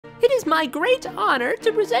It is my great honor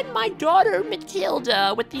to present my daughter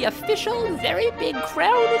Matilda with the official very big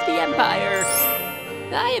crown of the Empire.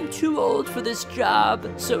 I am too old for this job,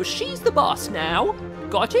 so she's the boss now.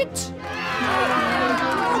 Got it?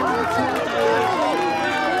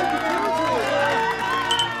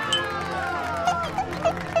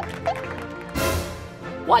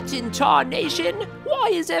 What in tarnation? Why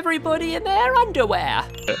is everybody in their underwear?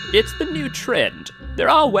 It's the new trend. They're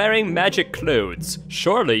all wearing magic clothes.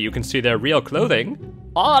 Surely you can see their real clothing.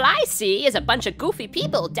 All I see is a bunch of goofy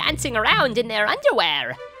people dancing around in their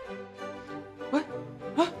underwear. What?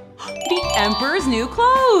 The Emperor's new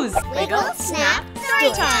clothes! Wiggle, snap,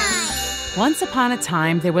 storytime! Once upon a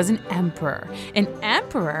time, there was an emperor. An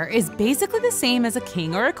emperor is basically the same as a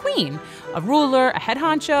king or a queen. A ruler, a head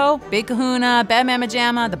honcho, big kahuna, bad mama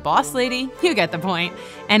jamma, the boss lady. You get the point.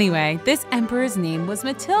 Anyway, this emperor's name was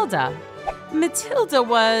Matilda. Matilda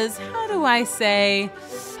was, how do I say,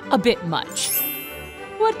 a bit much.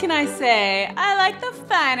 What can I say? I like the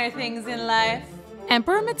finer things in life.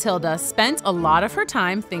 Emperor Matilda spent a lot of her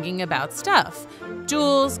time thinking about stuff.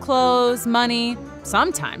 Jewels, clothes, money.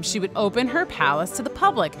 Sometimes she would open her palace to the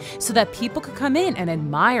public so that people could come in and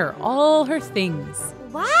admire all her things.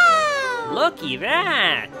 Wow! Looky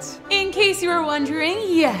that! In case you were wondering,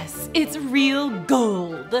 yes, it's real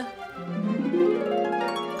gold.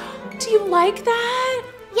 Do you like that?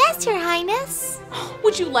 Yes, Your Highness.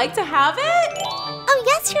 Would you like to have it? Oh,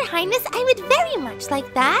 yes, Your Highness. I would very much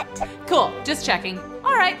like that. Cool, just checking.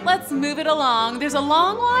 All right, let's move it along. There's a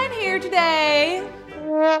long line here today.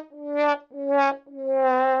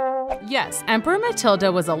 Yes, Emperor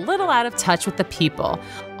Matilda was a little out of touch with the people.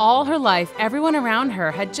 All her life, everyone around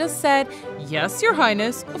her had just said, "Yes, Your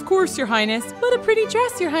Highness, of course, Your Highness, what a pretty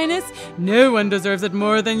dress, Your Highness. No one deserves it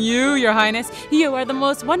more than you, Your Highness. You are the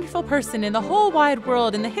most wonderful person in the whole wide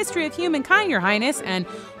world in the history of humankind, Your Highness." And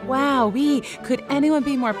wowee, could anyone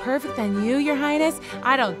be more perfect than you, Your Highness?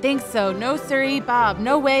 I don't think so. No siree, Bob.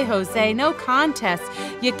 No way, Jose. No contest.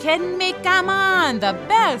 You kidding me? Come on. The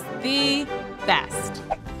best. The best.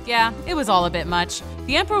 Yeah, it was all a bit much.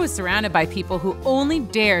 The emperor was surrounded by people who only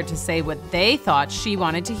dared to say what they thought she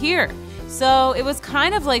wanted to hear. So it was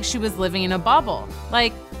kind of like she was living in a bubble.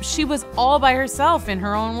 Like she was all by herself in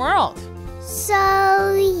her own world.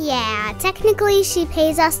 So, yeah, technically she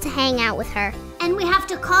pays us to hang out with her. And we have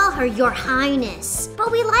to call her Your Highness.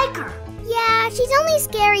 But we like her. Yeah, she's only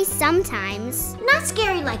scary sometimes. Not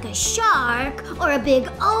scary like a shark or a big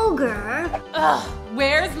ogre. Ugh,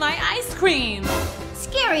 where's my ice cream?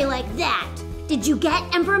 Scary like that. Did you get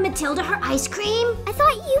Emperor Matilda her ice cream? I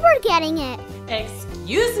thought you were getting it.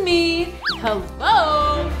 Excuse me.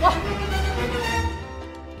 Hello.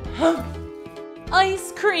 Huh?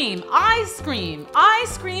 Ice cream, ice cream,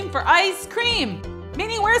 ice cream for ice cream.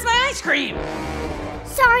 Minnie, where's my ice cream?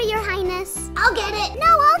 Sorry, Your Highness. I'll get it. No,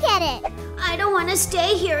 I'll get it. I don't want to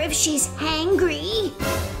stay here if she's hangry.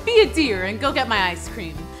 Be a dear and go get my ice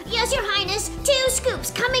cream. Yes, Your Highness. 2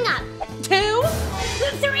 scoops coming up. 2?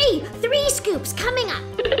 3 scoops coming up.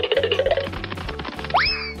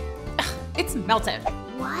 It's melted.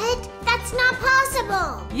 What? That's not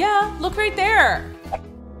possible. Yeah, look right there.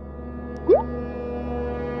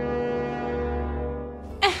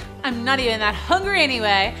 I'm not even that hungry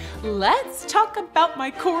anyway. Let's talk about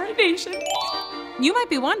my coronation. You might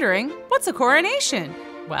be wondering, what's a coronation?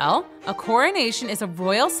 Well, a coronation is a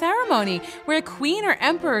royal ceremony where a queen or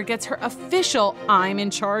emperor gets her official I'm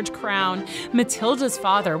in charge crown. Matilda's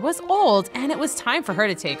father was old and it was time for her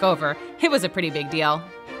to take over. It was a pretty big deal.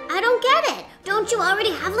 I don't get it. Don't you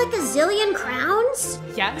already have like a zillion crowns?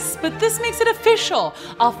 Yes, but this makes it official.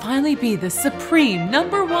 I'll finally be the supreme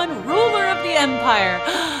 #1 ruler of the empire.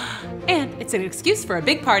 And it's an excuse for a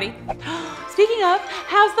big party. Speaking of,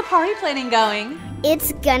 how's the party planning going?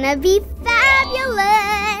 It's gonna be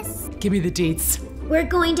fabulous. Give me the deets. We're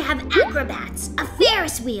going to have acrobats, a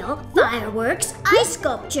Ferris wheel, fireworks, ice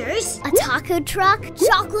sculptures, A taco truck,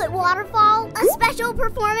 chocolate waterfall, a special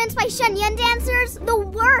performance by Shenyun dancers, the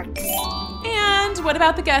works. And what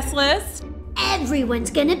about the guest list? Everyone's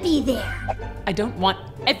gonna be there. I don't want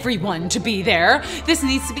everyone to be there. This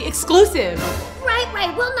needs to be exclusive. Right.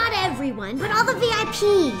 Well, not everyone, but all the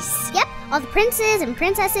VIPs. Yep, all the princes and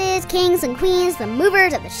princesses, kings and queens, the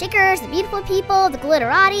movers and the shakers, the beautiful people, the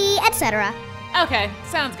glitterati, etc. Okay,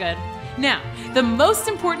 sounds good. Now, the most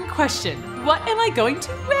important question. What am I going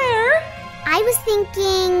to wear? I was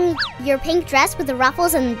thinking your pink dress with the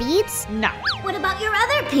ruffles and beads. No. What about your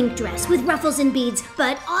other pink dress with ruffles and beads,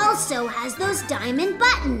 but also has those diamond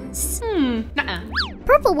buttons? Nuh-uh.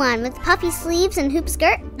 Purple one with puffy sleeves and hoop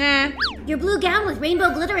skirt. Nah. Your blue gown with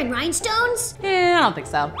rainbow glitter and rhinestones? I don't think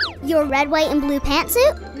so. Your red, white, and blue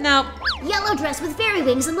pantsuit. Nope. Yellow dress with fairy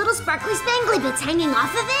wings and little sparkly spangly bits hanging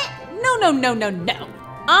off of it? No.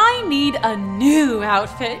 I need a new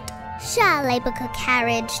outfit. Shall I book a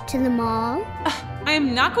carriage to the mall? I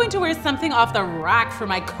am not going to wear something off the rack for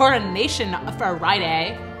my coronation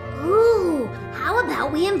Friday. Ooh, how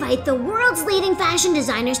about we invite the world's leading fashion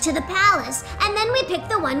designers to the palace, and then we pick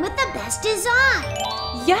the one with the best design?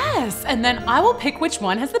 Yes, and then I will pick which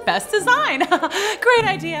one has the best design. Great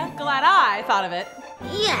idea. Glad I thought of it.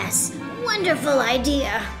 Yes, wonderful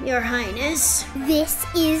idea, Your Highness. This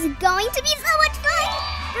is going to be so much fun!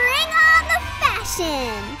 Bring on the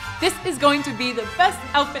fashion! This is going to be the best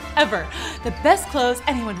outfit ever. The best clothes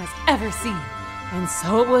anyone has ever seen. And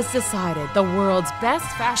so it was decided the world's best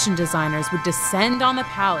fashion designers would descend on the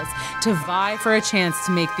palace to vie for a chance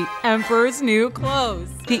to make the emperor's new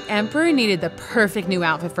clothes. The emperor needed the perfect new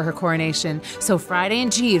outfit for her coronation, so Friday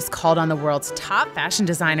and Jeeves called on the world's top fashion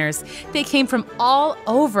designers. They came from all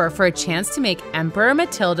over for a chance to make Emperor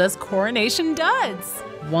Matilda's coronation duds.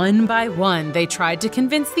 One by one, they tried to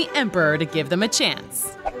convince the emperor to give them a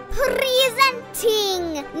chance.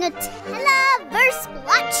 Presenting Nutella vs.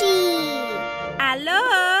 Blotchy!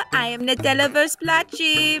 Hello, I am Nutella vs.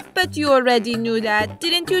 Blotchy, but you already knew that,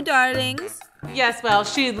 didn't you, darlings? Yes, well,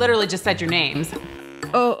 she literally just said your names.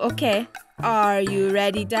 Oh, okay. Are you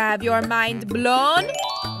ready to have your mind blown?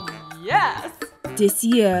 Yes. This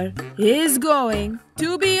year is going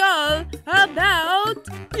to be all about...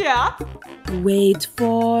 Yeah. Wait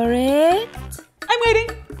for it. I'm waiting.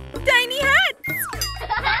 Tiny hats!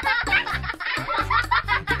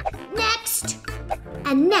 Next!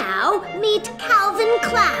 And now, meet Calvin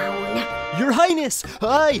Clown. Your Highness,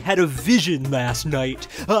 I had a vision last night.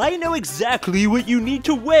 I know exactly what you need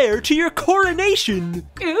to wear to your coronation.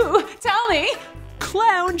 Ooh, tell me.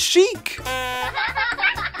 Clown chic.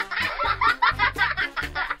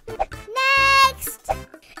 Next!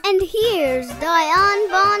 And here's Diane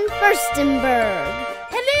von Furstenberg.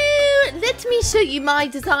 Hello! Let me show you my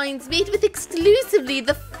designs made with exclusively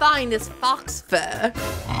the finest fox fur.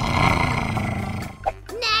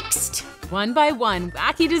 Next! One by one,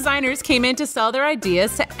 wacky designers came in to sell their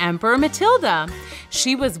ideas to Emperor Matilda.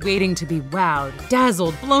 She was waiting to be wowed,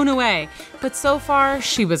 dazzled, blown away, but so far,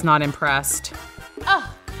 she was not impressed.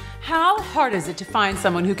 Oh, how hard is it to find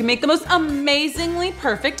someone who can make the most amazingly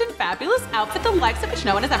perfect and fabulous outfit the likes of which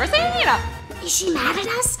no one has ever seen? Is she mad at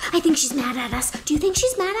us? I think she's mad at us. Do you think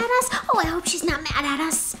she's mad at us? Oh, I hope she's not mad at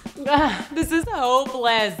us. This is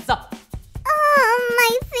hopeless.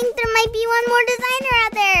 I think there might be one more designer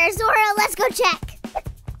out there. Zora, let's go check.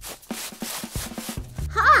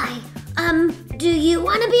 Hi. Do you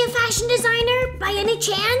want to be a fashion designer by any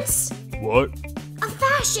chance? What? A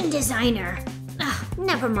fashion designer.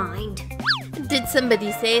 Never mind. Did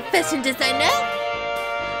somebody say fashion designer?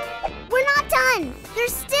 We're not done.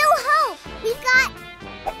 There's still hope. We've got...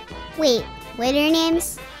 Wait, what are your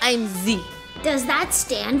names? I'm Z. Does that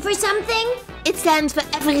stand for something? It stands for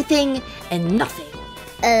everything and nothing.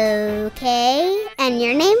 Okay, and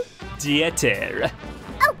your name? Dieter.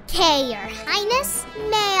 Okay, Your Highness.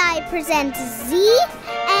 May I present Z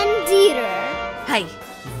and Dieter? Hi.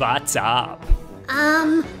 What's up?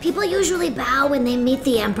 People usually bow when they meet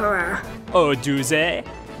the Emperor. Oh, do they?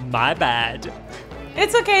 My bad.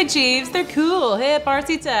 It's okay, Jeeves. They're cool, hip,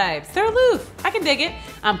 artsy types. They're aloof. I can dig it.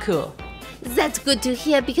 I'm cool. That's good to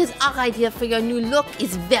hear because our idea for your new look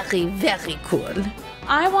is very, very cool.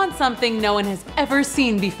 I want something no one has ever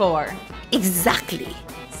seen before. Exactly.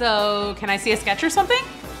 So, can I see a sketch or something?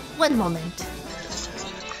 One moment.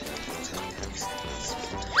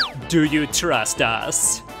 Do you trust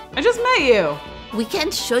us? I just met you. We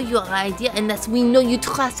can't show you our idea unless we know you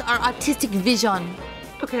trust our artistic vision.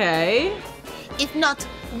 Okay. If not,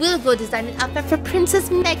 we'll go design an outfit for Princess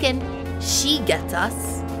Megan. She gets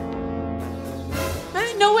us.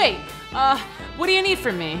 No, wait. What do you need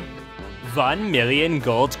from me? 1 million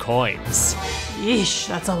gold coins. Yeesh,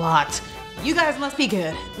 that's a lot. You guys must be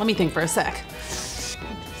good. Let me think for a sec.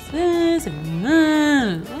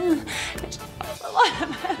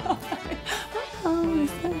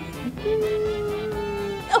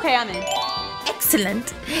 Okay, I'm in.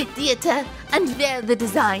 Excellent. Dieter, unveil the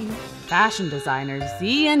design. Fashion designers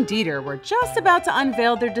Z and Dieter were just about to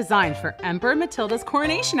unveil their design for Emperor Matilda's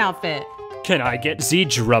coronation outfit. Can I get the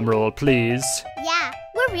drumroll, please? Yeah,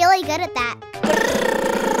 we're really good at that.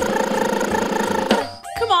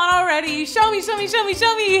 Come on already. ready. Show me, show me, show me,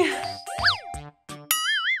 show me.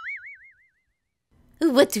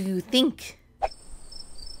 What do you think?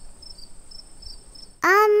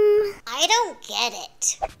 I don't get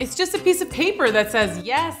it. It's just a piece of paper that says,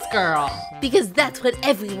 yes, girl. Because that's what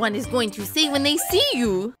everyone is going to say when they see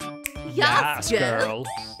you. Yes, girl.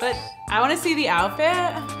 But I want to see the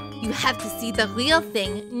outfit. You have to see the real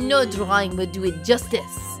thing. No drawing will do it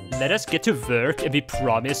justice. Let us get to work and we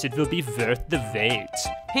promise it will be worth the wait.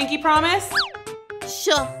 Pinky promise?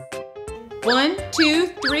 Sure. 1, 2,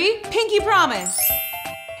 3, pinky promise.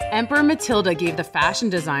 Emperor Matilda gave the fashion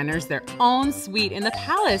designers their own suite in the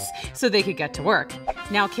palace so they could get to work.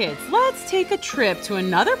 Now kids, let's take a trip to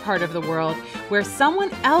another part of the world where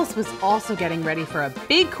someone else was also getting ready for a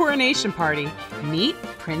big coronation party. Meet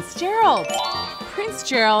Prince Gerald. Prince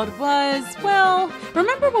Gerald was, well,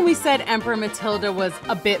 remember when we said Emperor Matilda was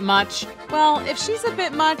a bit much? Well, if she's a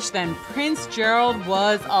bit much, then Prince Gerald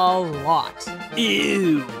was a lot.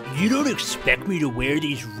 Ew, you don't expect me to wear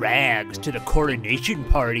these rags to the coronation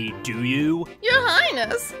party, do you? Your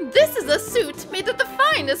Highness, this is a suit made of the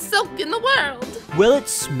finest silk in the world. Well, it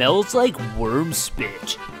smells like worm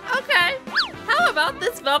spit. Okay, how about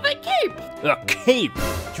this velvet cape? A cape?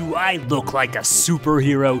 Do I look like a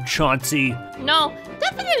superhero, Chauncey? No,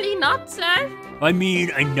 definitely not, sir. I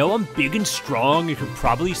mean, I know I'm big and strong and could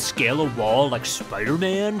probably scale a wall like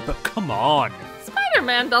Spider-Man, but come on.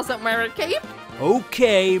 Spider-Man doesn't wear a cape.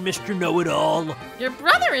 Okay, Mr. Know-It-All. Your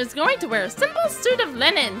brother is going to wear a simple suit of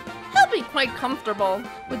linen. He'll be quite comfortable.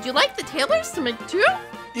 Would you like the tailors to make two?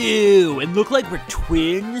 Ew, and look like we're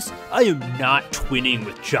twins? I am not twinning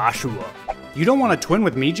with Joshua. You don't want to twin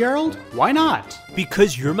with me, Gerald? Why not?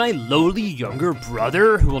 Because you're my lowly younger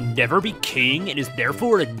brother who will never be king and is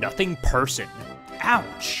therefore a nothing person.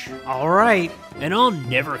 Ouch. All right. And I'll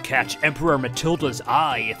never catch Emperor Matilda's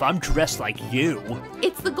eye if I'm dressed like you.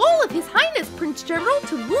 It's the goal of His Highness Prince Gerald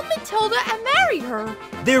to woo Matilda and marry her.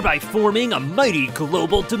 Thereby forming a mighty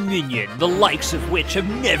global dominion, the likes of which have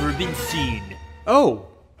never been seen. Oh.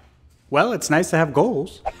 Well, it's nice to have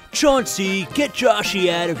goals. Chauncey, get Joshy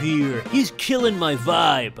out of here. He's killing my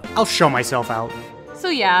vibe. I'll show myself out. So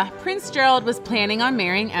yeah, Prince Gerald was planning on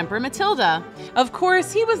marrying Emperor Matilda. Of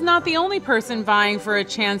course, he was not the only person vying for a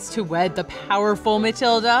chance to wed the powerful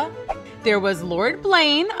Matilda. There was Lord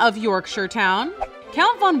Blaine of Yorkshire Town,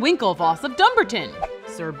 Count von Winklevoss of Dumbarton,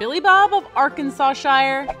 Sir Billy Bob of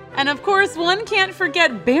Arkansasshire, and of course, one can't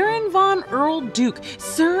forget Baron von Earl Duke,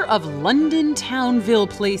 Sir of London Townville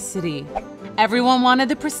Place City. Everyone wanted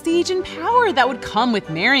the prestige and power that would come with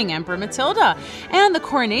marrying Emperor Matilda, and the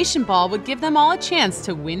coronation ball would give them all a chance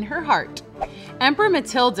to win her heart. Emperor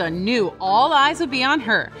Matilda knew all eyes would be on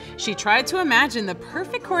her. She tried to imagine the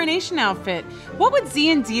perfect coronation outfit. What would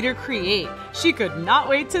Z and Dieter create? She could not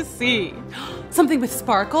wait to see. Something with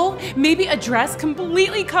sparkle? Maybe a dress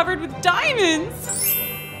completely covered with diamonds?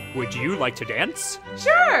 Would you like to dance?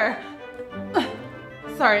 Sure!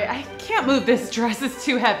 Sorry, I can't move this dress, it's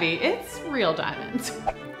too heavy. It's real diamonds.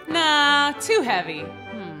 Nah, too heavy.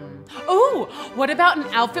 Oh, what about an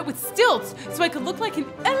outfit with stilts so I could look like an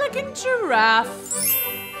elegant giraffe?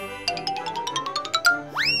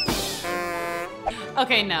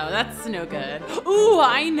 Okay, no, that's no good. Ooh,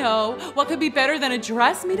 I know. What could be better than a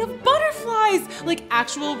dress made of butterflies? Like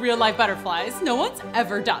actual real-life butterflies. No one's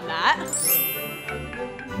ever done that.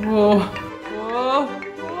 Whoa, whoa,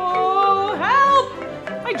 whoa,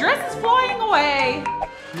 help! My dress is flying away.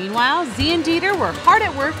 Meanwhile, Z and Dieter were hard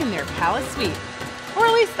at work in their palace suite. Or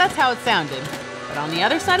at least that's how it sounded. But on the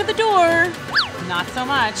other side of the door, not so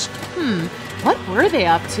much. What were they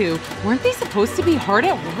up to? Weren't they supposed to be hard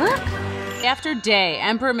at work? Day after day,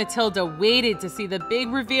 Emperor Matilda waited to see the big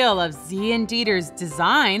reveal of Z and Dieter's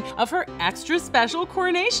design of her extra special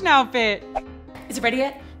coronation outfit. Is it ready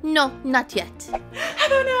yet? No, not yet. How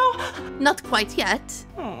about now? Not quite yet.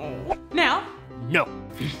 Oh. Now? No.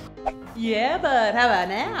 Yeah, but how about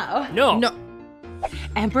now? No. No.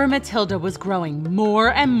 Emperor Matilda was growing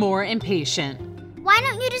more and more impatient. Why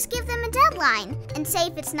don't you just give them a deadline and say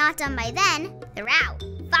if it's not done by then, they're out,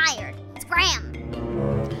 fired, scram.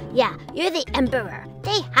 Yeah, you're the emperor.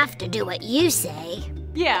 They have to do what you say.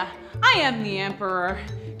 Yeah, I am the emperor.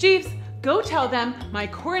 Jeeves, go tell them my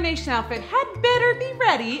coronation outfit had better be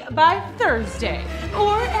ready by Thursday.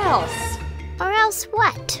 Or else. Or else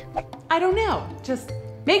what? I don't know. Just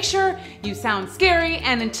make sure you sound scary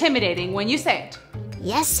and intimidating when you say it.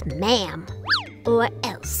 Yes, ma'am. Or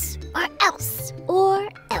else. Or else. Or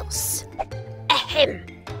else. Ahem.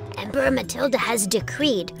 Emperor Matilda has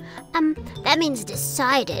decreed. That means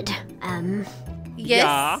decided. Yes?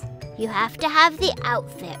 Yeah. You have to have the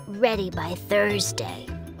outfit ready by Thursday.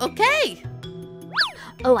 Okay.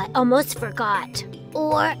 Oh, I almost forgot.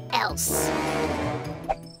 Or else.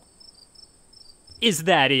 Is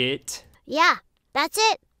that it? Yeah, that's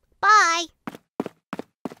it. Bye.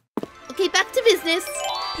 Okay, back to business.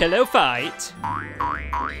 Hello, Fight.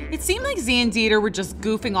 It seemed like Z and Dieter were just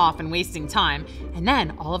goofing off and wasting time. And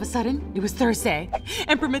then, all of a sudden, it was Thursday.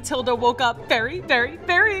 Emperor Matilda woke up very, very,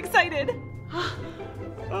 very excited.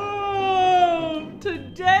 Oh,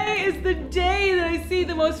 today is the day that I see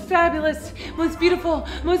the most fabulous, most beautiful,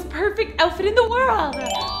 most perfect outfit in the world.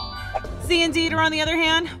 Z and Dieter, on the other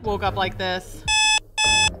hand, woke up like this.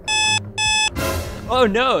 Oh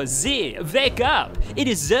no, Z, wake up! It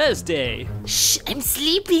is Thursday. Shh, I'm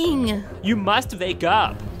sleeping. You must wake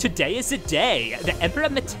up. Today is the day. The Emperor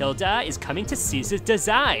Matilda is coming to Caesar's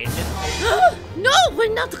design. No,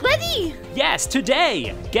 we're not ready. Yes,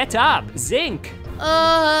 today. Get up, Zinc.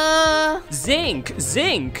 Zinc,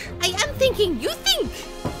 Zinc. I am thinking, you think.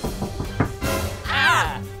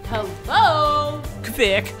 Ah, hello.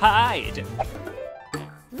 Quick, hide.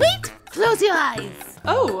 Wait, close your eyes.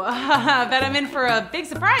 Oh, I bet I'm in for a big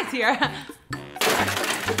surprise here.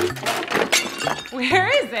 Where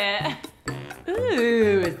is it?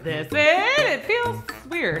 Ooh, is this it? It feels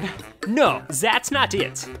weird. No, that's not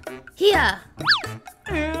it. Here.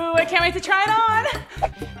 Ooh, I can't wait to try it on.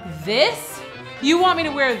 This? You want me to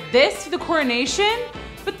wear this to the coronation?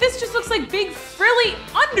 But this just looks like big frilly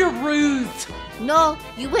underoos. No,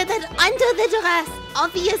 you wear that under the dress,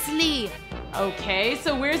 obviously. Okay,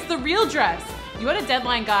 so where's the real dress? You had a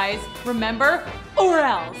deadline, guys. Remember? Or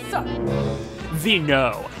else. We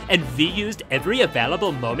know, and we used every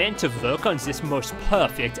available moment to work on this most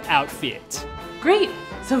perfect outfit. Great.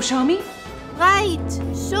 So show me. Right,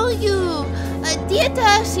 show you.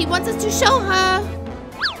 Dieter, she wants us to show her.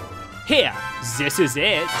 Here, this is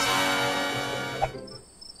it.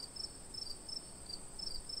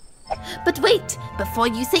 But wait, before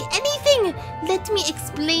you say anything, let me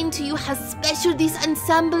explain to you how special this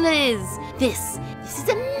ensemble is. This is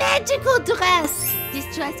a magical dress.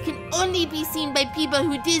 This dress can only be seen by people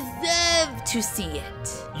who deserve to see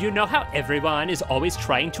it. You know how everyone is always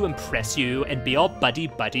trying to impress you and be all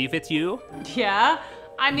buddy-buddy with you? Yeah,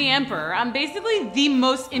 I'm the emperor. I'm basically the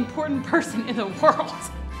most important person in the world.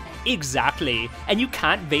 Exactly, and you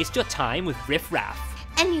can't waste your time with riffraff.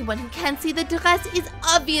 Anyone who can't see the dress is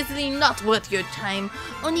obviously not worth your time.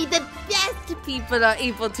 Only the best people are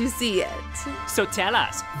able to see it. So tell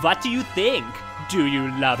us, what do you think? Do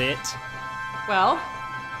you love it? Well,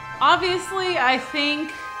 obviously, I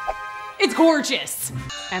think it's gorgeous.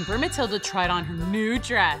 Emperor Matilda tried on her new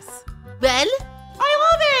dress. Well?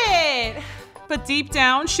 I love it! But deep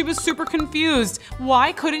down, she was super confused.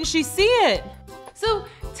 Why couldn't she see it? So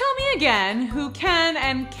tell me again who can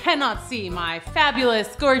and cannot see my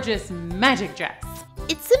fabulous, gorgeous magic dress.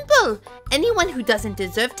 It's simple. Anyone who doesn't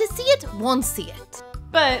deserve to see it won't see it.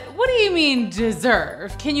 But what do you mean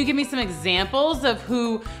deserve? Can you give me some examples of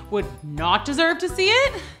who would not deserve to see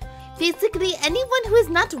it? Basically, anyone who is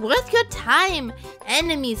not worth your time.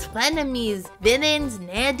 Enemies, frenemies, villains,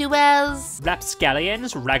 ne'er-do-wells.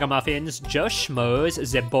 Rapscallions, ragamuffins, Joe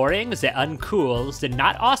Schmoes, the boring, the uncool, the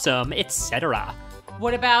not awesome, etc.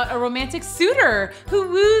 What about a romantic suitor who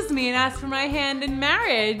woos me and asks for my hand in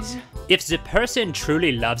marriage? If the person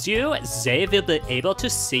truly loves you, they will be able to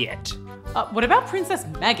see it. What about Princess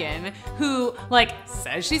Megan, who,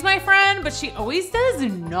 says she's my friend, but she always does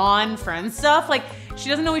non-friend stuff? She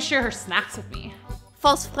doesn't always share her snacks with me.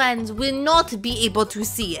 False friends will not be able to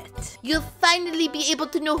see it. You'll finally be able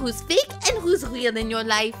to know who's fake and who's real in your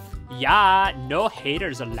life. Yeah, no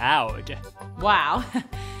haters allowed. Wow.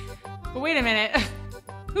 But wait a minute.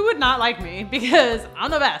 Who would not like me? Because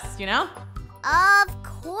I'm the best, you know? Of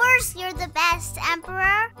course you're the best,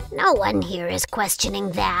 Emperor. No one here is questioning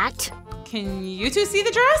that. Can you two see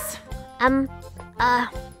the dress?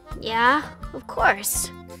 Yeah, of course.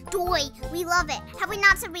 Doy, we love it. Have we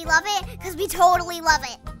not said we love it? Because we totally love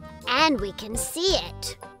it. And we can see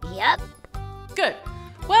it. Yep. Good.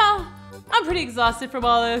 Well, I'm pretty exhausted from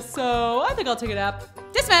all this, so I think I'll take a nap.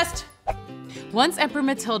 Dismissed! Once Emperor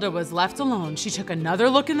Matilda was left alone, she took another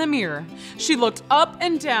look in the mirror. She looked up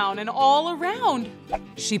and down and all around.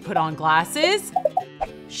 She put on glasses.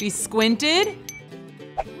 She squinted.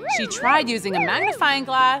 She tried using a magnifying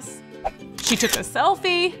glass. She took a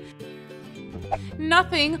selfie.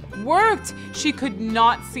 Nothing worked. She could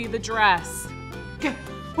not see the dress.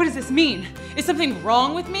 What does this mean? Is something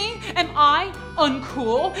wrong with me? Am I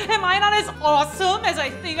uncool? Am I not as awesome as I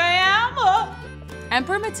think I am?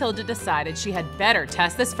 Emperor Matilda decided she had better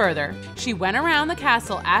test this further. She went around the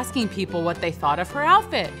castle asking people what they thought of her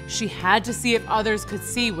outfit. She had to see if others could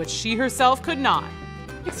see what she herself could not.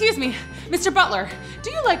 Excuse me, Mr. Butler,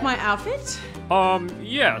 do you like my outfit?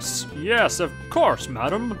 Yes, of course,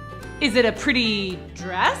 madam. Is it a pretty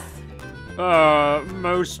dress?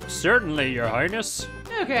 Most certainly, Your Highness.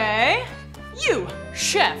 Okay. You,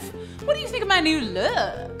 chef, what do you think of my new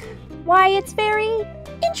look? Why, it's very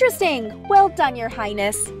interesting. Well done, Your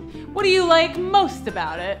Highness. What do you like most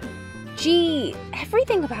about it? Gee,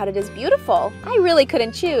 everything about it is beautiful. I really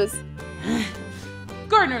couldn't choose.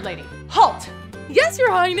 Gardener lady, halt! Yes,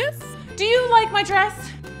 Your Highness. Do you like my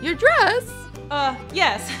dress? Your dress?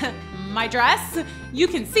 Yes. My dress? You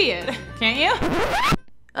can see it, can't you?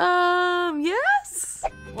 Yes?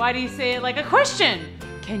 Why do you say it like a question?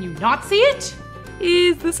 Can you not see it?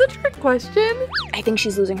 Is this a trick question? I think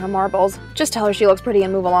she's losing her marbles. Just tell her she looks pretty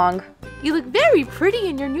and move along. You look very pretty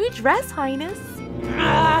in your new dress, Highness.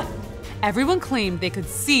 Everyone claimed they could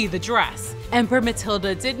see the dress. Emperor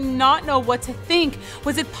Matilda did not know what to think.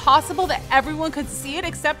 Was it possible that everyone could see it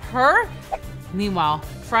except her? Meanwhile,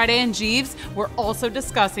 Friday and Jeeves were also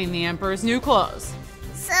discussing the Emperor's new clothes.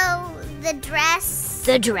 So, the dress...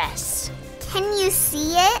 The dress. Can you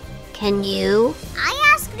see it? Can you?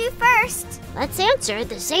 I asked you first. Let's answer at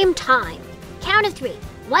the same time. Count of 3.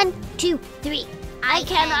 1, 2, 3. I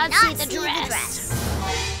cannot see the dress.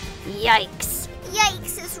 Yikes.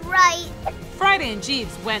 Yikes is right. Friday and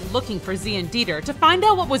Jeeves went looking for Z and Dieter to find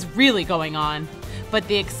out what was really going on. But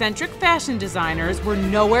the eccentric fashion designers were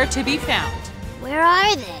nowhere to be found. Where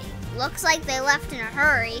are they? Looks like they left in a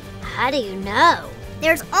hurry. How do you know?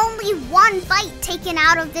 There's only one bite taken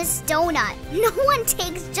out of this donut. No one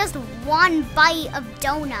takes just one bite of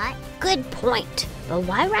donut. Good point. But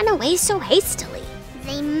why run away so hastily?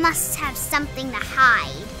 They must have something to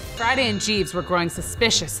hide. Friday and Jeeves were growing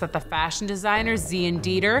suspicious that the fashion designers Z and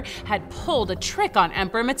Dieter had pulled a trick on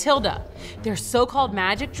Emperor Matilda. Their so-called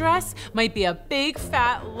magic dress might be a big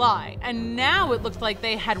fat lie, and now it looked like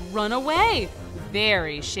they had run away.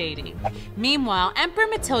 Very shady. Meanwhile, Emperor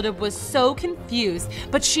Matilda was so confused,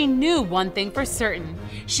 but she knew one thing for certain.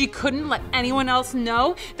 She couldn't let anyone else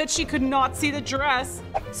know that she could not see the dress.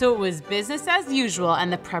 So it was business as usual,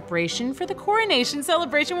 and the preparation for the coronation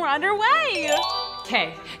celebration were underway.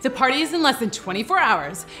 Okay, the party is in less than 24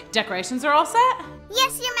 hours. Decorations are all set?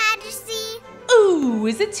 Yes, Your Majesty. Ooh,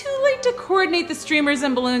 is it too late to coordinate the streamers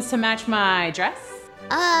and balloons to match my dress?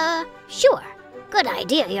 Sure. Good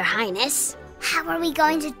idea, Your Highness. How are we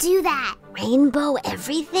going to do that? Rainbow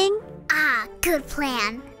everything? Ah, good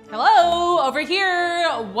plan. Hello, over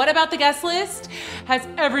here. What about the guest list? Has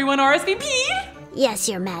everyone RSVP'd? Yes,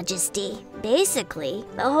 Your Majesty. Basically,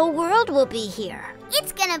 the whole world will be here.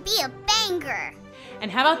 It's gonna be a banger.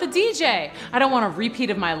 And how about the DJ? I don't want a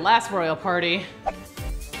repeat of my last royal party.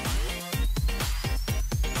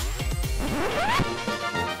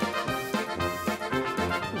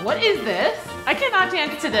 What is this? I cannot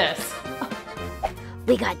dance to this.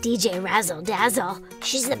 We got DJ Razzle Dazzle.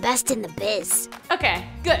 She's the best in the biz. Okay,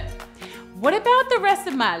 good. What about the rest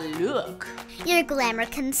of my look? Your glamour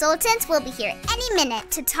consultants will be here any minute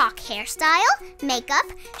to talk hairstyle, makeup,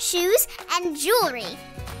 shoes, and jewelry.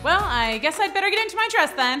 Well, I guess I'd better get into my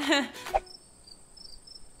dress then.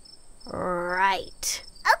 Right.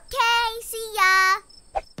 Okay, see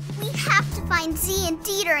ya. We have to find Z and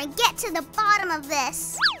Dieter and get to the bottom of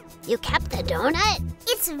this. You kept the donut?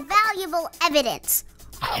 It's valuable evidence.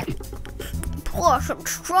 Plus,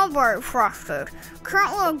 it's strawberry frosted.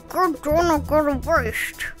 Can't let a good donut go to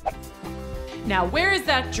waste. Now, where is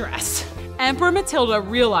that dress? Emperor Matilda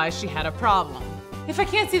realized she had a problem. If I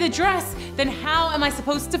can't see the dress, then how am I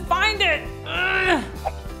supposed to find it? Ugh.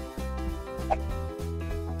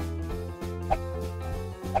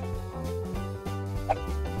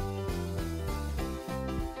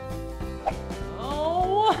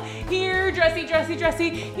 Oh, here, dressy, dressy, dressy.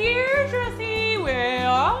 Here, dressy, where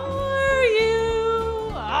are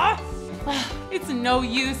you? It's no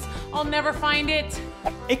use. I'll never find it.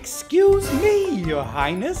 Excuse me, Your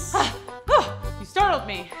Highness. You startled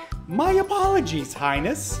me. My apologies,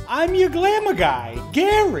 Highness. I'm your glamour guy,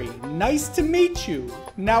 Gary. Nice to meet you.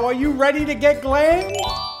 Now, are you ready to get glam?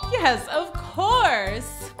 Yes, of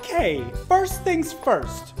course. Okay, first things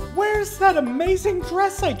first. Where's that amazing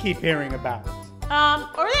dress I keep hearing about?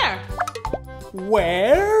 Over there.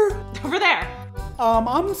 Where? Over there.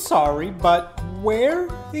 I'm sorry, but where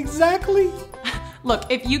exactly?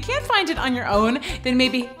 Look, if you can't find it on your own, then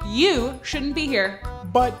maybe you shouldn't be here.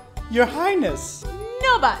 But, Your Highness.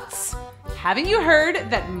 No buts. Haven't you heard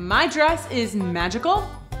that my dress is magical?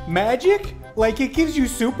 Magic? Like it gives you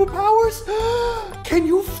superpowers? Can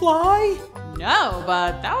you fly? No,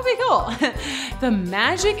 but that would be cool. The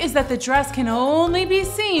magic is that the dress can only be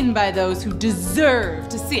seen by those who deserve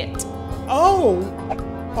to see it. Oh,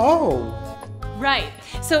 Oh. Right.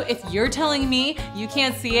 So if you're telling me you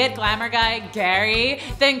can't see it, glamour guy Gary,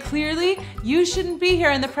 then clearly you shouldn't be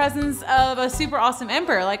here in the presence of a super awesome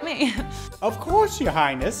emperor like me. Of course, Your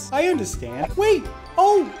Highness. I understand. Wait.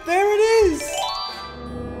 Oh, there it is.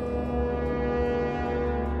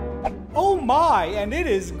 Oh my, and it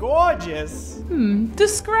is gorgeous.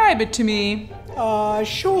 Describe it to me.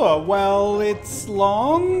 Sure. Well, it's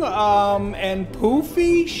long, and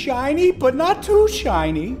poofy, shiny, but not too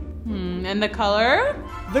shiny. And the color?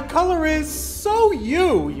 The color is so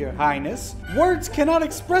you, Your Highness. Words cannot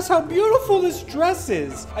express how beautiful this dress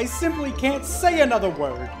is. I simply can't say another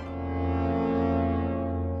word.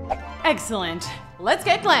 Excellent. Let's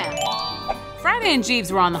get glam. Friday and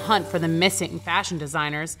Jeeves were on the hunt for the missing fashion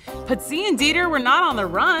designers, but Z and Dieter were not on the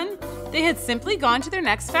run. They had simply gone to their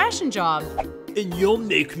next fashion job. And you'll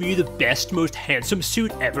make me the best, most handsome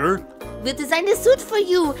suit ever? We'll design a suit for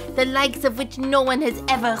you, the likes of which no one has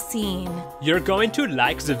ever seen. You're going to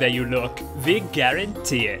like the way you look. We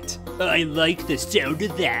guarantee it. I like the sound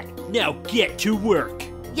of that. Now get to work.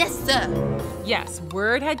 Yes, sir. Yes,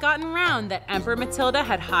 word had gotten round that Emperor Matilda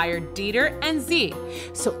had hired Dieter and Z.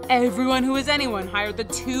 So everyone who was anyone hired the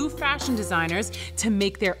two fashion designers to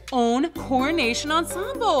make their own coronation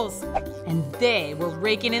ensembles. And they were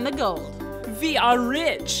raking in the gold. We are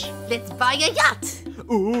rich. Let's buy a yacht.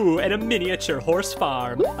 Ooh, and a miniature horse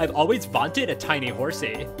farm. I've always wanted a tiny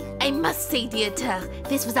horsey. I must say, Dieter,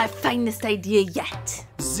 this was our finest idea yet.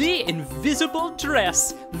 The invisible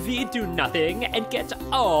dress. We do nothing and get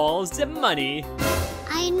all the money.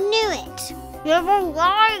 I knew it. You're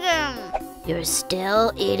lying. You're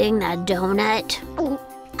still eating that donut? Oh,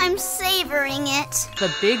 I'm savoring it.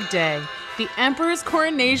 The big day, the Emperor's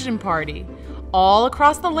coronation party. All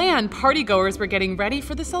across the land, partygoers were getting ready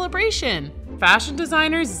for the celebration. Fashion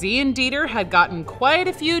designers Z and Dieter had gotten quite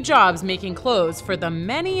a few jobs making clothes for the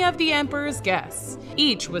many of the Emperor's guests.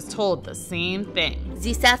 Each was told the same thing.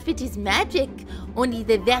 This outfit is magic. Only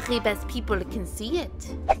the very best people can see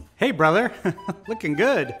it. Hey, brother. Looking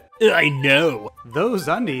good. I know. Those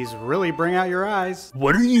undies really bring out your eyes.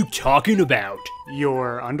 What are you talking about?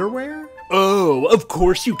 Your underwear? Oh, of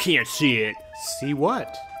course you can't see it. See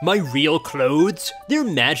what? My real clothes? They're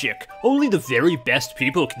magic. Only the very best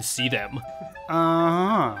people can see them.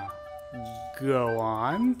 Uh-huh. Go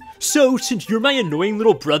on. So, since you're my annoying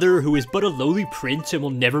little brother who is but a lowly prince and will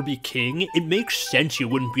never be king, it makes sense you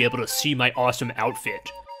wouldn't be able to see my awesome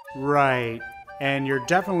outfit. Right. And you're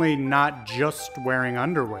definitely not just wearing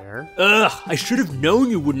underwear. Ugh, I should have known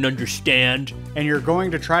you wouldn't understand. And you're going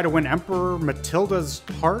to try to win Emperor Matilda's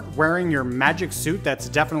heart wearing your magic suit that's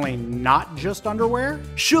definitely not just underwear?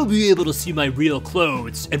 She'll be able to see my real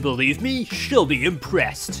clothes, and believe me, she'll be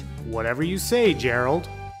impressed. Whatever you say, Gerald.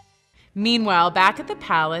 Meanwhile, back at the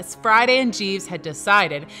palace, Friday and Jeeves had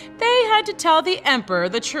decided they had to tell the Emperor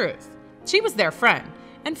the truth. She was their friend.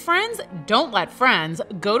 And friends don't let friends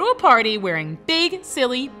go to a party wearing big,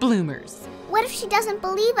 silly bloomers. What if she doesn't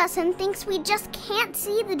believe us and thinks we just can't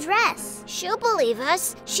see the dress? She'll believe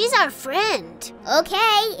us. She's our friend.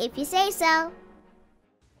 Okay, if you say so.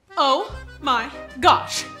 Oh my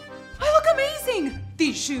gosh. I look amazing.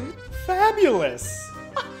 These shoes. Fabulous.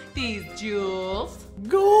 These jewels.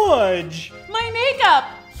 Gorge. My makeup.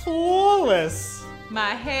 Flawless. My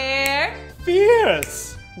hair.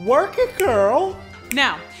 Fierce. Work it, girl.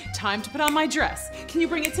 Now, time to put on my dress. Can you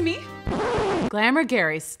bring it to me? Glamour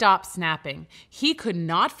Gary stopped snapping. He could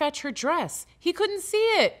not fetch her dress. He couldn't see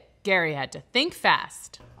it. Gary had to think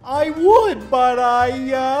fast. I would, but I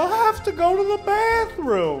have to go to the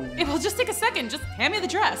bathroom. It will just take a second. Just hand me the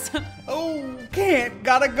dress. Oh, can't.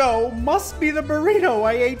 Gotta go. Must be the burrito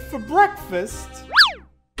I ate for breakfast.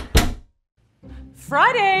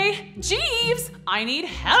 Friday! Jeeves! I need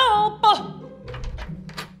help!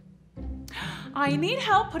 I need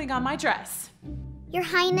help putting on my dress. Your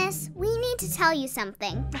Highness, we need to tell you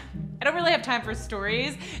something. I don't really have time for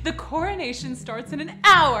stories. The coronation starts in an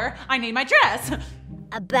hour. I need my dress.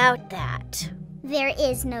 About that. There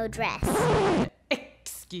is no dress.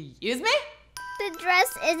 Excuse me? The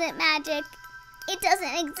dress isn't magic. It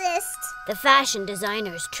doesn't exist. The fashion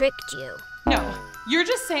designers tricked you. No, you're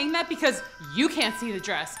just saying that because you can't see the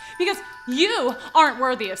dress. Because you aren't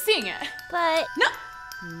worthy of seeing it. But...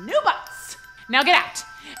 No buts. Now get out.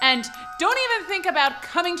 And don't even think about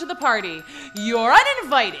coming to the party. You're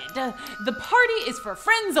uninvited. The party is for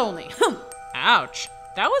friends only. Ouch.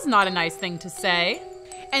 That was not a nice thing to say.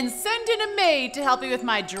 And send in a maid to help me with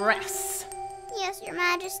my dress. Yes, Your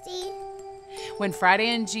Majesty. When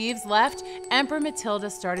Friday and Jeeves left, Emperor Matilda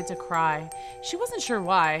started to cry. She wasn't sure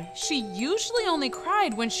why. She usually only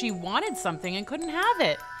cried when she wanted something and couldn't have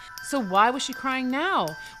it. So why was she crying now?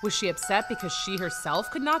 Was she upset because she herself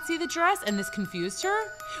could not see the dress and this confused her?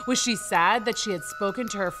 Was she sad that she had spoken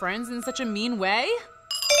to her friends in such a mean way?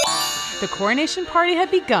 The coronation party had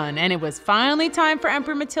begun, and it was finally time for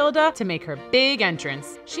Emperor Matilda to make her big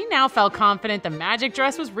entrance. She now felt confident the magic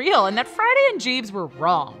dress was real and that Friday and Jeeves were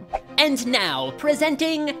wrong. And now,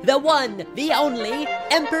 presenting the one, the only,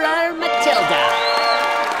 Emperor Matilda.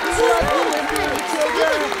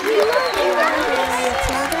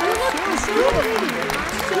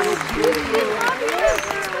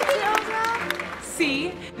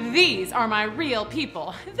 See, these are my real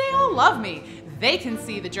people. They all love me. They can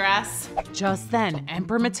see the dress. Just then,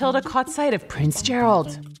 Emperor Matilda caught sight of Prince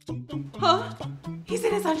Gerald. Huh? He's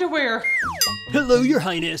in his underwear. Hello, Your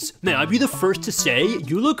Highness. May I be the first to say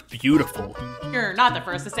you look beautiful? You're not the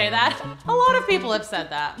first to say that. A lot of people have said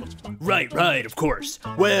that. Right, of course.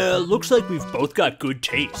 Well, looks like we've both got good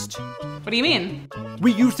taste. What do you mean?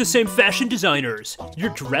 We use the same fashion designers. Your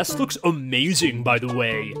dress looks amazing, by the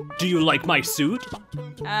way. Do you like my suit?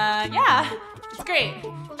 Yeah. It's great.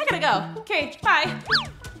 I gotta go. Okay, bye.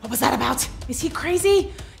 What was that about? Is he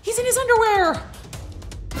crazy? He's in his underwear.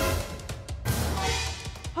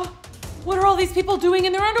 Oh, what are all these people doing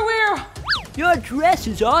in their underwear? Your dress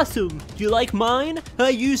is awesome. Do you like mine? I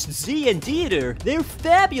used Z and Dieter. They're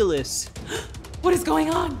fabulous. What is going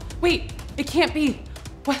on? Wait, it can't be.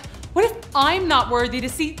 What if I'm not worthy to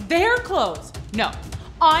see their clothes? No,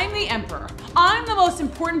 I'm the emperor. I'm the most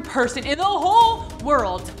important person in the whole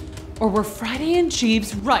world. Or were Friday and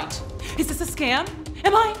Jeeves right? Is this a scam?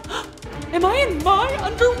 Am I in my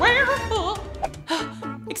underwear?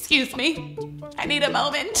 Excuse me, I need a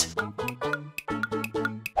moment.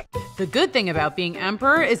 The good thing about being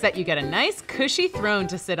emperor is that you get a nice cushy throne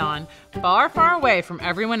to sit on, far, far away from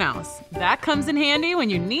everyone else. That comes in handy when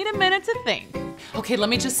you need a minute to think. Okay, let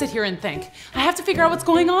me just sit here and think. I have to figure out what's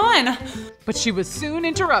going on. But she was soon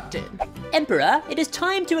interrupted. Emperor, it is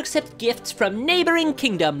time to accept gifts from neighboring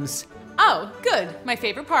kingdoms. Oh, good. My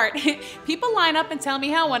favorite part. People line up and tell me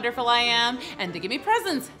how wonderful I am, and they give me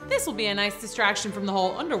presents. This will be a nice distraction from the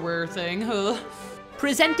whole underwear thing.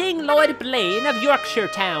 Presenting Lord Blaine of Yorkshire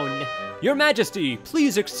Town. Your Majesty,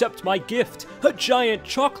 please accept my gift, a giant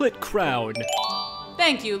chocolate crown.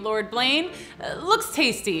 Thank you, Lord Blaine. Looks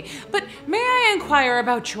tasty, but may I inquire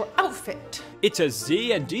about your outfit? It's a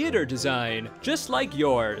Z and Dieter design, just like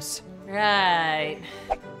yours. Right.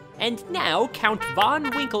 And now, Count von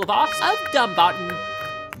Winklevoss of Dumbarton.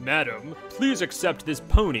 Madam, please accept this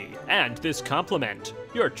pony and this compliment.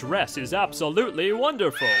 Your dress is absolutely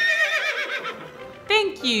wonderful.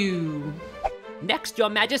 Thank you. Next, Your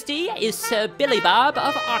Majesty, is Sir Billy Bob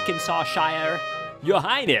of Arkansasshire. Your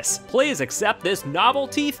Highness, please accept this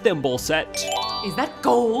novelty thimble set. Is that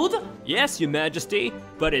gold? Yes, Your Majesty,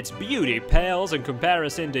 but its beauty pales in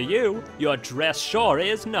comparison to you. Your dress sure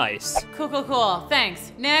is nice. Cool.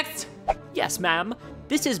 Thanks. Next. Yes, ma'am.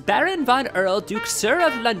 This is Baron von Earl, Duke Sir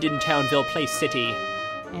of London Townville Place City.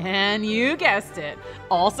 And you guessed it,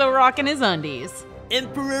 also rocking his undies.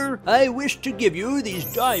 Emperor, I wish to give you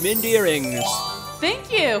these diamond earrings.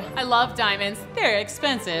 Thank you. I love diamonds. They're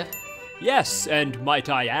expensive. Yes, and might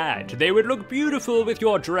I add, they would look beautiful with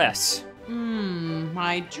your dress.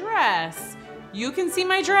 My dress. You can see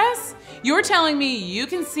my dress? You're telling me you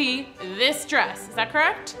can see this dress, is that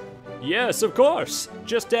correct? Yes, of course.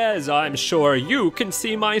 Just as I'm sure you can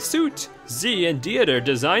see my suit. Z and Dieter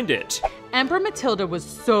designed it. Emperor Matilda was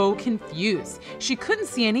so confused. She couldn't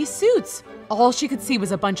see any suits. All she could see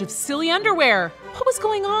was a bunch of silly underwear. What was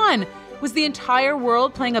going on? Was the entire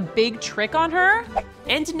world playing a big trick on her?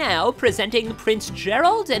 And now, presenting Prince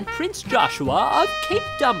Gerald and Prince Joshua of Cape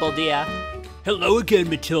Dumbledere. Hello again,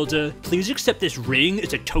 Matilda. Please accept this ring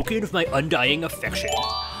as a token of my undying affection.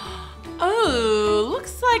 Oh,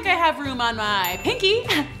 looks like I have room on my pinky.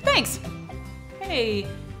 Thanks. Hey,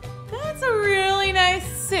 that's a really nice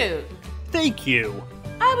suit. Thank you.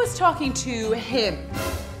 I was talking to him.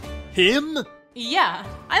 Him? Yeah,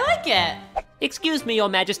 I like it. Excuse me, Your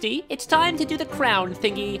Majesty. It's time to do the crown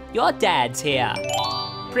thingy. Your dad's here.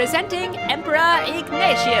 Presenting Emperor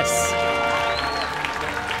Ignatius.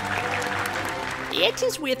 It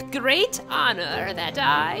is with great honor that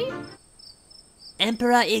I...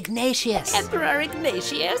 Emperor Ignatius. Emperor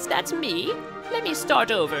Ignatius, that's me. Let me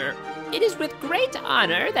start over. It is with great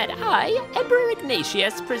honor that I, Emperor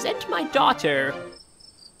Ignatius, present my daughter...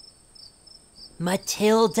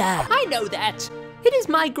 Matilda. I know that. It is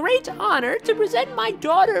my great honor to present my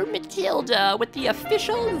daughter Matilda with the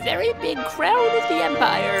official very big crown of the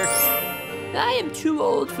Empire. I am too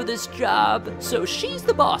old for this job, so she's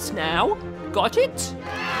the boss now. Got it?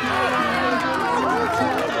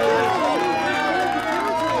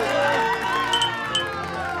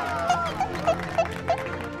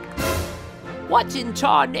 What in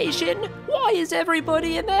tarnation? Why is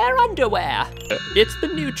everybody in their underwear? It's the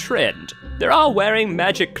new trend. They're all wearing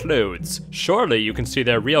magic clothes. Surely you can see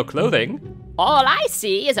their real clothing. All I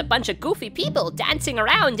see is a bunch of goofy people dancing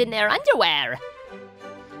around in their underwear.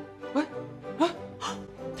 What?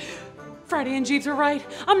 Friday and Jeeves were right.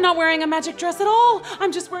 I'm not wearing a magic dress at all.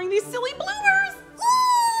 I'm just wearing these silly bloomers. Ooh!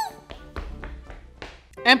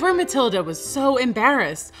 Emperor Matilda was so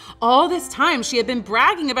embarrassed. All this time she had been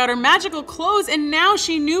bragging about her magical clothes, and now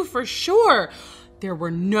she knew for sure there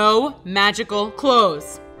were no magical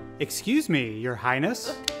clothes. Excuse me, Your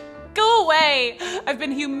Highness. Go away! I've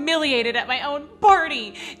been humiliated at my own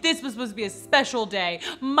party. This was supposed to be a special day.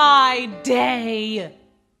 My day.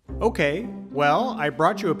 Okay, well, I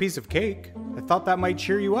brought you a piece of cake. I thought that might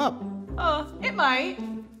cheer you up. It might.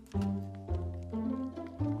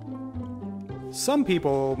 Some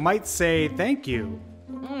people might say thank you.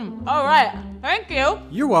 All right, thank you.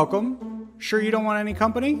 You're welcome. Sure you don't want any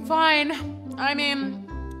company? Fine. I mean,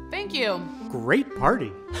 thank you. Great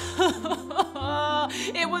party.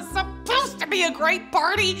 It was supposed to be a great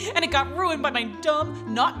party, and it got ruined by my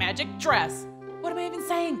dumb, not magic dress. What am I even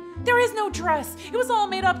saying? There is no dress. It was all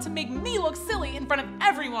made up to make me look silly in front of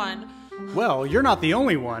everyone. Well, you're not the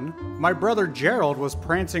only one. My brother Gerald was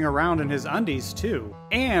prancing around in his undies too,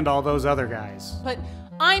 and all those other guys. But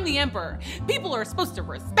I'm the emperor. People are supposed to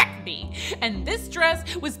respect me. And this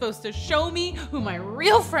dress was supposed to show me who my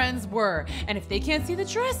real friends were. And if they can't see the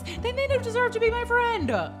dress, then they don't deserve to be my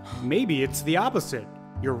friend. Maybe it's the opposite.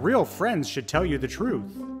 Your real friends should tell you the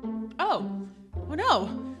truth. Oh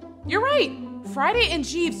no. You're right. Friday and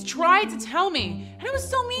Jeeves tried to tell me, and I was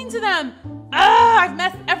so mean to them. I've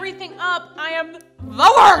messed everything up. I am the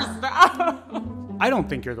worst. I don't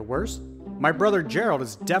think you're the worst. My brother Gerald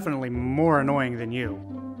is definitely more annoying than you.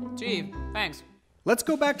 Gee, thanks. Let's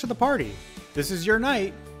go back to the party. This is your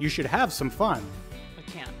night. You should have some fun. I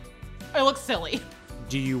can't. I look silly.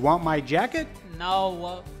 Do you want my jacket?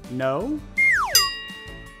 No. No?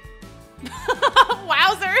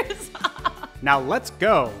 Wowzers. Now let's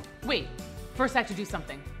go. Wait, first I have to do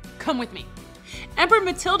something. Come with me. Emperor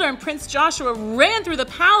Matilda and Prince Joshua ran through the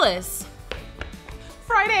palace.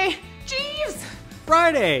 Friday, Jeeves!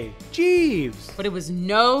 Friday, Jeeves! But it was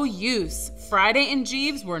no use. Friday and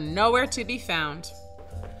Jeeves were nowhere to be found.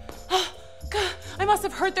 God, I must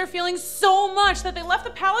have hurt their feelings so much that they left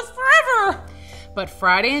the palace forever! But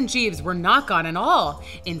Friday and Jeeves were not gone at all.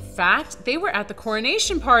 In fact, they were at the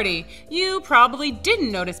coronation party. You probably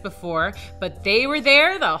didn't notice before, but they were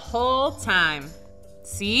there the whole time.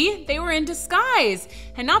 See, they were in disguise,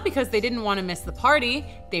 and not because they didn't want to miss the party.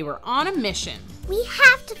 They were on a mission. We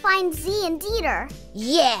have to find Z and Dieter.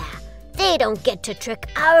 Yeah, they don't get to trick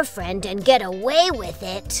our friend and get away with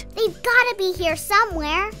it. They've got to be here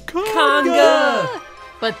somewhere. Conga!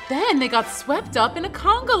 But then they got swept up in a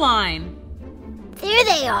conga line. There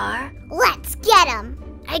they are. Let's get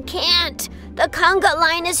them. I can't. The conga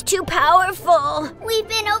line is too powerful. We've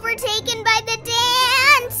been overtaken by the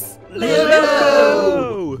dance. Let's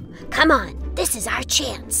go! Come on, this is our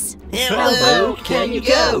chance. How low can you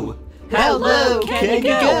go? How low can you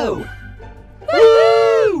go?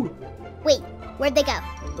 Woo! Wait, where'd they go?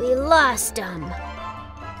 We lost them.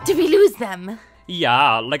 Did we lose them?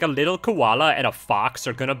 Yeah, like a little koala and a fox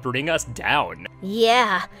are gonna bring us down.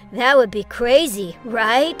 Yeah, that would be crazy,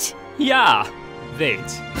 right? Yeah. Wait.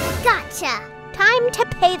 Gotcha. Time to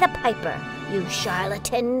pay the piper, you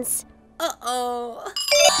charlatans. Uh-oh.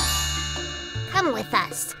 Come with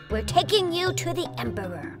us. We're taking you to the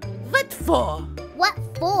Emperor. What for? What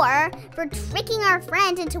for? For tricking our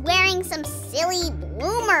friend into wearing some silly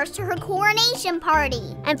bloomers to her coronation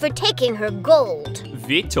party. And for taking her gold.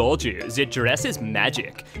 We told you, the dress is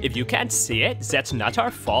magic. If you can't see it, that's not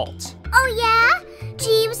our fault. Oh yeah?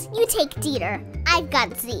 Jeeves, you take Dieter. I've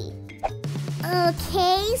got Z.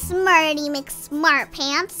 Okay, Smarty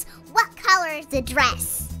McSmartpants. What color is the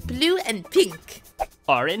dress? Blue and pink.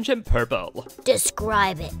 Orange and purple.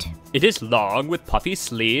 Describe it. It is long with puffy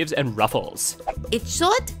sleeves and ruffles. It's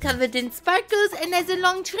short, covered in sparkles, and has a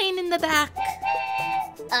long train in the back.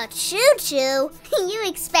 A choo-choo? You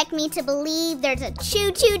expect me to believe there's a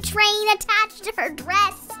choo-choo train attached to her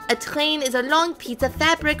dress? A train is a long piece of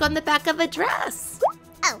fabric on the back of a dress.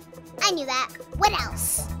 Oh, I knew that. What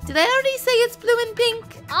else? Did I already say it's blue and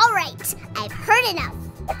pink? All right, I've heard enough.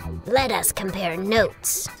 Let us compare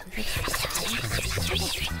notes.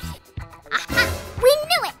 Aha! We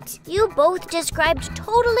knew it! You both described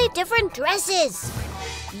totally different dresses.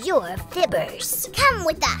 You're fibbers. Come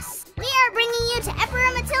with us. We are bringing you to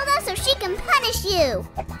Emperor Matilda so she can punish you.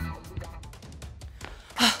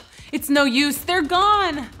 It's no use, they're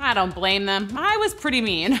gone. I don't blame them. I was pretty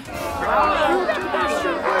mean.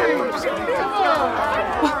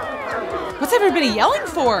 What's everybody yelling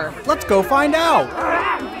for? Let's go find out.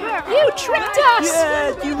 You tricked us!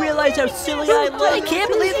 Yeah, do you realize how silly I look? I can't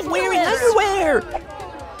believe I'm wearing underwear!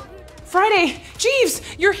 Friday, Jeeves,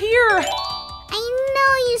 you're here. I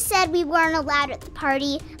know you said we weren't allowed at the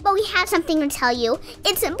party, but we have something to tell you.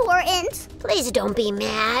 It's important. Please don't be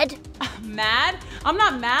mad. Mad? I'm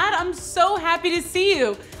not mad. I'm so happy to see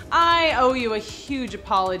you. I owe you a huge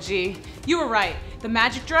apology. You were right. The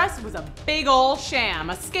magic dress was a big ol'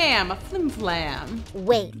 sham, a scam, a flim-flam.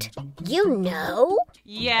 Wait, you know?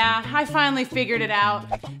 Yeah, I finally figured it out.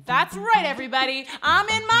 That's right, everybody. I'm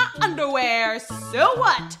in my underwear. So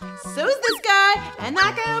what? So's this guy, and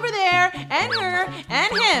that guy over there, and her,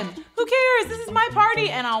 and him. Who cares? This is my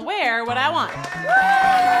party, and I'll wear what I want.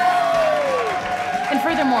 And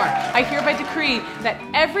furthermore, I hereby decree that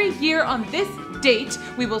every year on this date,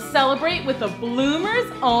 we will celebrate with a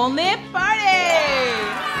Bloomers Only party!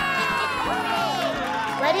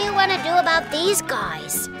 What do you want to do about these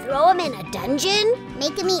guys? Throw them in a dungeon?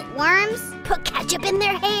 Make them eat worms? Put ketchup in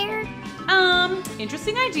their hair?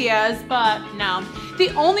 Interesting ideas, but no. The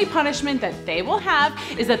only punishment that they will have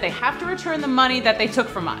is that they have to return the money that they took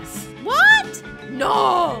from us. What?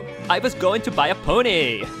 No! I was going to buy a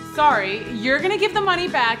pony. Sorry, you're gonna give the money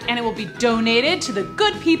back and it will be donated to the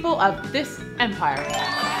good people of this empire.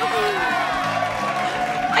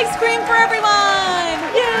 Ice cream for everyone!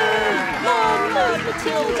 Yay! Long live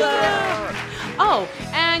Matilda! Oh,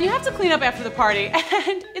 and you have to clean up after the party,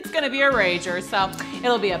 and it's gonna be a rager, so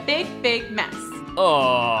it'll be a big, big mess.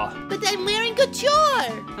 Oh. But I'm wearing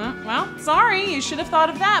couture. Well, sorry, you should have thought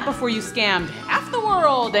of that before you scammed half the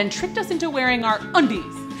world and tricked us into wearing our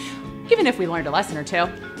undies. Even if we learned a lesson or two.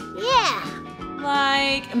 Yeah.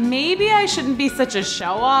 Like, maybe I shouldn't be such a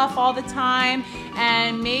show-off all the time,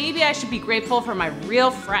 and maybe I should be grateful for my real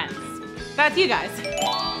friends. That's you guys.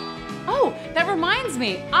 Oh, that reminds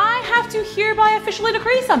me, I have to hereby officially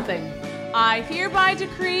decree something. I hereby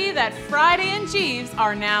decree that Friday and Jeeves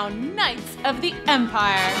are now Knights of the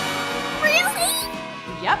Empire.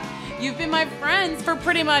 Really? Yep, you've been my friends for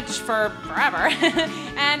pretty much forever,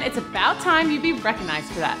 and it's about time you be recognized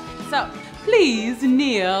for that. So, please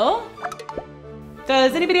kneel.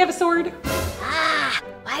 Does anybody have a sword? Ah,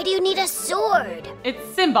 why do you need a sword?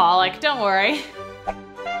 It's symbolic, don't worry.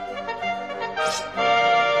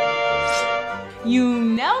 You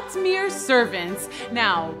knelt mere servants.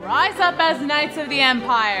 Now rise up as Knights of the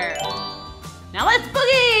Empire. Now let's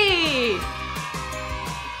boogie!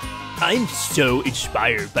 I'm so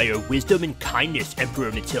inspired by your wisdom and kindness,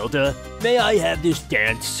 Emperor Matilda. May I have this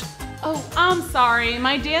dance? Oh, I'm sorry.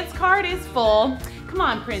 My dance card is full. Come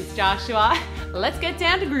on, Prince Joshua. Let's get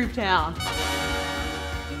down to Groove Town.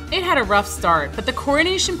 It had a rough start, but the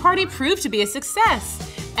coronation party proved to be a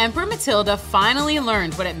success. Emperor Matilda finally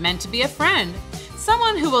learned what it meant to be a friend.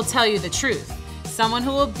 Someone who will tell you the truth. Someone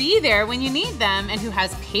who will be there when you need them and who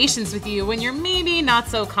has patience with you when you're maybe not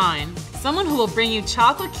so kind. Someone who will bring you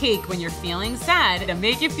chocolate cake when you're feeling sad to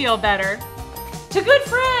make you feel better. To good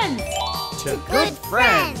friends! To good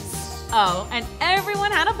friends! Oh, and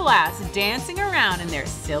everyone had a blast dancing around in their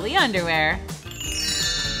silly underwear.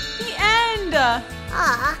 The end!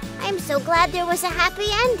 Ah, I'm so glad there was a happy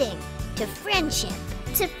ending. To friendship.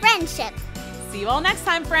 To friendship. See you all next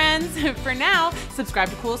time, friends. For now, subscribe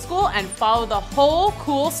to Cool School and follow the whole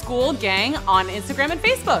Cool School gang on Instagram and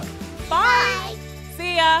Facebook. Bye!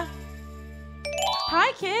 See ya!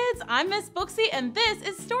 Hi kids, I'm Miss Booksy and this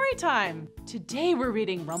is Storytime. Today we're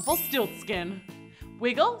reading Rumpelstiltskin.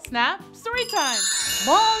 Wiggle, snap, Storytime.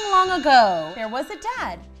 Long, long ago, there was a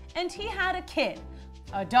dad and he had a kid.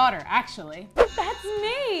 A daughter, actually. That's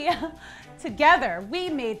me! Together, we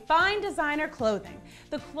made fine designer clothing.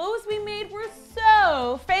 The clothes we made were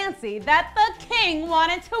so fancy that the king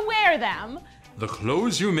wanted to wear them. The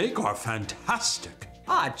clothes you make are fantastic.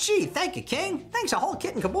 Ah, gee, thank you, King. Thanks a whole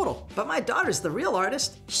kit and caboodle. But my daughter's the real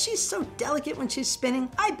artist. She's so delicate when she's spinning.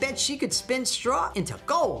 I bet she could spin straw into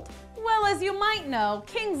gold. Well, as you might know,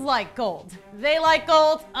 kings like gold. They like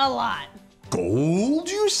gold a lot. Gold,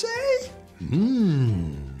 you say?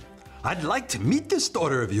 I'd like to meet this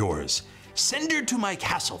daughter of yours. Send her to my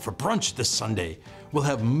castle for brunch this Sunday. We'll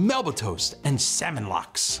have Melba toast and salmon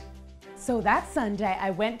lox. So that Sunday, I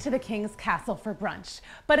went to the king's castle for brunch.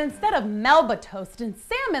 But instead of Melba toast and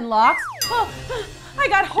salmon lox, oh, I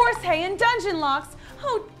got horse hay and dungeon locks.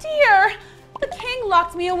 Oh dear! The king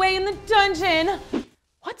locked me away in the dungeon.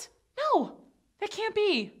 What? No, that can't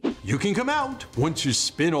be. You can come out once you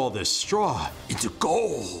spin all this straw into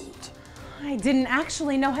gold. I didn't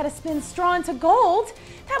actually know how to spin straw into gold.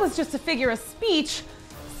 That was just a figure of speech.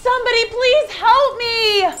 Somebody please help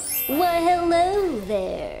me! Why, hello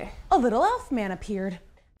there. A little elf man appeared.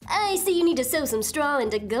 I see you need to sew some straw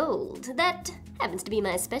into gold. That happens to be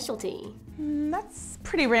my specialty. That's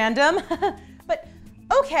pretty random. But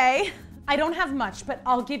okay, I don't have much, but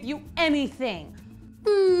I'll give you anything.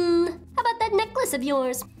 How about that necklace of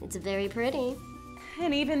yours? It's very pretty.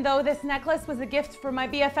 And even though this necklace was a gift for my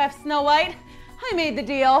BFF Snow White, I made the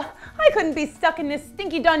deal. I couldn't be stuck in this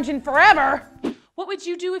stinky dungeon forever. What would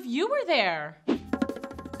you do if you were there?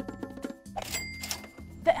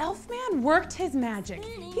 The elf man worked his magic.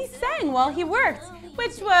 He sang while he worked,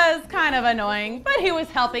 which was kind of annoying, but he was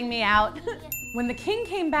helping me out. When the king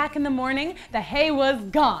came back in the morning, the hay was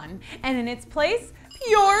gone, and in its place,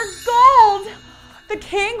 pure gold. The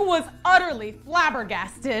king was utterly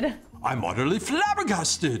flabbergasted. I'm utterly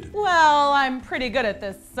flabbergasted. Well, I'm pretty good at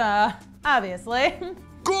this, obviously.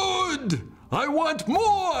 Good! I want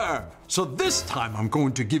more! So this time I'm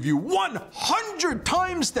going to give you 100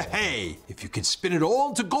 times the hay. If you can spin it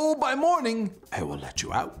all to gold by morning, I will let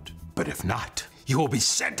you out. But if not, you will be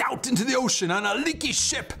sent out into the ocean on a leaky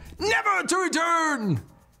ship, never to return.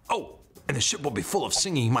 Oh, and the ship will be full of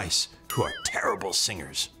singing mice who are terrible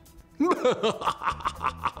singers. Now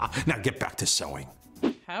get back to sewing.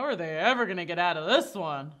 How are they ever gonna get out of this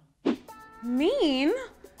one? Mean?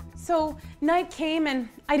 So night came and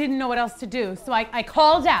I didn't know what else to do, so I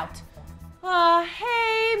called out.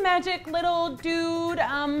 Hey, magic little dude,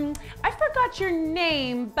 I forgot your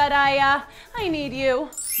name, but I need you.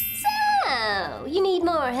 So, you need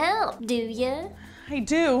more help, do you? I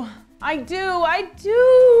do.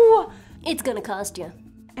 It's gonna cost you.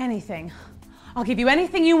 Anything. I'll give you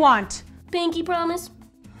anything you want. Pinky promise?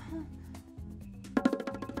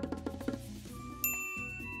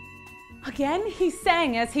 Again, he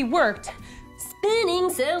sang as he worked. Spinning,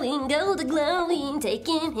 sewing, gold glowing,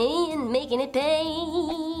 taking hay and making it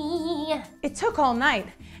pay. It took all night,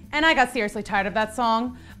 and I got seriously tired of that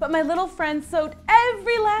song, but my little friend sewed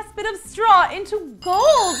every last bit of straw into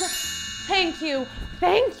gold. Thank you.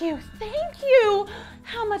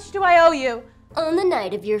 How much do I owe you? On the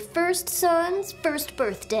night of your first son's first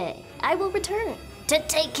birthday, I will return to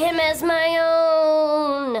take him as my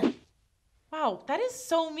own. Wow, that is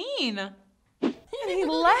so mean. And he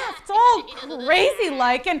laughed all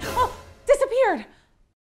crazy-like and disappeared.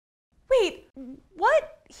 Wait,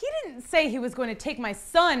 what? He didn't say he was going to take my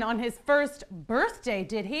son on his first birthday,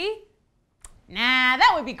 did he? Nah,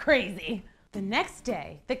 that would be crazy. The next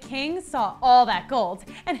day, the king saw all that gold,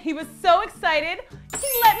 and he was so excited, he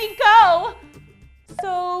let me go.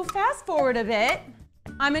 So fast forward a bit.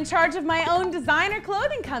 I'm in charge of my own designer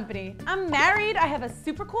clothing company. I'm married, I have a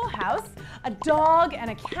super cool house, a dog,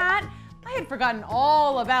 and a cat. I had forgotten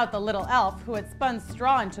all about the little elf who had spun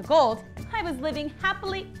straw into gold. I was living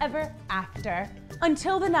happily ever after.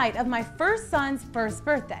 Until the night of my first son's first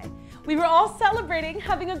birthday. We were all celebrating,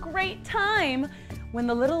 having a great time, when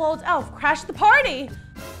the little old elf crashed the party.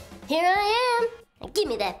 Here I am. Give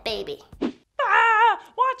me that baby. Ah!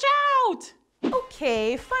 Watch out!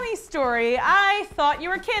 Okay, funny story. I thought you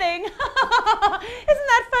were kidding. Isn't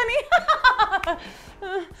that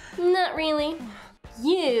funny? Not really.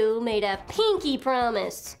 You made a pinky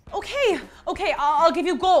promise. Okay, I'll give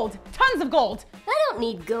you gold. Tons of gold. I don't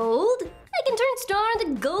need gold. I can turn straw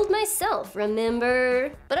into gold myself,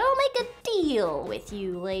 remember? But I'll make a deal with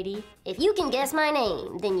you, lady. If you can guess my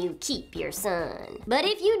name, then you keep your son. But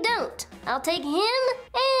if you don't, I'll take him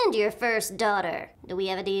and your first daughter. Do we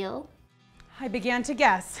have a deal? I began to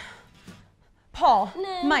guess. Paul,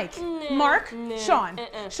 Mike, Mark, Sean.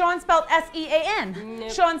 Sean spelled S-E-A-N.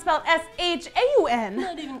 Sean spelled S-H-A-U-N.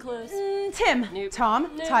 Not even close. Tim,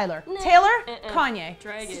 Tom, Tyler, Taylor, Kanye,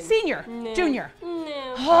 Senior, Junior.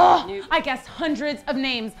 I guessed hundreds of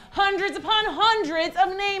names, hundreds upon hundreds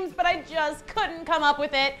of names, but I just couldn't come up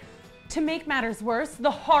with it. To make matters worse,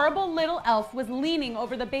 the horrible little elf was leaning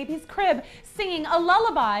over the baby's crib, singing a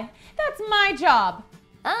lullaby. That's my job.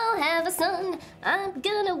 I'll have a son, I'm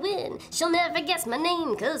gonna win. She'll never guess my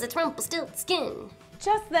name, 'cause it's Rumpelstiltskin.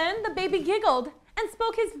 Just then, the baby giggled and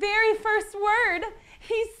spoke his very first word.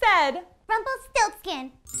 He said,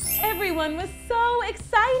 Rumpelstiltskin. Everyone was so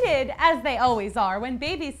excited, as they always are when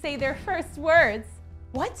babies say their first words.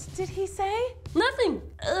 What did he say? Nothing.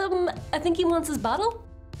 I think he wants his bottle.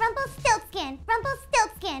 Rumpelstiltskin.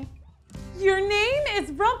 Rumpelstiltskin. Your name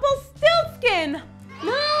is Rumpelstiltskin.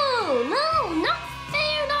 No, not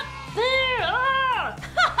fair, not fair. Ah!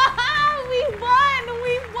 We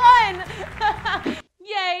won!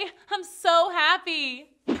 Yay, I'm so happy.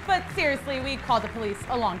 But seriously, we called the police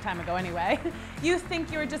a long time ago anyway. You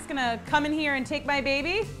think you're just gonna come in here and take my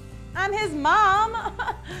baby? I'm his mom.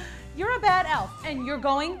 You're a bad elf and you're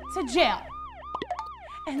going to jail.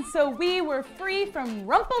 And so we were free from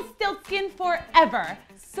Rumpelstiltskin forever.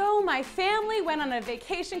 So my family went on a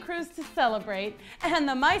vacation cruise to celebrate, and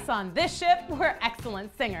the mice on this ship were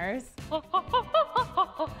excellent singers. The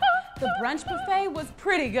brunch buffet was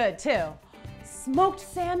pretty good too. Smoked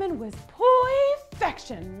salmon was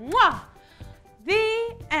perfection. Mwah!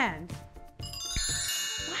 The end.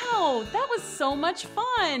 Wow, that was so much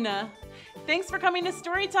fun. Thanks for coming to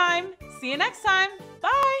Storytime. See you next time.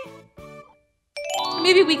 Bye.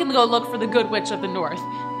 Maybe we can go look for the Good Witch of the North.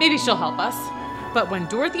 Maybe she'll help us. But when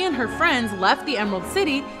Dorothy and her friends left the Emerald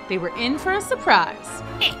City, they were in for a surprise.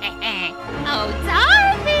 Oh,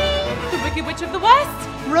 Dorothy! The Wicked Witch of the West?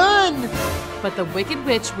 Run! But the Wicked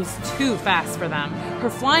Witch was too fast for them. Her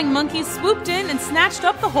flying monkeys swooped in and snatched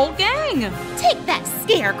up the whole gang. Take that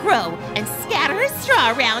scarecrow and scatter his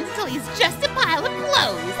straw around until he's just a pile of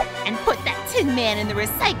clothes. And put that Tin Man in the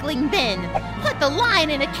recycling bin. Put the lion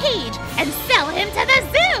in a cage and sell him to the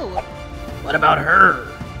zoo. What about her?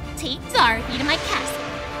 Take Dorothy to my castle.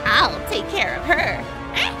 I'll take care of her.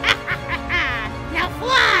 Now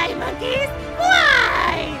fly, monkeys,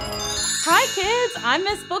 fly! Hi kids, I'm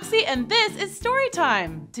Miss Booksy and this is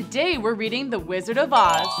Storytime. Today we're reading The Wizard of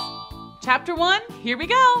Oz. Chapter 1, here we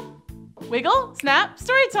go. Wiggle, snap,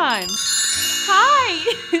 Storytime.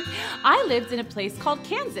 Hi! I lived in a place called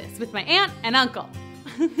Kansas with my aunt and uncle.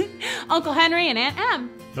 Uncle Henry and Aunt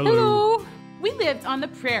Em. Hello. We lived on the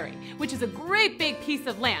prairie, which is a great big piece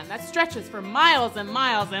of land that stretches for miles and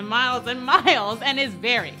miles and miles and miles and is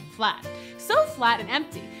very flat. So flat and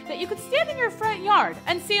empty that you could stand in your front yard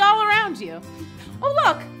and see all around you. Oh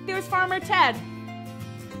look, there's Farmer Ted.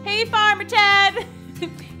 Hey Farmer Ted!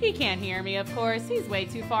 He can't hear me, of course. He's way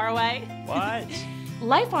too far away. What?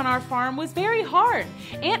 Life on our farm was very hard.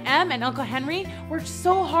 Aunt Em and Uncle Henry worked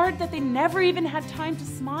so hard that they never even had time to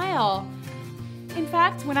smile. In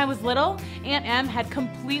fact, when I was little, Aunt Em had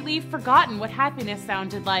completely forgotten what happiness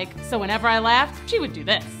sounded like, so whenever I laughed, she would do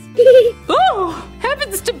this. Oh,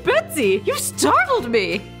 heavens to Betsy, you startled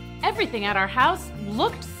me. Everything at our house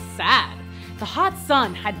looked sad. The hot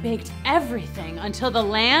sun had baked everything until the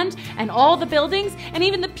land and all the buildings and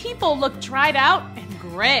even the people looked dried out and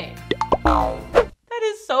gray. That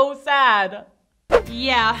is so sad.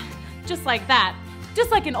 Yeah, just like that.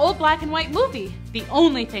 Just like an old black and white movie. The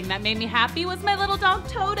only thing that made me happy was my little dog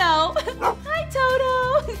Toto. Hi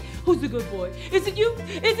Toto. Who's the good boy? Is it you?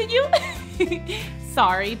 Is it you?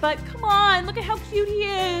 Sorry, but come on, look at how cute he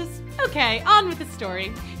is. Okay, on with the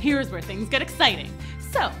story. Here's where things get exciting.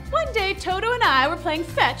 So, one day Toto and I were playing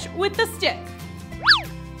fetch with the stick.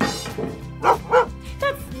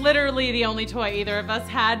 That's literally the only toy either of us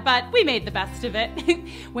had, but we made the best of it.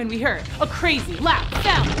 When we heard a crazy loud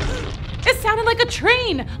sound. It sounded like a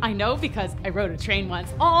train. I know because I rode a train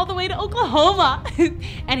once all the way to Oklahoma.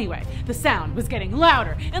 Anyway, the sound was getting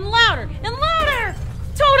louder and louder and louder.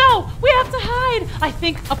 Toto, we have to hide. I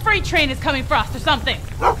think a freight train is coming for us or something.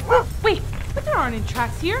 Wait, but there aren't any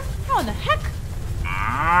tracks here. How in the heck?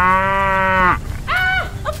 Ah,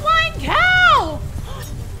 a flying cow.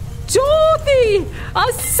 Dorothy,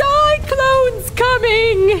 a cyclone's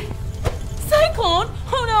coming. Cyclone?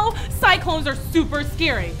 Oh no, cyclones are super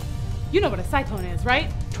scary. You know what a cyclone is,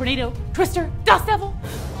 right? Tornado, twister, dust devil.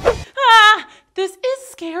 Ah, this is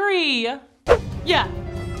scary. Yeah,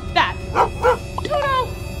 that.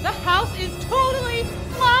 Toto, the house is totally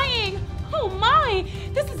flying. Oh my,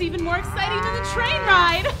 this is even more exciting than the train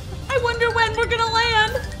ride. I wonder when we're gonna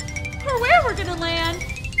land, or where we're gonna land.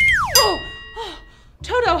 Oh,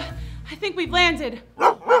 Toto, I think we've landed.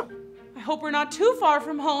 I hope we're not too far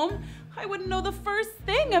from home. I wouldn't know the first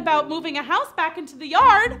thing about moving a house back into the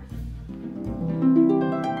yard.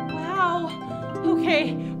 Wow.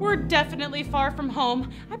 Okay, we're definitely far from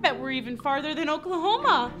home. I bet we're even farther than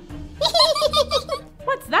Oklahoma.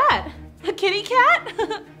 What's that? A kitty cat?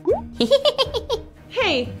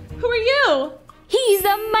 Hey, who are you? He's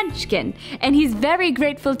a munchkin, and he's very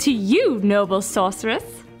grateful to you, noble sorceress.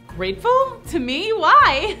 Grateful? To me?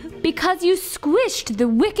 Why? Because you squished the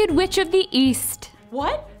Wicked Witch of the East.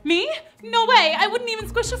 What? Me? No way, I wouldn't even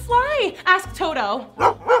squish a fly. Ask Toto.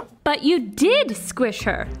 But you did squish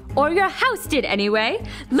her, or your house did anyway.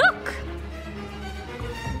 Look!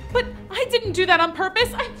 But I didn't do that on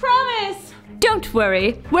purpose, I promise. Don't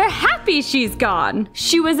worry, we're happy she's gone.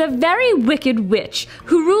 She was a very wicked witch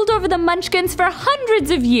who ruled over the Munchkins for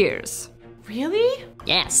hundreds of years. Really?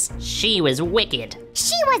 Yes, she was wicked.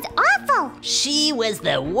 She was awful. She was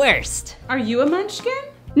the worst. Are you a munchkin?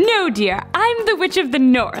 No, dear, I'm the Witch of the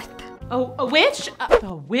North. Oh, a witch?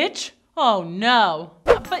 A witch? Oh, no.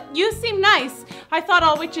 But you seem nice. I thought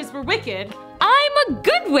all witches were wicked. I'm a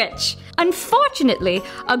good witch. Unfortunately,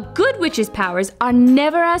 a good witch's powers are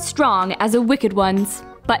never as strong as a wicked one's.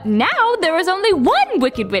 But now there is only one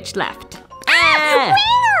wicked witch left.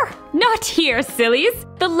 Where? Not here, sillies.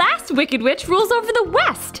 The last wicked witch rules over the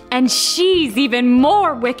West, and she's even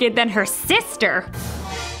more wicked than her sister.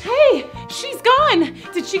 Hey, she's gone.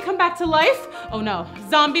 Did she come back to life? Oh no,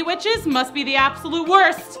 zombie witches must be the absolute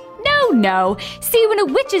worst. No. See, when a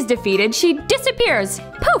witch is defeated, she disappears.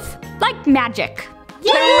 Poof, like magic.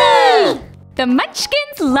 Yay! The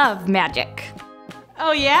Munchkins love magic.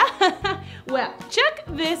 Oh yeah? Well, check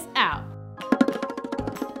this out.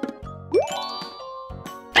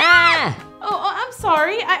 Ah! Oh, I'm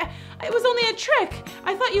sorry. It was only a trick.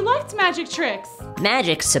 I thought you liked magic tricks.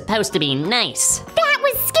 Magic's supposed to be nice. That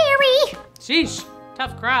was scary. Sheesh,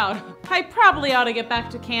 tough crowd. I probably ought to get back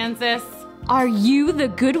to Kansas. Are you the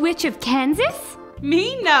good witch of Kansas?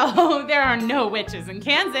 Me? No, there are no witches in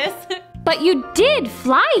Kansas. But you did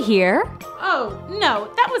fly here. Oh,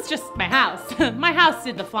 no, that was just my house. My house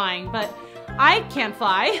did the flying, but I can't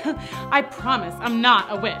fly. I promise I'm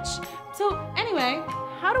not a witch. So anyway,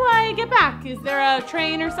 how do I get back? Is there a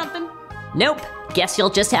train or something? Nope. Guess you'll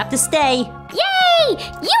just have to stay. Yay! You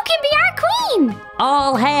can be our queen.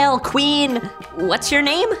 All hail, Queen. What's your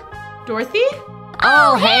name? Dorothy?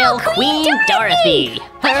 All hail, Queen Dorothy!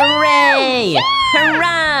 Hooray!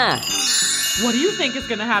 Hurrah! What do you think is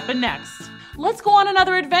gonna happen next? Let's go on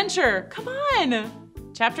another adventure. Come on.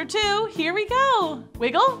 Chapter 2, here we go.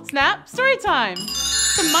 Wiggle, snap, story time.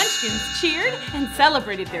 The Munchkins cheered and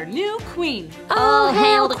celebrated their new queen. All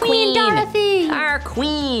hail the Queen Dorothy! Our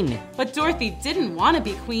queen! But Dorothy didn't want to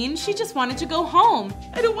be queen. She just wanted to go home.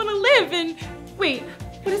 I don't want to live in... Wait,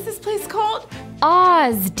 what is this place called?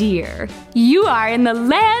 Oz, dear. You are in the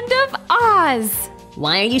land of Oz.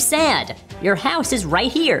 Why are you sad? Your house is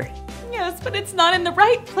right here. Yes, but it's not in the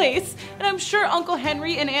right place. And I'm sure Uncle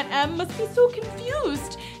Henry and Aunt Em must be so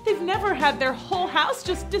confused. They've never had their whole house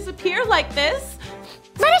just disappear like this.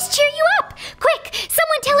 Let us cheer you up. Quick,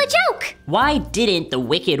 someone tell a joke. Why didn't the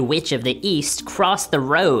Wicked Witch of the East cross the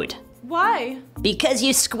road? Why? Because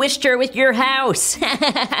you squished her with your house.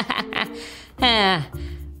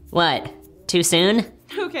 What? Too soon?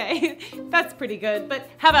 Okay, that's pretty good, but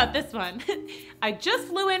how about this one? I just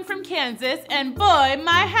flew in from Kansas and boy,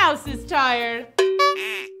 my house is tired.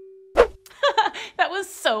 That was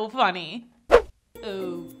so funny.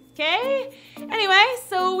 Okay, anyway,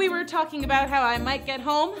 so we were talking about how I might get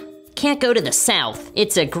home. Can't go to the south.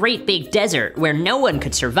 It's a great big desert where no one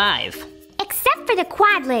could survive. Except for the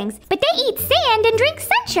quadlings, but they eat sand and drink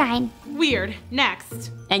sunshine. Weird.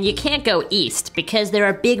 Next. And you can't go east because there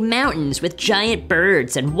are big mountains with giant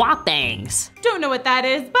birds and whoppangs. Don't know what that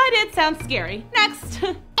is, but it sounds scary. Next.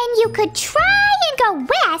 And you could try and go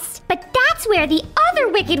west, but that's where the other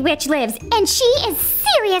wicked witch lives, and she is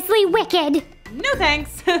seriously wicked. No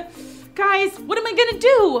thanks. Guys, what am I gonna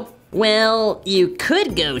do? Well, you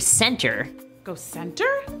could go center. Go center?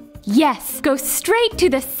 Yes, go straight to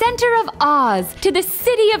the center of Oz, to the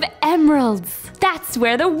City of Emeralds. That's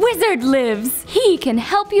where the wizard lives. He can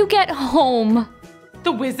help you get home.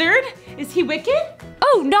 The wizard? Is he wicked?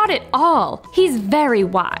 Oh, not at all. He's very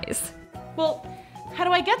wise. Well, how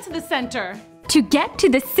do I get to the center? To get to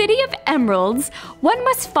the City of Emeralds, one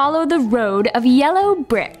must follow the road of yellow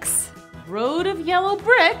bricks. Road of yellow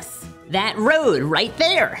bricks? That road right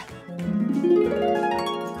there.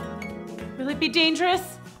 Will it be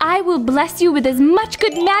dangerous? I will bless you with as much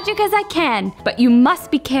good magic as I can, but you must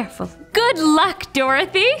be careful. Good luck,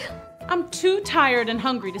 Dorothy! I'm too tired and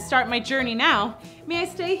hungry to start my journey now. May I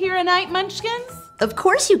stay here a night, Munchkins? Of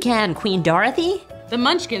course you can, Queen Dorothy. The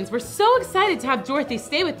Munchkins were so excited to have Dorothy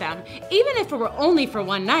stay with them, even if it were only for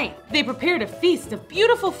one night. They prepared a feast of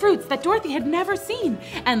beautiful fruits that Dorothy had never seen,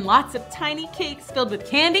 and lots of tiny cakes filled with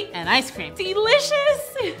candy and ice cream.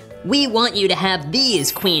 Delicious! We want you to have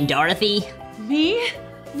these, Queen Dorothy. Me?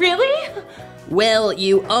 Really? Well,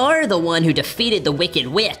 you are the one who defeated the Wicked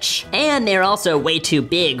Witch, and they're also way too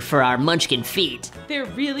big for our Munchkin feet. They're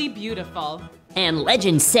really beautiful. And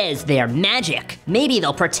legend says they're magic. Maybe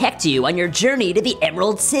they'll protect you on your journey to the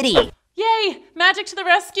Emerald City. Yay! Magic to the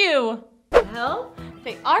rescue! Well,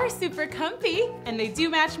 they are super comfy, and they do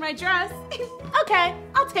match my dress. Okay,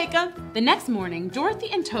 I'll take them. The next morning, Dorothy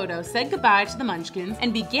and Toto said goodbye to the Munchkins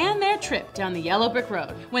and began their trip down the yellow brick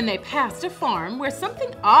road when they passed a farm where something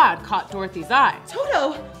odd caught Dorothy's eye.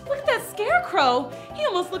 Toto, look at that scarecrow. He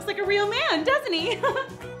almost looks like a real man, doesn't he?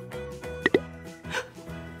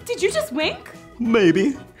 Did you just wink?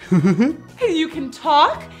 Maybe. You can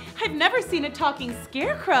talk? I've never seen a talking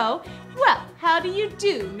scarecrow. Well, how do you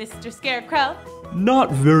do, Mr. Scarecrow?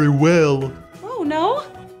 Not very well. Oh, no?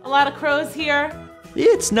 A lot of crows here?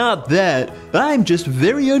 It's not that. I'm just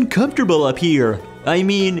very uncomfortable up here. I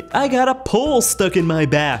mean, I got a pole stuck in my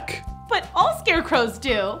back. But all scarecrows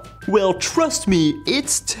do. Well, trust me,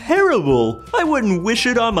 it's terrible. I wouldn't wish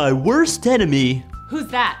it on my worst enemy. Who's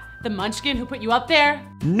that? The munchkin who put you up there?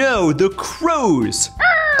 No, the crows.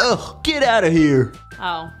 Ugh, get out of here.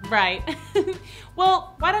 Oh, right.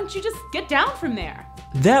 Well, why don't you just get down from there?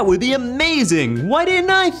 That would be amazing. Why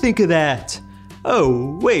didn't I think of that?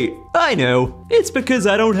 Oh, wait, I know. It's because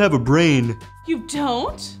I don't have a brain. You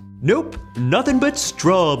don't? Nope, nothing but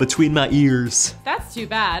straw between my ears. That's too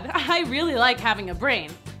bad. I really like having a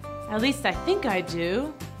brain. At least I think I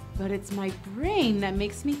do. But it's my brain that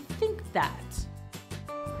makes me think that.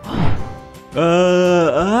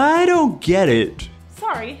 I don't get it.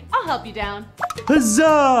 Sorry, I'll help you down.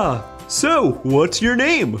 Huzzah! So, what's your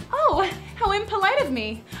name? Oh, how impolite of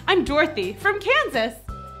me. I'm Dorothy from Kansas.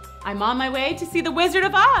 I'm on my way to see the Wizard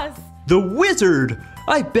of Oz. The Wizard?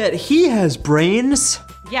 I bet he has brains.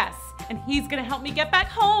 Yes, and he's gonna help me get back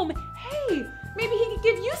home. Hey, maybe he could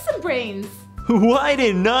give you some brains. Why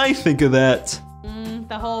didn't I think of that?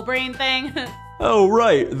 The whole brain thing. Oh,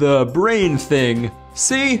 right, the brain thing.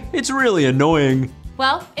 See, it's really annoying.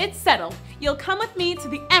 Well, it's settled. You'll come with me to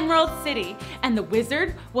the Emerald City, and the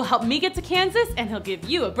wizard will help me get to Kansas, and he'll give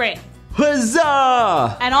you a brain.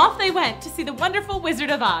 Huzzah! And off they went to see the wonderful Wizard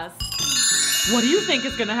of Oz. What do you think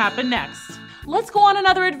is gonna happen next? Let's go on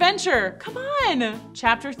another adventure. Come on.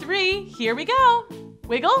 Chapter 3, here we go.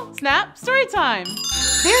 Wiggle, snap, story time.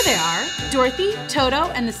 There they are, Dorothy,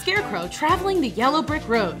 Toto, and the Scarecrow traveling the yellow brick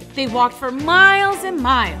road. They walked for miles and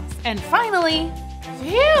miles, and finally,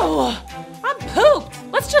 phew, I'm pooped.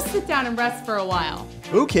 Let's just sit down and rest for a while.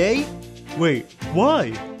 Okay. Wait,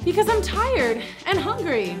 why? Because I'm tired and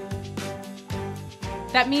hungry.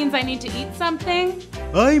 That means I need to eat something?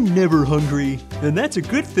 I'm never hungry, and that's a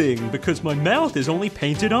good thing because my mouth is only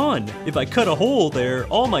painted on. If I cut a hole there,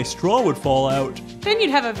 all my straw would fall out. Then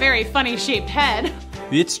you'd have a very funny shaped head.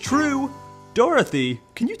 It's true. Dorothy,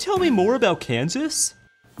 can you tell me more about Kansas?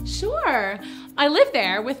 Sure. I live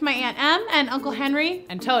there with my Aunt Em and Uncle Henry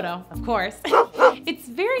and Toto, of course. It's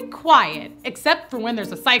very quiet, except for when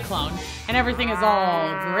there's a cyclone and everything is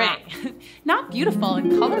all gray. Not beautiful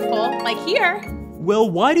and colorful like here.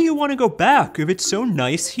 Well, why do you want to go back if it's so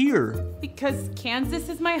nice here? Because Kansas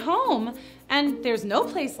is my home, and there's no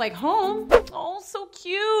place like home. Oh, so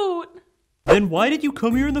cute. Then why did you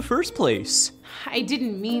come here in the first place? I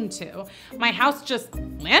didn't mean to. My house just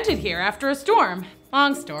landed here after a storm.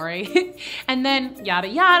 Long story. And then, yada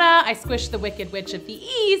yada, I squished the Wicked Witch of the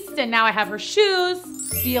East, and now I have her shoes.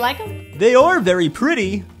 Do you like them? They are very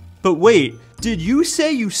pretty. But wait, did you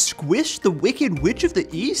say you squished the Wicked Witch of the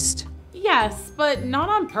East? Yes, but not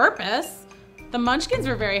on purpose. The Munchkins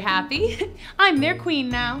were very happy. I'm their queen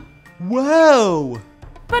now. Wow!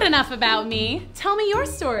 But enough about me. Tell me your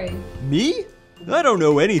story. Me? I don't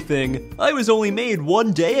know anything. I was only made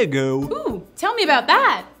 1 day ago. Ooh, tell me about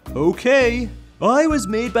that. Okay. I was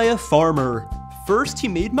made by a farmer. First, he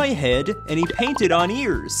made my head and he painted on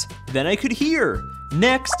ears. Then I could hear.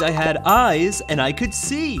 Next, I had eyes and I could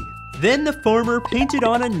see. Then the farmer painted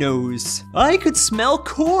on a nose. I could smell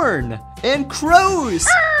corn and crows.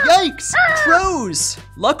 Yikes, crows.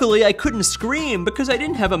 Luckily, I couldn't scream because I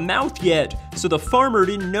didn't have a mouth yet, so the farmer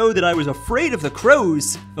didn't know that I was afraid of the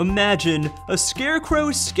crows. Imagine a scarecrow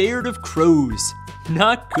scared of crows.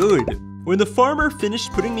 Not good. When the farmer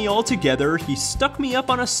finished putting me all together, he stuck me up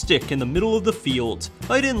on a stick in the middle of the field.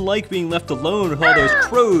 I didn't like being left alone with all those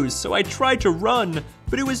crows, so I tried to run,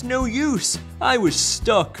 but it was no use. I was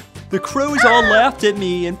stuck. The crows all laughed at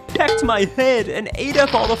me and pecked my head and ate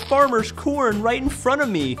up all the farmer's corn right in front of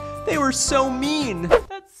me. They were so mean.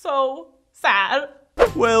 That's so sad.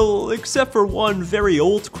 Well, except for one very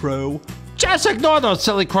old crow. Just ignore those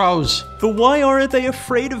silly crows. But why aren't they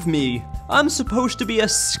afraid of me? I'm supposed to be a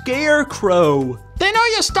scarecrow. They know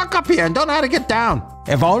you're stuck up here and don't know how to get down.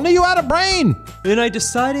 If only you had a brain. And I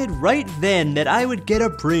decided right then that I would get a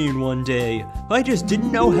brain one day. I just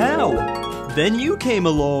didn't know how. Then you came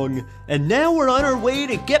along, and now we're on our way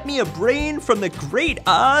to get me a brain from the great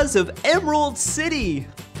Oz of Emerald City.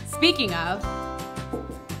 Speaking of,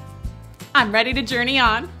 I'm ready to journey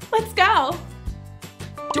on. Let's go.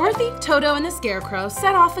 Dorothy, Toto, and the Scarecrow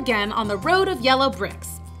set off again on the road of yellow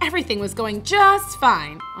bricks. Everything was going just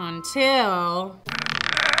fine until...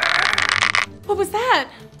 What was that?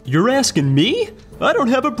 You're asking me? I don't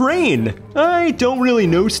have a brain. I don't really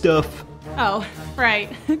know stuff. Oh, right.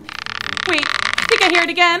 Wait, hear it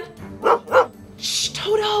again? Shh,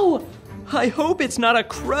 Toto! I hope it's not a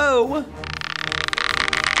crow.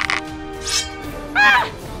 Ah!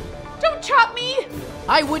 Don't chop me!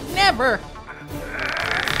 I would never.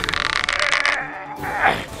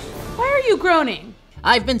 Why are you groaning?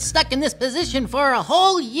 I've been stuck in this position for a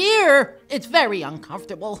whole year. It's very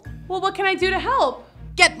uncomfortable. Well, what can I do to help?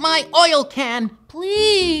 Get my oil can,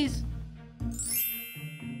 please.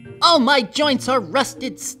 All my joints are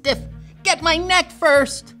rusted stiff. Get my neck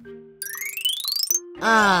first.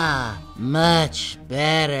 Ah, much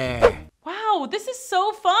better. Wow, this is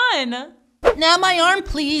so fun. Now my arm,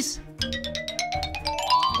 please.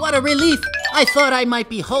 What a relief. I thought I might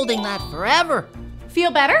be holding that forever.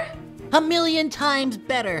 Feel better? 1,000,000 times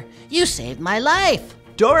better. You saved my life.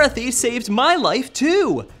 Dorothy saved my life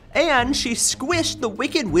too. And she squished the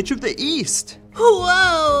Wicked Witch of the East.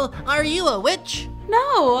 Whoa, are you a witch?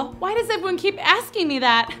 No, why does everyone keep asking me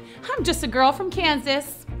that? I'm just a girl from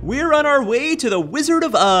Kansas. We're on our way to the Wizard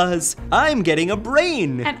of Oz. I'm getting a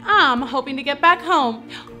brain. And I'm hoping to get back home.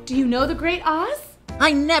 Do you know the Great Oz?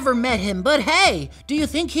 I never met him, but hey, do you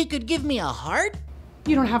think he could give me a heart?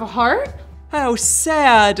 You don't have a heart? How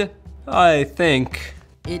sad, I think.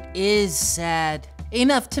 It is sad.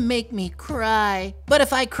 Enough to make me cry. But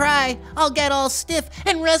if I cry, I'll get all stiff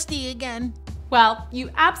and rusty again. Well, you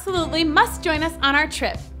absolutely must join us on our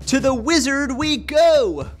trip. To the wizard we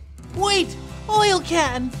go! Wait, oil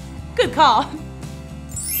can. Good call.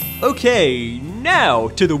 Okay, now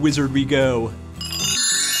to the wizard we go.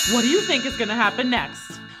 What do you think is gonna happen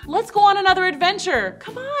next? Let's go on another adventure.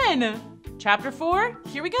 Come on. Chapter 4,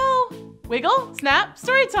 here we go. Wiggle, snap,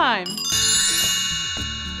 story time.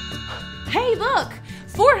 Hey, look,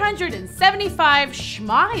 475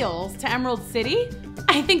 schmiles to Emerald City.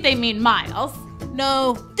 I think they mean miles.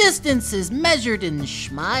 No, distance is measured in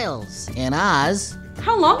schmiles in Oz.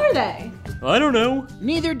 How long are they? I don't know.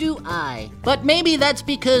 Neither do I. But maybe that's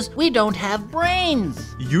because we don't have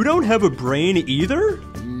brains. You don't have a brain either?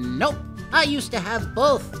 Nope. I used to have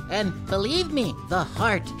both. And believe me, the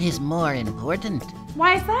heart is more important.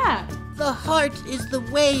 Why is that? The heart is the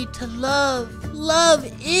way to love.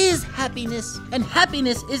 Love is happiness, and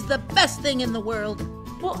happiness is the best thing in the world.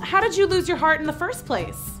 Well, how did you lose your heart in the first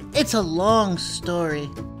place? It's a long story.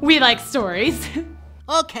 We like stories.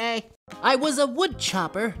 Okay. I was a wood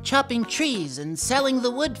chopper, chopping trees and selling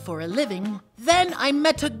the wood for a living. Then I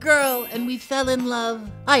met a girl and we fell in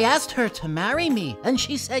love. I asked her to marry me and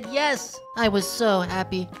she said yes. I was so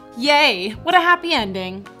happy. Yay, what a happy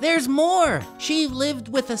ending. There's more. She lived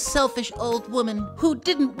with a selfish old woman who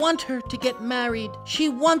didn't want her to get married. She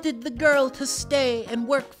wanted the girl to stay and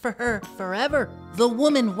work for her forever. The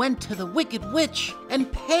woman went to the Wicked Witch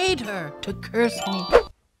and paid her to curse me.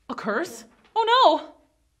 A curse? Oh no!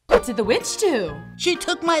 What did the witch do? She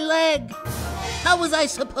took my leg. How was I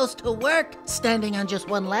supposed to work standing on just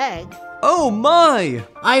one leg? Oh my!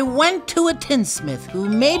 I went to a tinsmith who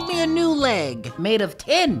made me a new leg made of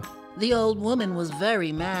tin. The old woman was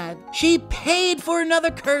very mad. She paid for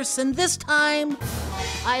another curse, and this time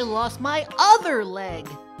I lost my other leg.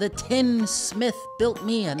 The tinsmith built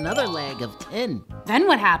me another leg of tin. Then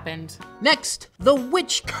what happened? Next, the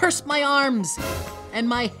witch cursed my arms and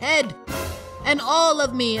my head and all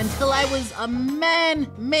of me until I was a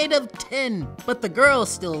man made of tin. But the girl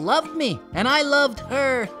still loved me, and I loved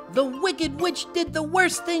her. The Wicked Witch did the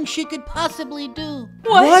worst thing she could possibly do.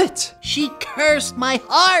 What? She cursed my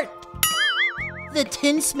heart. The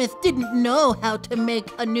tinsmith didn't know how to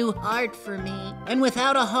make a new heart for me. And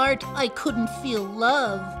without a heart, I couldn't feel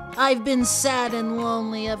love. I've been sad and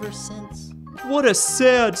lonely ever since. What a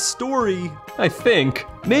sad story, I think.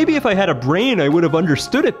 Maybe if I had a brain, I would have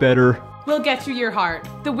understood it better. We'll get you your heart.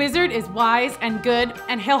 The wizard is wise and good,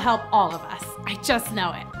 and he'll help all of us. I just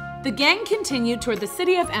know it. The gang continued toward the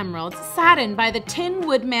city of Emeralds, saddened by the Tin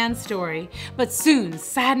Woodman's story. But soon,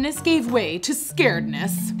 sadness gave way to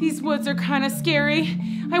scaredness. These woods are kind of scary.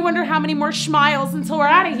 I wonder how many more schmiles until we're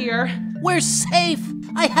out of here. We're safe.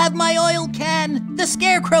 I have my oil can. The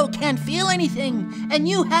scarecrow can't feel anything. And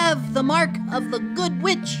you have the mark of the good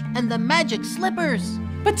witch and the magic slippers.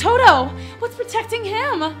 But Toto, what's protecting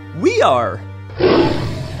him? We are.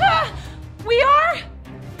 Ah, we are?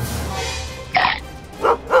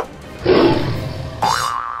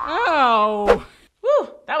 Oh. Whew,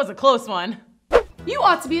 that was a close one. You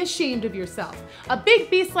ought to be ashamed of yourself. A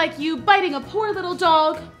big beast like you biting a poor little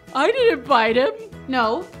dog. I didn't bite him.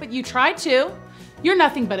 No, but you tried to. You're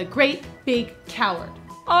nothing but a great big coward.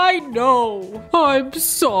 I know. I'm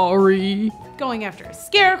sorry. Going after a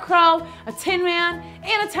scarecrow, a tin man,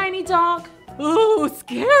 and a tiny dog. Oh,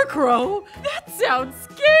 scarecrow? That sounds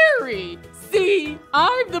scary. See,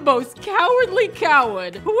 I'm the most cowardly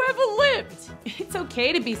coward who ever lived. It's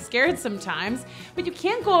okay to be scared sometimes, but you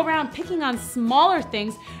can't go around picking on smaller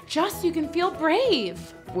things just so you can feel brave.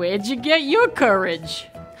 Where'd you get your courage?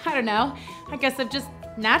 I don't know. I guess I've just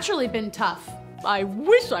naturally been tough. I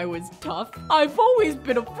wish I was tough. I've always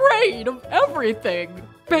been afraid of everything.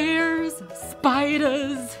 Bears,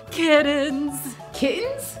 spiders, kittens.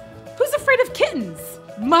 Kittens? Who's afraid of kittens?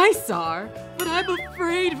 Mice are, but I'm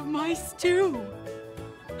afraid of mice too.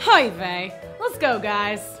 Hi, Vay. Let's go,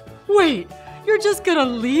 guys. Wait, you're just gonna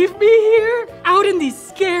leave me here? Out in these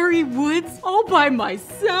scary woods all by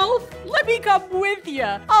myself? Let me come with you.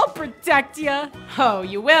 I'll protect you. Oh,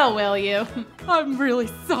 you will you? I'm really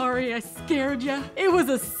sorry I scared you. It was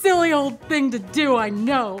a silly old thing to do, I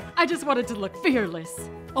know. I just wanted to look fearless.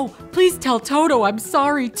 Oh, please tell Toto I'm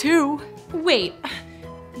sorry too. Wait,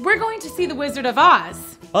 we're going to see the Wizard of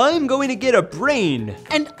Oz. I'm going to get a brain.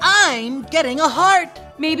 And I'm getting a heart.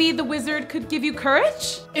 Maybe the wizard could give you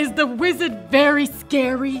courage? Is the wizard very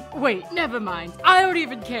scary? Wait, never mind. I don't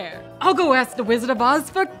even care. I'll go ask the Wizard of Oz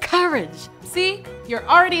for courage. See? You're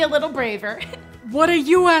already a little braver. What are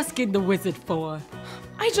you asking the wizard for?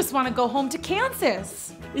 I just want to go home to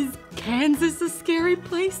Kansas. Is Kansas a scary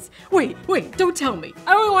place? Wait, don't tell me.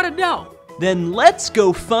 I don't want to know. Then let's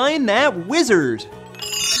go find that wizard.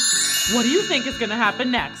 What do you think is gonna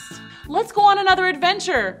happen next? Let's go on another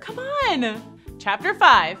adventure. Come on. Chapter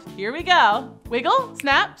 5. Here we go. Wiggle,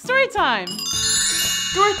 snap, story time.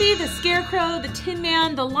 Dorothy, the Scarecrow, the Tin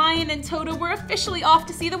Man, the Lion, and Toto were officially off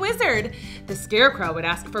to see the wizard. The Scarecrow would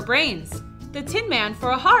ask for brains, the Tin Man for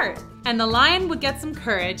a heart, and the Lion would get some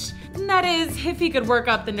courage. And that is, if he could work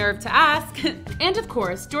up the nerve to ask. And of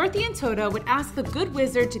course, Dorothy and Toto would ask the good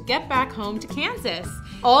wizard to get back home to Kansas.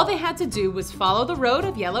 All they had to do was follow the road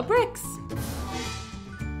of yellow bricks.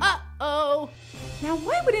 Uh-oh. Now,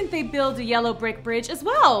 why wouldn't they build a yellow brick bridge as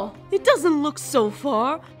well? It doesn't look so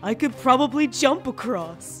far. I could probably jump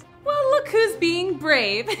across. Well, look who's being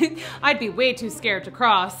brave. I'd be way too scared to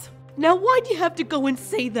cross. Now, why'd you have to go and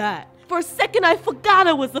say that? For a second, I forgot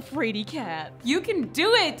I was a fraidy cat. You can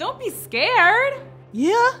do it. Don't be scared.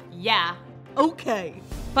 Yeah? Yeah. Okay.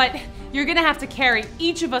 But you're gonna have to carry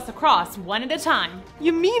each of us across one at a time.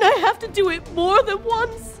 You mean I have to do it more than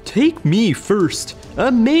once? Take me first.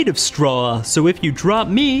 I'm made of straw, so if you drop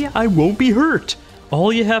me, I won't be hurt.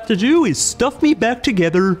 All you have to do is stuff me back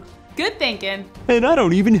together. Good thinking. And I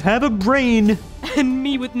don't even have a brain. And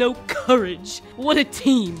me with no courage. What a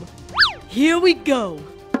team. Here we go.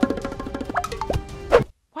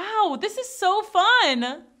 Wow, this is so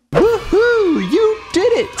fun. Woohoo! You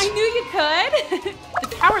did it! I knew you could!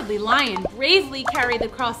 The cowardly lion bravely carried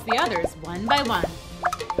across the others one by one.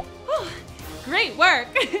 Great work!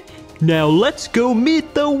 Now let's go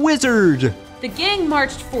meet the wizard! The gang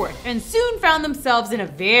marched forth and soon found themselves in a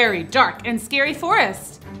very dark and scary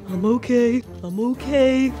forest. I'm okay.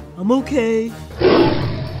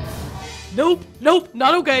 Nope,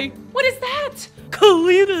 not okay. What is that?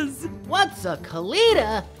 Kalitas! What's a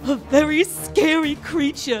Kalita? A very scary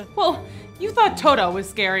creature. Well, you thought Toto was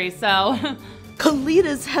scary, so...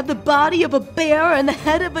 Kalitas have the body of a bear and the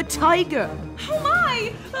head of a tiger. Oh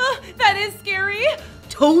my! That is scary.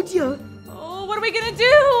 Told ya. Oh, what are we gonna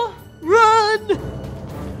do? Run!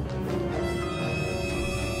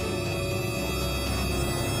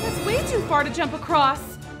 That's way too far to jump across.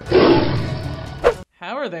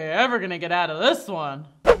 How are they ever gonna get out of this one?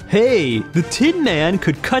 Hey, the Tin Man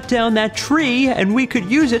could cut down that tree and we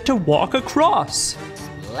could use it to walk across.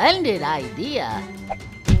 Splendid idea.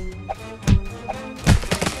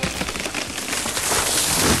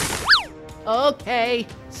 Okay,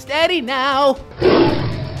 steady now.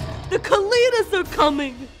 The Kalitas are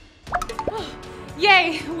coming.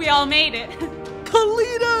 Yay, we all made it.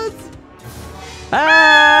 Kalitas!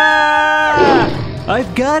 Ah!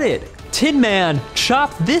 I've got it. Tin Man,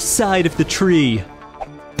 chop this side of the tree.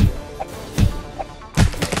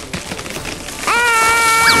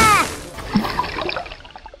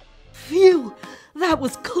 Phew, that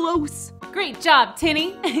was close. Great job,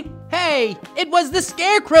 Tinny. Hey, it was the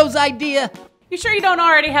Scarecrow's idea. You sure you don't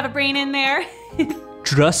already have a brain in there?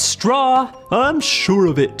 Just straw, I'm sure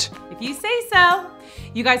of it. If you say so.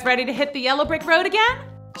 You guys ready to hit the yellow brick road again?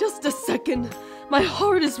 Just a second. My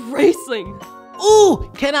heart is racing. Ooh,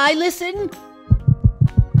 can I listen?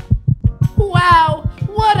 Wow,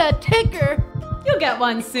 what a ticker. You'll get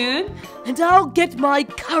one soon. And I'll get my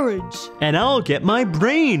courage. And I'll get my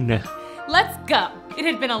brain. Let's go. It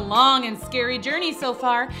had been a long and scary journey so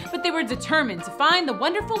far, but they were determined to find the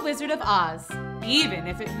wonderful Wizard of Oz, even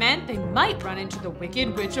if it meant they might run into the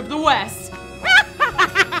Wicked Witch of the West.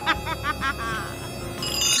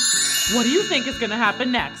 What do you think is gonna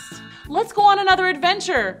happen next? Let's go on another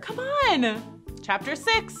adventure. Come on. Chapter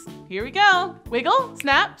 6. Here we go. Wiggle,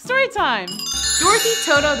 snap, story time. Dorothy,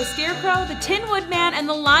 Toto, the Scarecrow, the Tin Woodman, and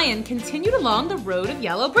the Lion continued along the road of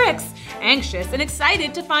yellow bricks, anxious and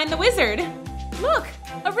excited to find the wizard. Look,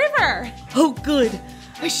 a river. Oh, good.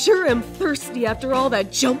 I sure am thirsty after all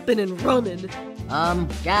that jumping and running.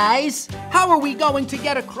 Guys, how are we going to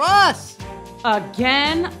get across?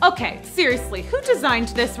 Again? Okay, seriously, who designed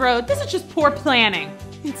this road? This is just poor planning.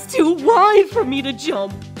 It's too wide for me to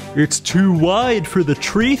jump. It's too wide for the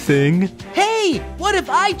tree thing. Hey, what if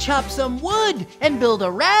I chop some wood and build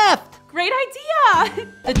a raft? Great idea!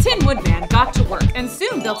 The Tin Woodman got to work and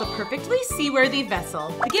soon built a perfectly seaworthy vessel.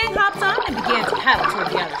 The gang hopped on and began to paddle toward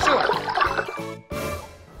the other shore.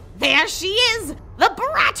 There she is! The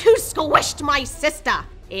brat who squished my sister!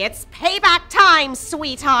 It's payback time,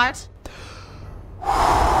 sweetheart!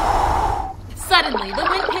 Suddenly, the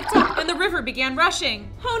wind picked up and the river began rushing.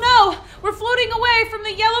 Oh no! We're floating away from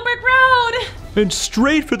the yellow brick road! And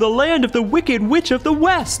straight for the land of the Wicked Witch of the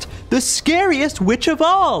West, the scariest witch of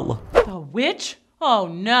all. The witch? Oh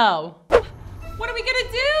no. What are we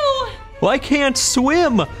gonna do? I can't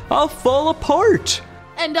swim. I'll fall apart.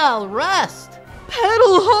 And I'll rust.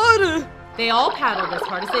 Paddle harder. They all paddled as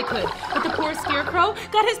hard as they could, but the poor Scarecrow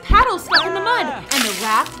got his paddle stuck in the mud, and the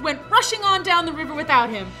raft went rushing on down the river without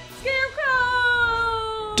him.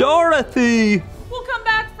 Scarecrow! Dorothy! We'll come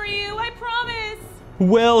back for you, I promise.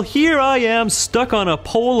 Well, here I am stuck on a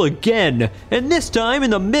pole again, and this time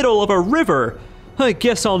in the middle of a river. I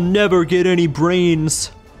guess I'll never get any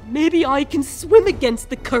brains. Maybe I can swim against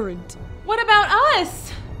the current. What about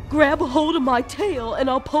us? Grab a hold of my tail and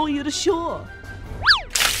I'll pull you to shore.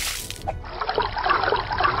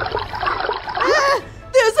 Ah!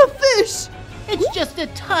 There's a fish! It's just a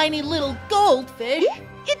tiny little goldfish.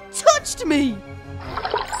 It touched me!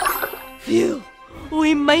 Phew,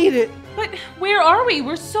 we made it. But where are we?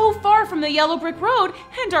 We're so far from the yellow brick road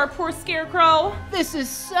and our poor Scarecrow. This is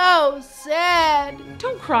so sad.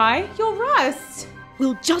 Don't cry, you'll rust.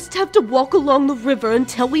 We'll just have to walk along the river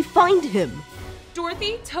until we find him.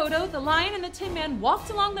 Dorothy, Toto, the Lion, and the Tin Man walked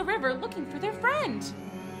along the river looking for their friend.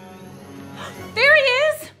 There he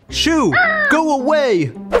is! Shoo! Go away!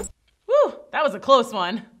 Whew, that was a close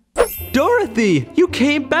one. Dorothy, you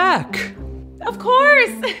came back! Of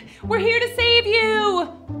course! We're here to save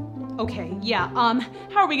you! Okay, yeah,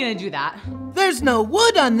 how are we gonna do that? There's no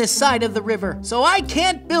wood on this side of the river, so I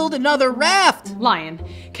can't build another raft. Lion,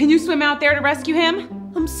 can you swim out there to rescue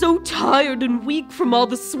him? I'm so tired and weak from all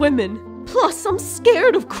the swimming. Plus, I'm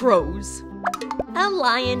scared of crows. A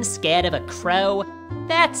lion scared of a crow?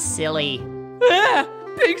 That's silly. Ah!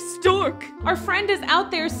 Big stork! Our friend is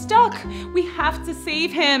out there stuck. We have to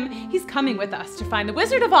save him. He's coming with us to find the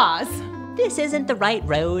Wizard of Oz. This isn't the right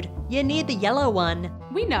road. You need the yellow one.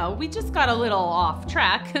 We know, we just got a little off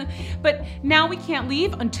track. But now we can't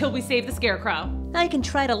leave until we save the Scarecrow. I can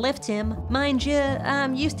try to lift him. Mind you,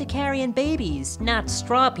 I'm used to carrying babies, not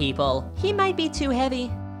straw people. He might be too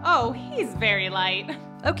heavy. Oh, he's very light.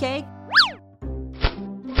 Okay.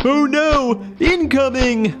 Oh no!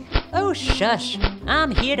 Incoming! Oh, shush.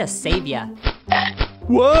 I'm here to save ya.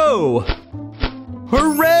 Whoa!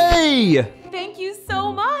 Hooray! Thank you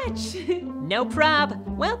so much. No prob.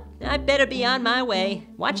 Well, I better be on my way.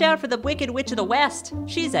 Watch out for the Wicked Witch of the West.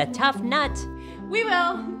 She's a tough nut. We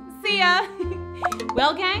will. See ya.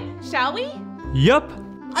 Well, gang, shall we? Yup.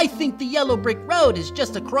 I think the yellow brick road is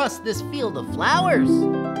just across this field of flowers.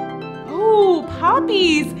 Oh,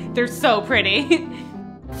 poppies. They're so pretty.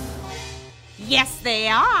 Yes, they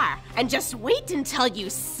are. And just wait until you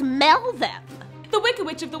smell them. The Wicked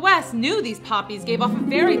Witch of the West knew these poppies gave off a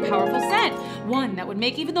very powerful scent, one that would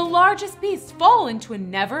make even the largest beast fall into a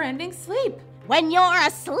never-ending sleep. When you're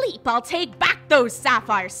asleep, I'll take back those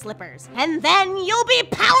sapphire slippers, and then you'll be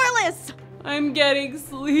powerless. I'm getting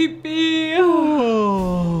sleepy.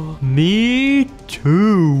 Oh, me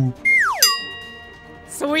too.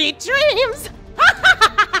 Sweet dreams.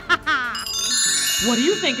 What do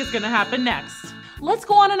you think is gonna happen next? Let's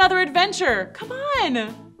go on another adventure. Come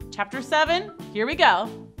on. Chapter 7, here we go.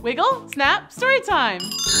 Wiggle, snap, story time.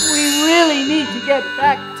 We really need to get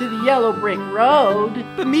back to the yellow brick road.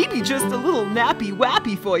 But maybe just a little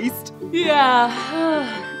nappy-wappy first. Yeah,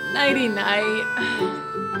 nighty-night.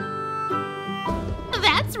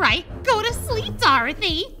 That's right, go to sleep,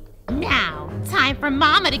 Dorothy. Now, time for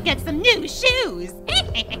Mama to get some new shoes.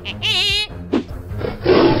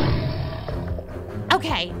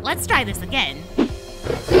 Okay, let's try this again.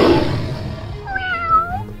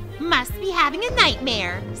 Must be having a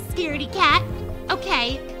nightmare, scaredy cat.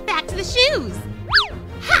 Okay, back to the shoes.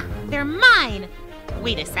 Ha! They're mine.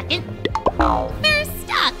 Wait a second. They're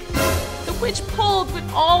stuck. The witch pulled with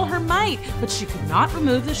all her might, but she could not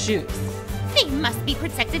remove the shoes. They must be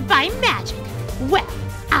protected by magic. Well,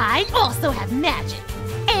 I also have magic.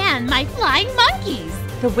 And my flying monkeys.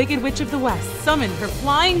 The Wicked Witch of the West summoned her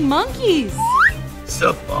flying monkeys.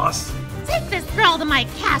 Sup, boss? Take this girl to my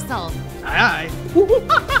castle. Aye.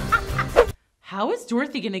 How is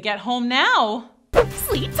Dorothy gonna get home now?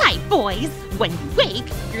 Sleep tight, boys. When you wake,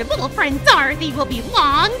 your little friend Dorothy will be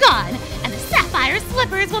long gone, and the sapphire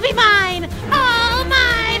slippers will be mine. All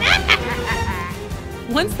mine.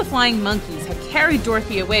 Once the flying monkeys had carried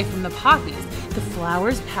Dorothy away from the poppies, the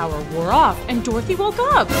flower's power wore off and Dorothy woke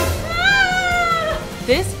up.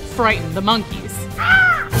 This frightened the monkeys.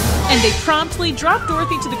 And they promptly dropped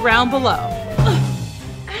Dorothy to the ground below.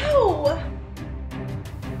 Ow!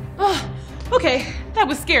 Okay, that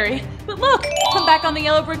was scary. But look, I'm back on the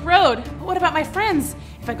yellow brick road. But what about my friends?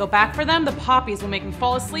 If I go back for them, the poppies will make me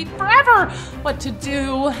fall asleep forever. What to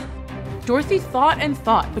do? Dorothy thought and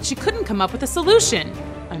thought, but she couldn't come up with a solution.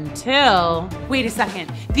 Until... Wait a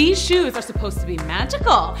second. These shoes are supposed to be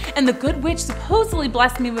magical, and the good witch supposedly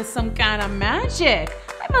blessed me with some kind of magic.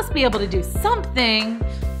 I must be able to do something.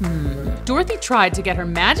 Dorothy tried to get her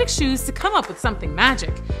magic shoes to come up with something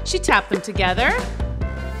magic. She tapped them together.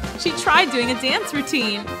 She tried doing a dance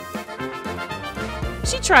routine.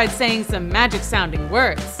 She tried saying some magic-sounding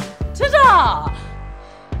words. Ta-da!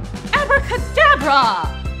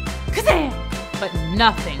 Abracadabra! Kazam! But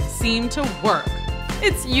nothing seemed to work.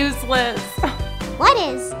 It's useless. What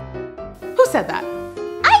is? Who said that?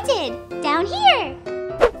 I did, down here.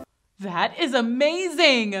 That is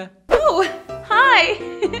amazing. Oh, hi.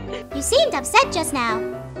 You seemed upset just now.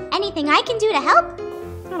 Anything I can do to help?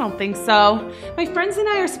 I don't think so. My friends and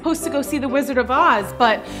I are supposed to go see the Wizard of Oz,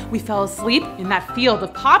 but we fell asleep in that field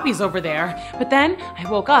of poppies over there. But then I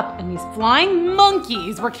woke up and these flying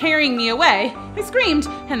monkeys were carrying me away. I screamed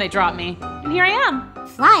and they dropped me. And here I am.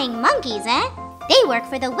 Flying monkeys, eh? They work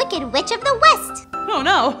for the Wicked Witch of the West. Oh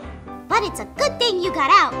no. But it's a good thing you got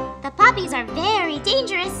out. The poppies are very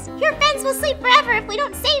dangerous. Your friends will sleep forever if we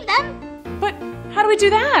don't save them. But how do we do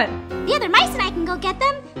that? The other mice and I can go get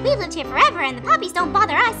them. We've lived here forever and the poppies don't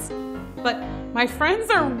bother us. But my friends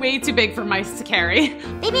are way too big for mice to carry.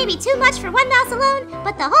 They may be too much for one mouse alone,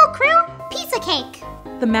 but the whole crew, piece of cake.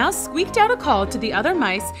 The mouse squeaked out a call to the other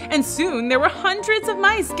mice, and soon there were hundreds of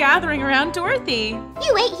mice gathering around Dorothy.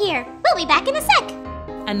 You wait here. We'll be back in a sec.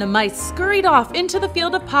 And the mice scurried off into the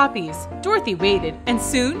field of poppies. Dorothy waited, and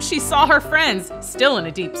soon she saw her friends, still in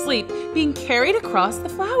a deep sleep, being carried across the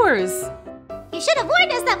flowers. You should have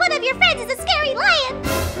warned us that one of your friends is a scary lion.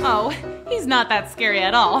 Oh, he's not that scary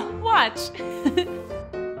at all. Watch.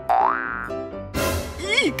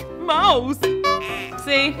 Eek, mouse.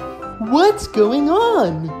 See? What's going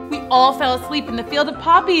on? We all fell asleep in the field of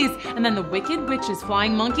poppies, and then the Wicked Witch's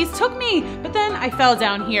flying monkeys took me. But then I fell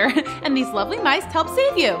down here, and these lovely mice helped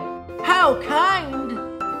save you. How kind.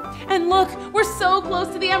 And look, we're so close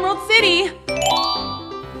to the Emerald City.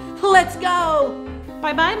 Let's go.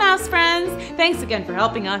 Bye-bye, mouse friends. Thanks again for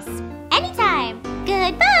helping us. Anytime.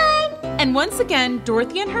 Goodbye. And once again,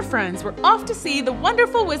 Dorothy and her friends were off to see the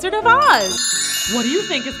wonderful Wizard of Oz. What do you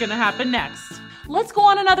think is gonna happen next? Let's go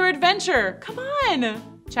on another adventure. Come on.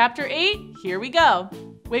 Chapter 8, here we go.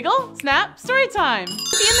 Wiggle, snap, story time.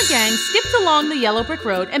 Dorothy and the gang skipped along the yellow brick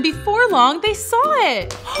road, and before long, they saw it.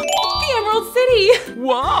 The Emerald City.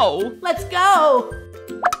 Wow. Let's go.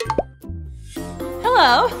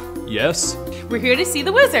 Hello. Yes? We're here to see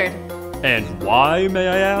the wizard. And why, may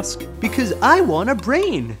I ask? Because I want a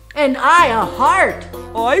brain. And I a heart.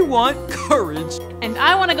 I want courage. And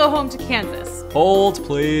I want to go home to Kansas. Hold,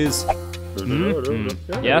 please.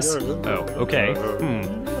 Yes? Oh, okay.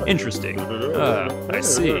 Interesting. I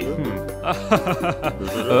see.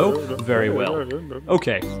 Oh, very well.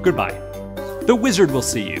 Okay, goodbye. The wizard will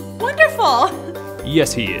see you. Wonderful!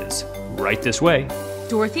 Yes, he is. Right this way.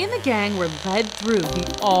 Dorothy and the gang were led through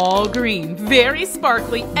the all-green, very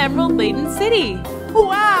sparkly, emerald-laden city.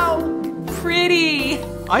 Wow! Pretty!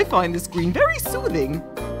 I find this green very soothing.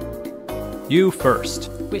 You first.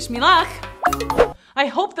 Wish me luck. I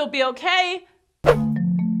hope they'll be okay.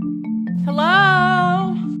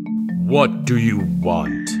 Hello? What do you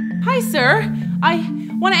want? Hi, sir. I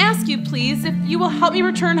want to ask you, please, if you will help me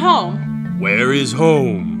return home. Where is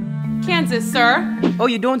home? Kansas, sir. Oh,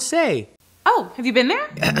 you don't say. Oh, have you been there?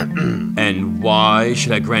 And why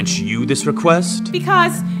should I grant you this request?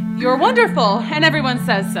 Because you're wonderful, and everyone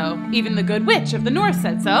says so. Even the good witch of the north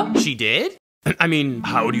said so. She did? I mean,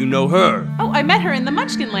 how do you know her? Oh, I met her in the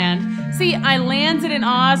Munchkin Land. See, I landed in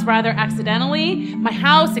Oz rather accidentally. My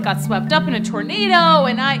house, it got swept up in a tornado,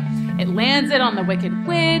 and It landed on the Wicked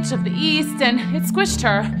Witch of the East, and it squished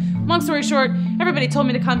her. Long story short, everybody told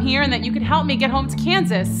me to come here and that you could help me get home to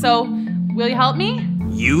Kansas. So, will you help me?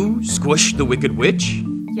 You squished the Wicked Witch?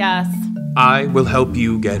 Yes. I will help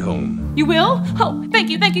you get home. You will? Oh, thank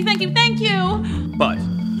you, thank you, thank you, thank you! But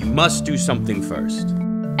you must do something first.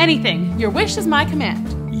 Anything. Your wish is my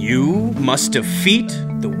command. You must defeat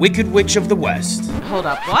the Wicked Witch of the West. Hold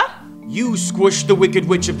up, what? You squished the Wicked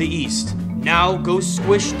Witch of the East. Now go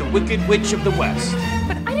squish the Wicked Witch of the West.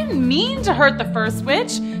 But I didn't mean to hurt the first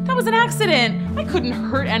witch. That was an accident. I couldn't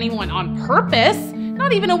hurt anyone on purpose.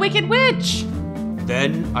 Not even a Wicked Witch.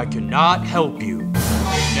 Then I cannot help you.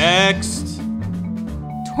 Next.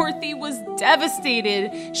 Dorothy was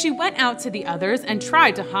devastated. She went out to the others and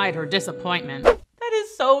tried to hide her disappointment. That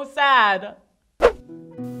is so sad.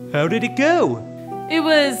 How did it go? It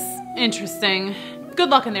was interesting. Good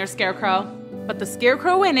luck in there, Scarecrow. But the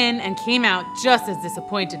Scarecrow went in and came out just as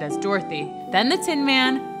disappointed as Dorothy. Then the Tin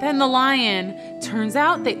Man, then the Lion. Turns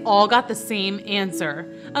out they all got the same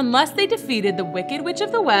answer. Unless they defeated the Wicked Witch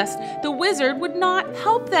of the West, the wizard would not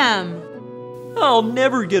help them. I'll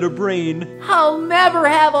never get a brain. I'll never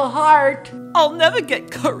have a heart. I'll never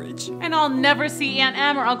get courage. And I'll never see Aunt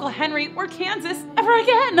Em or Uncle Henry or Kansas ever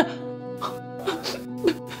again.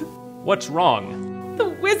 What's wrong? The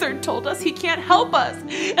wizard told us he can't help us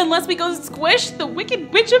unless we go squish the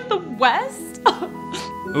Wicked Witch of the West.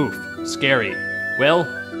 Oof, scary. Well,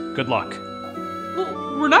 good luck.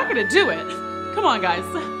 Well, we're not gonna do it. Come on, guys.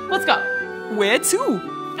 Let's go. Where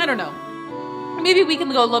to? I don't know. Maybe we can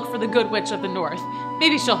go look for the Good Witch of the North.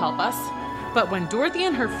 Maybe she'll help us. But when Dorothy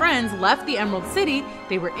and her friends left the Emerald City,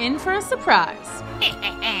 they were in for a surprise.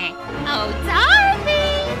 Oh,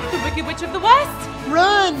 Dorothy! The Wicked Witch of the West!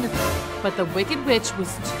 Run! But the Wicked Witch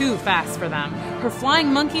was too fast for them. Her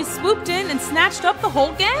flying monkeys swooped in and snatched up the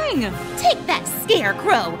whole gang. Take that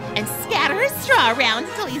Scarecrow and scatter his straw around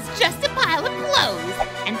until he's just a pile of clothes.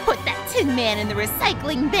 And put that Tin Man in the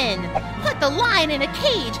recycling bin. Put the Lion in a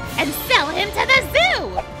cage and sell him to the zoo.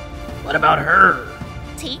 What about her?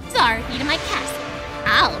 Take Dorothy to my castle.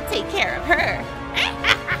 I'll take care of her.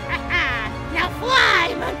 Now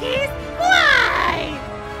fly, monkeys, fly!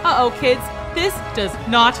 Uh-oh, kids. This does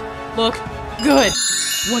not look good.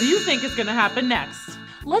 What do you think is gonna happen next?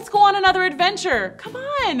 Let's go on another adventure. Come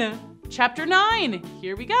on. Chapter 9.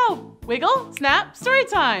 Here we go. Wiggle, snap, story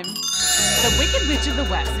time. The Wicked Witch of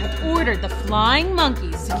the West had ordered the flying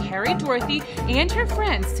monkeys to carry Dorothy and her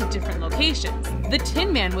friends to different locations. The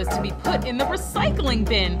Tin Man was to be put in the recycling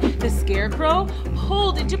bin, the Scarecrow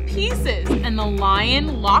pulled into pieces, and the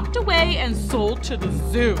Lion locked away and sold to the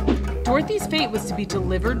zoo. Dorothy's fate was to be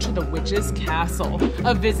delivered to the witch's castle,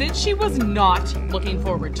 a visit she was not looking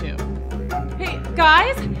forward to. Hey,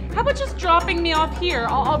 guys, how about just dropping me off here?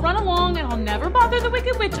 I'll run along and I'll never bother the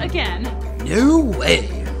Wicked Witch again. No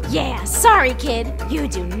way. Yeah, sorry, kid. You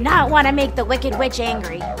do not want to make the Wicked Witch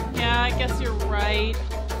angry. Yeah, I guess you're right.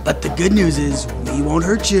 But the good news is we won't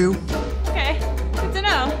hurt you. Okay, good to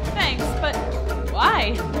know. Thanks, but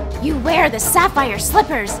why? You wear the sapphire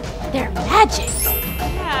slippers. They're magic.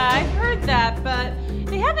 Yeah, I've heard that, but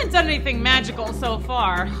they haven't done anything magical so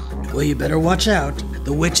far. Well, you better watch out.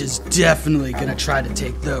 The witch is definitely gonna try to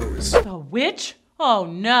take those. The witch? Oh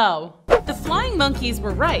no. The flying monkeys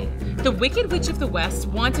were right. The Wicked Witch of the West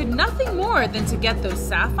wanted nothing more than to get those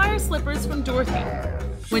sapphire slippers from Dorothy.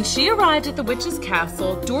 When she arrived at the witch's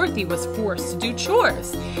castle, Dorothy was forced to do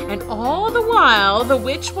chores. And all the while, the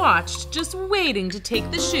witch watched, just waiting to take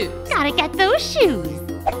the shoes. Gotta get those shoes.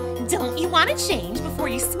 Don't you want to change before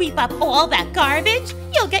you sweep up all that garbage?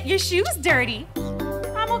 You'll get your shoes dirty.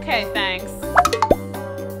 I'm okay, thanks.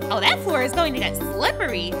 Oh, that floor is going to get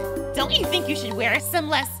slippery. Don't you think you should wear some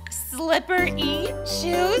less slippery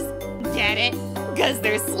shoes? Get it? 'Cause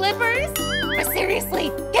they're slippers? But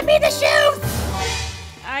seriously, give me the shoes!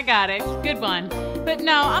 I got it. Good one. But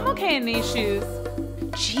no, I'm okay in these shoes.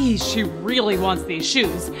 Geez, she really wants these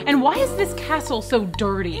shoes. And why is this castle so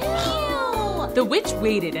dirty? Ew. The witch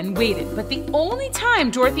waited and waited, but the only time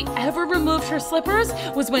Dorothy ever removed her slippers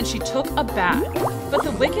was when she took a bath. But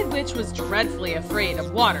the Wicked Witch was dreadfully afraid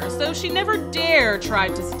of water, so she never dare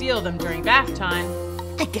tried to steal them during bath time.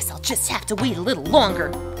 I guess I'll just have to wait a little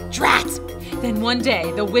longer. Drat! Then one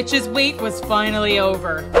day, the witch's wait was finally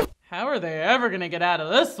over. How are they ever gonna get out of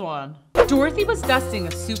this one? Dorothy was dusting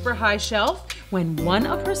a super high shelf when one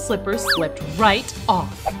of her slippers slipped right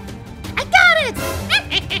off. I got it!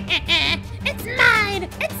 It's mine!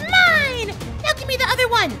 It's mine! Now give me the other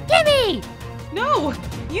one! Gimme! No,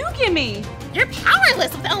 you gimme! You're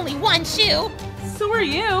powerless with only one shoe! So are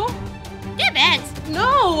you. Give it!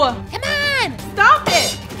 No! Come on! Stop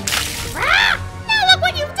it! Ah! Now look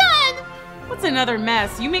what you've done! That's another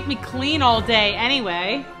mess. You make me clean all day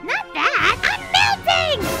anyway. Not that. I'm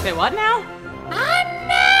melting! Say what now? I'm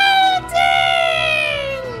melting!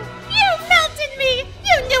 You melted me!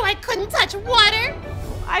 You knew I couldn't touch water!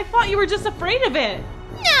 I thought you were just afraid of it.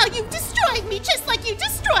 Now you've destroyed me just like you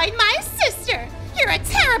destroyed my sister! You're a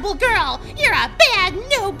terrible girl! You're a bad,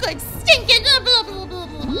 no good, stinking...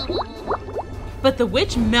 But the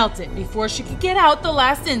witch melted before she could get out the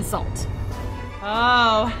last insult.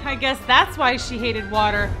 Oh, I guess that's why she hated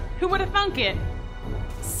water. Who would have thunk it?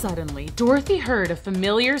 Suddenly, Dorothy heard a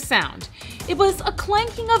familiar sound. It was a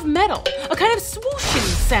clanking of metal, a kind of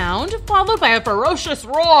swooshing sound, followed by a ferocious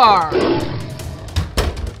roar.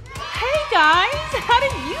 Hey guys, how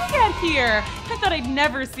did you get here? I thought I'd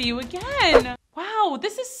never see you again. Wow,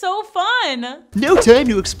 this is so fun. No time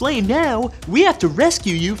to explain now. We have to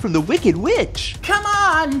rescue you from the Wicked Witch. Come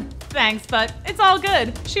on! Thanks, but it's all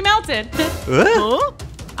good. She melted. Huh?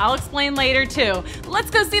 I'll explain later, too. Let's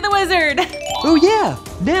go see the wizard. Oh yeah,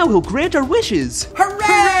 now he'll grant our wishes.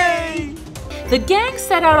 Hooray! The gang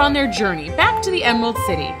set out on their journey back to the Emerald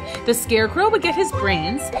City. The Scarecrow would get his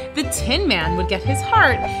brains, the Tin Man would get his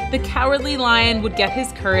heart, the Cowardly Lion would get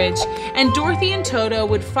his courage, and Dorothy and Toto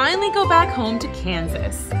would finally go back home to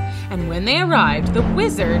Kansas. And when they arrived, the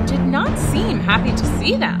wizard did not seem happy to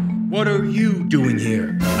see them. What are you doing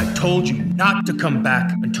here? I told you not to come back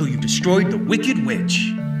until you destroyed the Wicked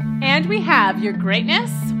Witch. And we have your greatness.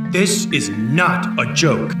 This is not a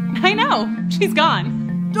joke. I know, she's gone.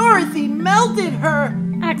 Dorothy melted her!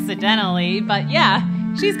 Accidentally, but yeah,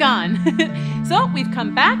 she's gone. So we've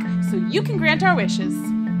come back so you can grant our wishes.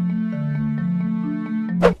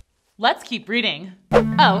 Let's keep reading.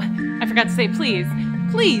 Oh, I forgot to say please.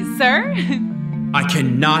 Please, sir. I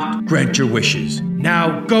cannot grant your wishes.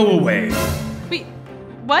 Now go away. Wait,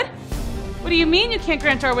 what? What do you mean you can't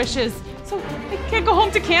grant our wishes? So I can't go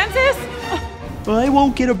home to Kansas? I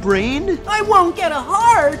won't get a brain. I won't get a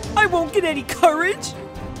heart. I won't get any courage.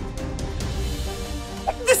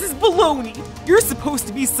 This is baloney! You're supposed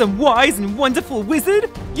to be some wise and wonderful wizard?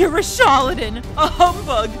 You're a charlatan, a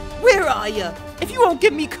humbug! Where are you? If you won't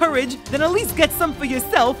give me courage, then at least get some for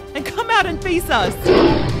yourself and come out and face us!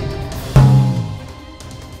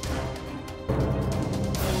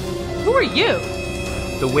 Who are you?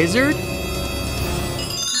 The wizard?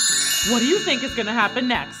 What do you think is gonna happen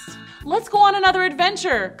next? Let's go on another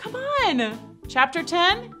adventure! Come on! Chapter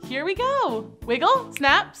 10, here we go! Wiggle,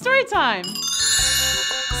 snap, story time!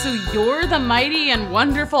 So you're the mighty and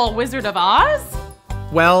wonderful Wizard of Oz?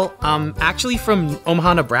 Well, actually from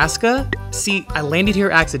Omaha, Nebraska. See, I landed here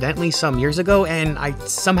accidentally some years ago, and I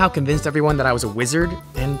somehow convinced everyone that I was a wizard,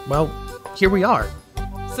 and, well, here we are.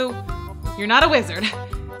 So, you're not a wizard.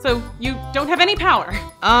 So, you don't have any power?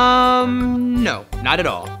 No, not at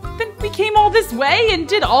all. Then we came all this way and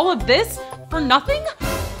did all of this for nothing?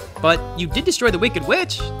 But you did destroy the Wicked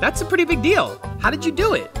Witch. That's a pretty big deal. How did you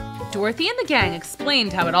do it? Dorothy and the gang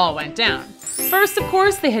explained how it all went down. First, of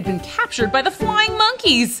course, they had been captured by the flying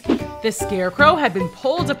monkeys. The Scarecrow had been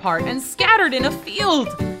pulled apart and scattered in a field.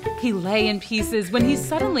 He lay in pieces when he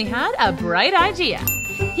suddenly had a bright idea.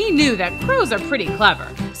 He knew that crows are pretty clever,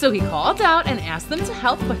 so he called out and asked them to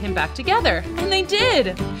help put him back together, and they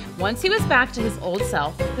did. Once he was back to his old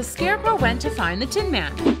self, the Scarecrow went to find the Tin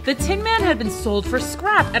Man. The Tin Man had been sold for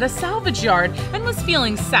scrap at a salvage yard and was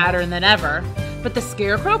feeling sadder than ever. But the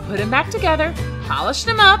Scarecrow put him back together, polished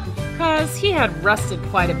him up, cause he had rusted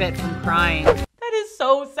quite a bit from crying. That is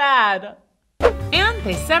so sad. And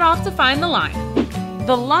they set off to find the lion.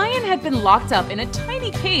 The lion had been locked up in a tiny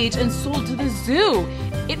cage and sold to the zoo.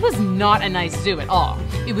 It was not a nice zoo at all.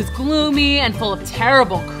 It was gloomy and full of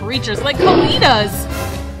terrible creatures like colitas.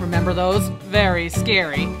 Remember those? Very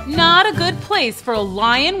scary. Not a good place for a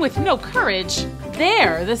lion with no courage.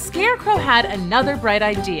 There, the Scarecrow had another bright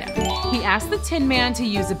idea. He asked the Tin Man to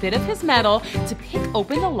use a bit of his metal to pick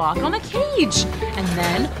open the lock on the cage. And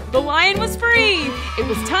then the lion was free. It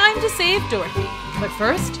was time to save Dorothy. But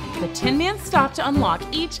first, the Tin Man stopped to unlock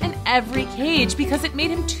each and every cage because it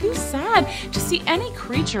made him too sad to see any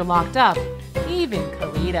creature locked up, even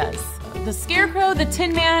colitas. The Scarecrow, the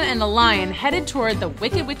Tin Man, and the lion headed toward the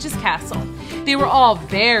Wicked Witch's castle. They were all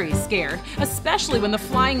very scared, especially when the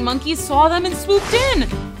flying monkeys saw them and swooped in.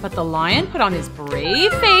 But the lion put on his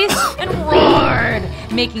brave face and roared,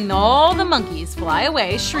 making all the monkeys fly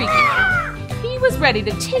away shrieking. He was ready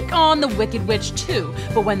to take on the Wicked Witch too,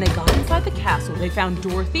 but when they got inside the castle, they found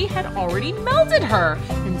Dorothy had already melted her.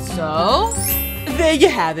 And so... there you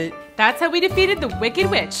have it. That's how we defeated the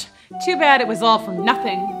Wicked Witch. Too bad it was all for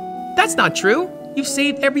nothing. That's not true. You've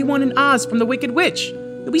saved everyone in Oz from the Wicked Witch.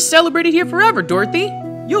 You'll be celebrated here forever, Dorothy.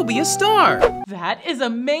 you'll be a star. That is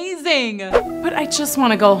amazing. But I just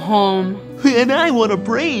want to go home. And I want a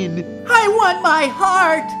brain. I want my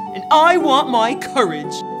heart. And I want my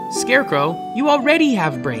courage. Scarecrow, you already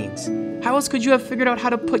have brains. How else could you have figured out how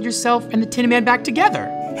to put yourself and the Tin Man back together?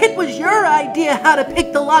 It was your idea how to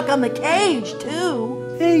pick the lock on the cage,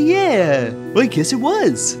 too. Hey, yeah. I guess it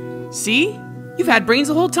was. See? You've had brains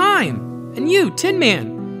the whole time. And you, Tin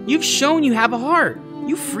Man, you've shown you have a heart.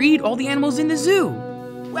 You freed all the animals in the zoo.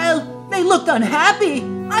 Well, they looked unhappy.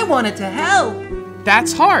 I wanted to help.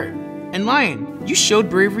 That's heart. And Lion, you showed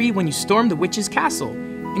bravery when you stormed the witch's castle.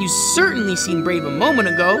 And you certainly seemed brave a moment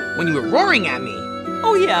ago when you were roaring at me.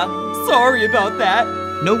 Oh yeah, sorry about that.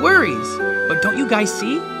 No worries. But don't you guys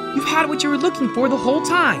see? You've had what you were looking for the whole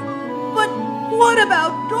time. But what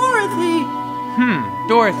about Dorothy?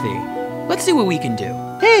 Dorothy. Let's see what we can do.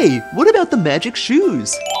 Hey, what about the magic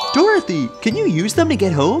shoes? Dorothy, can you use them to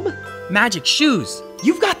get home? Magic shoes?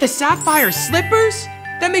 You've got the sapphire slippers?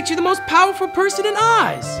 That makes you the most powerful person in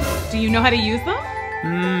Oz. Do you know how to use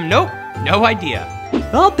them? Nope. No idea.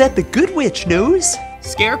 I'll bet the good witch knows.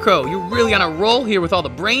 Scarecrow, you're really on a roll here with all the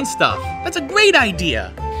brain stuff. That's a great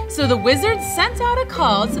idea. So the wizard sent out a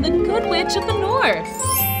call to the Good Witch of the North.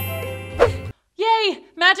 Yay!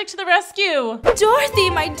 Magic to the rescue! Dorothy,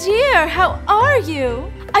 my dear, how are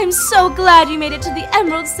you? I'm so glad you made it to the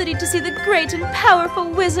Emerald City to see the great and powerful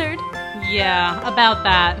wizard. Yeah, about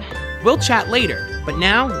that. We'll chat later, but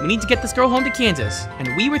now we need to get this girl home to Kansas.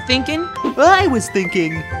 And we were thinking... I was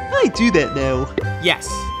thinking. I do that now. Yes,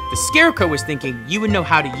 the Scarecrow was thinking you would know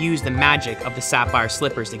how to use the magic of the sapphire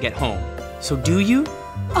slippers to get home. So do you?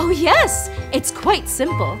 Oh yes, it's quite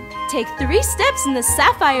simple. Take 3 steps in the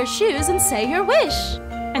sapphire shoes and say your wish.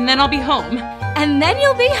 And then I'll be home. And then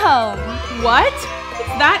you'll be home. What?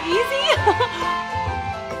 It's that easy?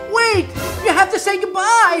 Wait, you have to say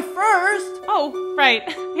goodbye first. Oh, right.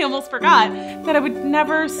 I almost forgot that I would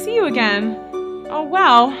never see you again. Oh,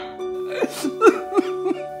 wow.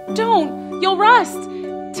 Don't, you'll rust.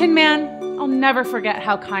 Tin Man, I'll never forget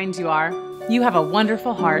how kind you are. You have a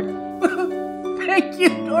wonderful heart. Thank you,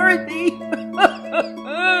 Dorothy.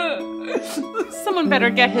 Someone better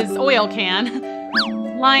get his oil can.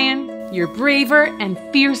 Lion, you're braver and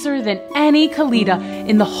fiercer than any Kalita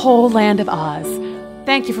in the whole land of Oz.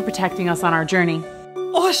 Thank you for protecting us on our journey.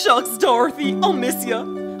 Oh shucks, Dorothy, I'll miss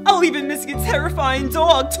you. I'll even miss your terrifying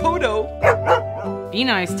dog, Toto. Be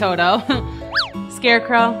nice, Toto.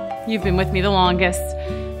 Scarecrow, you've been with me the longest.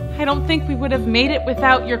 I don't think we would have made it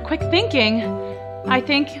without your quick thinking. I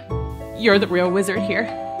think you're the real wizard here.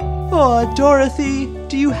 Aw, Dorothy,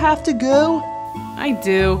 do you have to go? I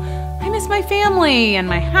do. I miss my family and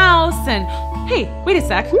my house and... Hey, wait a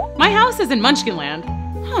sec. My house is in Munchkinland.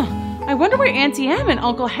 Huh, I wonder where Auntie Em and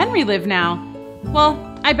Uncle Henry live now.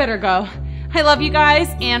 Well, I better go. I love you guys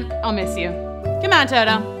and I'll miss you. Come on,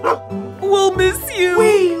 Toto. We'll miss you.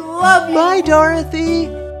 We love you. Bye, Dorothy.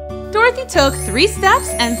 Dorothy took 3 steps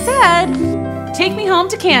and said, "Take me home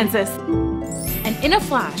to Kansas." And in a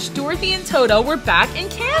flash, Dorothy and Toto were back in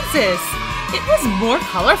Kansas. It was more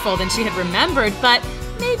colorful than she had remembered, but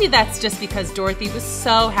maybe that's just because Dorothy was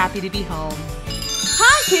so happy to be home.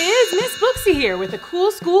 Hi kids, Miss Booksy here with a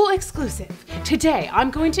cool school exclusive. Today I'm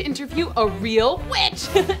going to interview a real witch.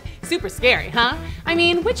 Super scary, huh? I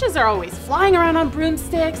mean, witches are always flying around on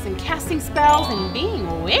broomsticks and casting spells and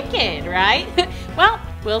being wicked, right? Well,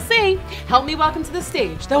 we'll see. Help me welcome to the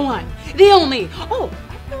stage, the one, the only. Oh,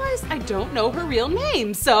 I realize I don't know her real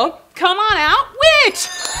name, so come on out, witch!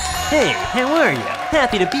 Hey, how are you?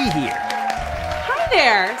 Happy to be here. Hi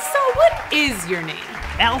there. So what is your name?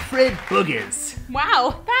 Alfred Boogers.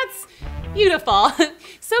 Wow, that's beautiful.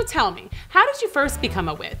 So tell me, how did you first become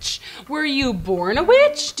a witch? Were you born a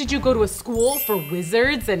witch? Did you go to a school for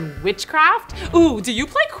wizards and witchcraft? Ooh, do you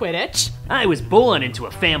play Quidditch? I was born into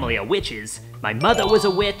a family of witches. My mother was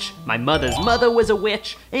a witch, my mother's mother was a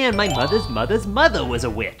witch, and my mother's mother's mother was a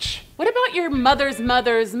witch. What about your mother's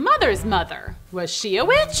mother's mother's mother? Was she a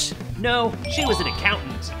witch? No, she was an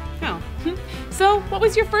accountant. Oh, so what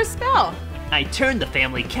was your first spell? I turned the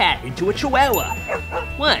family cat into a chihuahua.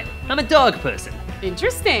 What? I'm a dog person.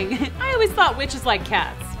 Interesting. I always thought witches liked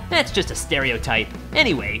cats. That's just a stereotype.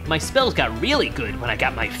 Anyway, my spells got really good when I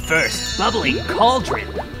got my first bubbling cauldron.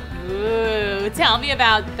 Ooh, tell me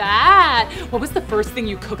about that. What was the first thing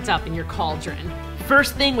you cooked up in your cauldron?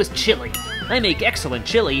 First thing was chili. I make excellent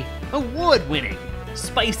chili, award-winning.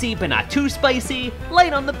 Spicy but not too spicy,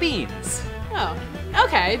 light on the beans. Oh,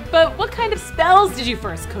 okay, but what kind of spells did you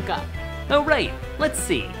first cook up? Oh right, let's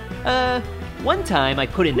see. One time I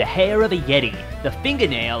put in the hair of a yeti, the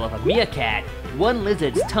fingernail of a meerkat, 1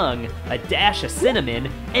 lizard's tongue, a dash of cinnamon,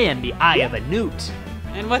 and the eye of a newt.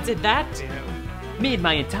 And what did that do? Made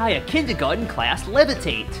my entire kindergarten class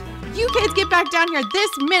levitate. You kids get back down here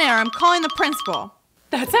this minute or I'm calling the principal.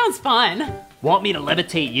 That sounds fun. Want me to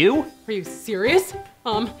levitate you? Are you serious?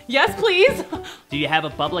 Yes, please. Do you have a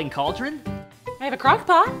bubbling cauldron? I have a crock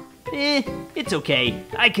pot. It's okay.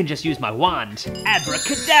 I can just use my wand.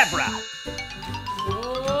 Abracadabra!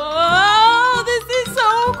 Oh, this is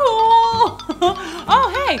so cool!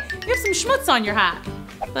 Oh, hey, you have some schmutz on your hat.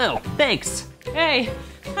 Oh, thanks. Hey,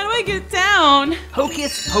 how do I get down?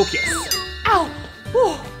 Hocus pocus. Ow!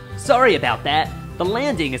 Whew. Sorry about that. The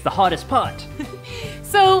landing is the hardest part.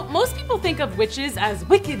 So, most people think of witches as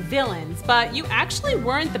wicked villains, but you actually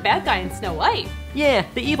weren't the bad guy in Snow White. Yeah,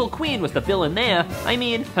 the evil queen was the villain there. I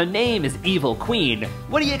mean, her name is Evil Queen.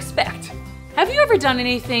 What do you expect? Have you ever done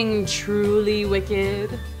anything truly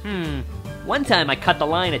wicked? One time I cut the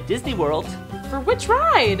line at Disney World. For which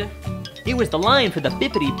ride? It was the line for the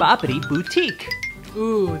Bippity Boppity Boutique.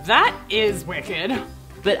 Ooh, that is wicked.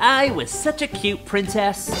 But I was such a cute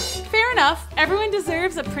princess. Fair enough. Everyone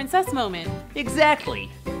deserves a princess moment.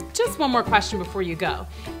 Exactly. Just one more question before you go.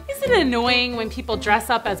 Is it annoying when people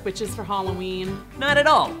dress up as witches for Halloween? Not at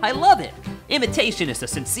all. I love it. Imitation is the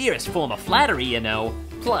sincerest form of flattery, you know.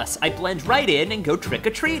 Plus, I blend right in and go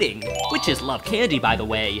trick-or-treating. Witches love candy, by the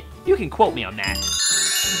way. You can quote me on that.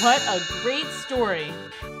 What a great story.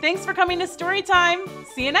 Thanks for coming to Storytime.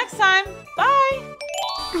 See you next time. Bye.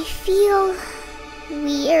 I feel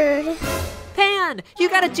weird. Pan, you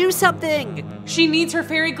gotta do something. She needs her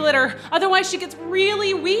fairy glitter, otherwise she gets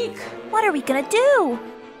really weak. What are we gonna do?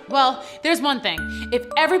 Well, there's one thing. If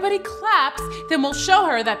everybody claps, then we'll show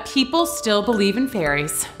her that people still believe in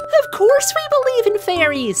fairies. Of course we believe in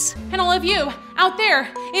fairies. And all of you out there,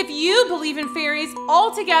 if you believe in fairies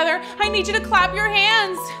all together, I need you to clap your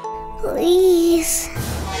hands. Please.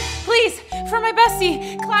 Please, for my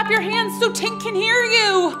bestie, clap your hands so Tink can hear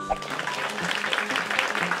you.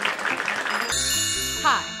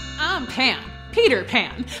 Hi, I'm Pan. Peter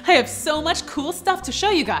Pan. I have so much cool stuff to show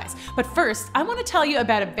you guys. But first, I want to tell you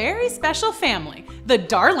about a very special family, the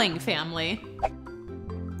Darling family.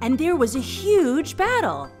 And there was a huge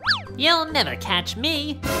battle. You'll never catch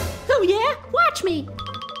me. Oh yeah? Watch me.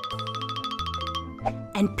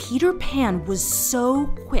 And Peter Pan was so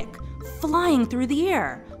quick, flying through the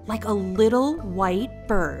air like a little white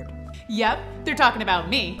bird. Yep, they're talking about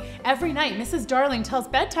me. Every night, Mrs. Darling tells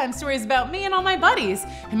bedtime stories about me and all my buddies.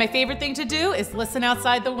 And my favorite thing to do is listen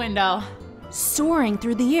outside the window. Soaring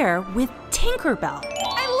through the air with Tinkerbell.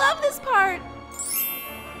 I love this part.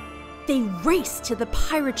 They raced to the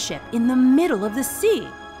pirate ship in the middle of the sea.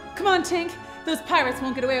 Come on, Tink. Those pirates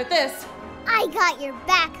won't get away with this. I got your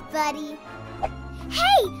back, buddy.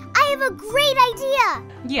 Hey, I have a great idea.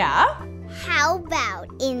 Yeah? How about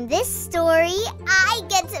in this story, I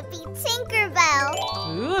get to be Tinkerbell?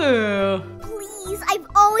 Ooh. Please, I've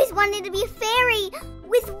always wanted to be a fairy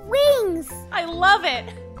with wings. I love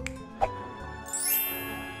it.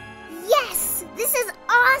 Yes, this is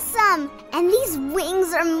awesome. And these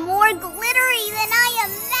wings are more glittery than I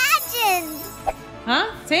imagined. Huh?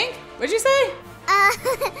 Tink? What'd you say?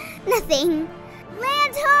 Nothing.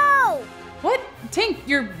 Land ho! What? Tink,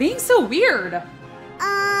 you're being so weird.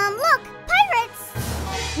 Look, pirates!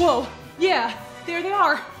 Whoa, yeah, there they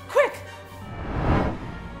are. Quick!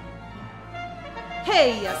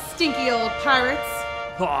 Hey, you stinky old pirates.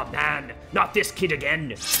 Oh man, not this kid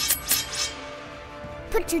again.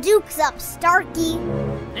 Put your dukes up, Starkey.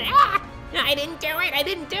 Ah, I didn't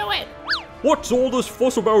do it. What's all this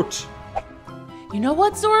fuss about? You know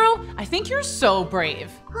what, Zorro? I think you're so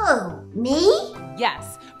brave. Who, me?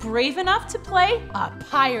 Yes, brave enough to play a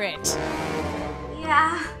pirate.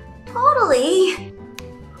 Yeah, totally.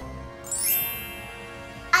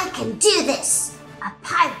 I can do this. A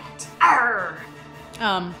pirate. Arr.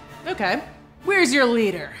 Okay. Where's your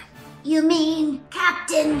leader? You mean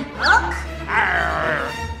Captain Hook?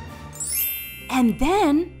 Arr. And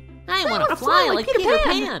then... I want to fly like Peter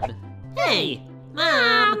Pan. Hey,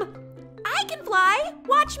 Mom. I can fly.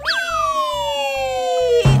 Watch me.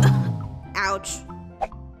 Ouch.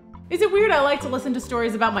 Is it weird I like to listen to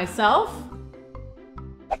stories about myself?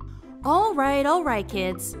 All right,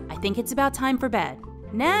 kids. I think it's about time for bed.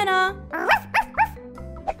 Nana!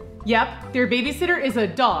 Yep, their babysitter is a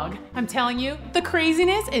dog. I'm telling you, the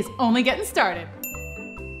craziness is only getting started.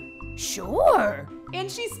 Sure. And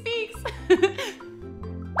she speaks.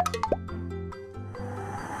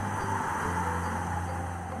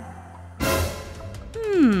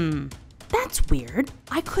 That's weird.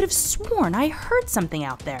 I could have sworn I heard something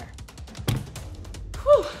out there.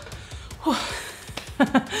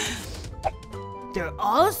 They're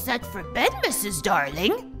all set for bed, Mrs.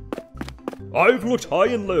 Darling. I've looked high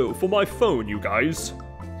and low for my phone, you guys.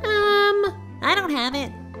 I don't have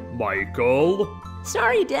it. Michael?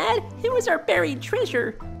 Sorry, Dad. It was our buried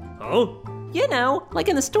treasure. Huh? You know, like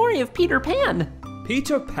in the story of Peter Pan.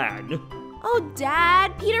 Peter Pan? Oh,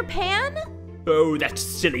 Dad, Peter Pan? Oh, that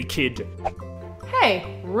silly kid.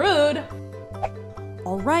 Hey, rude.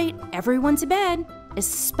 All right, everyone to bed.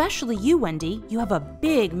 Especially you, Wendy. You have a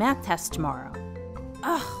big math test tomorrow.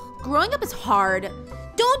 Ugh, growing up is hard.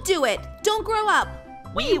 Don't do it. Don't grow up.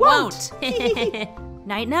 We won't.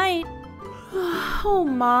 Night-night. Oh,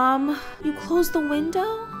 Mom, you closed the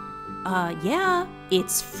window? Yeah,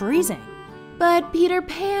 it's freezing. But Peter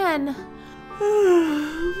Pan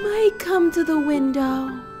might come to the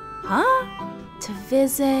window. Huh? To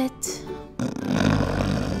visit.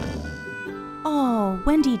 Oh,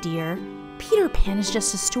 Wendy dear, Peter Pan is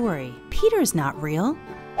just a story. Peter's not real.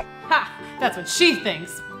 Ha! That's what she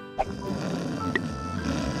thinks.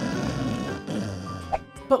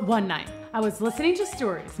 But one night, I was listening to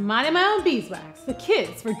stories, minding my own beeswax. The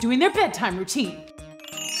kids were doing their bedtime routine.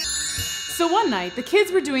 So one night, the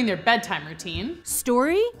kids were doing their bedtime routine.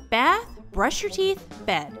 Story, bath, brush your teeth,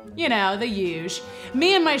 bed. You know, the huge.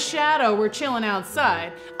 Me and my shadow were chilling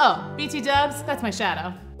outside. Oh, BT Dubs, that's my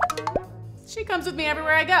shadow. She comes with me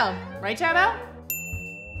everywhere I go. Right, Shadow?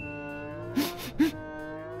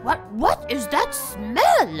 What is that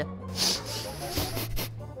smell?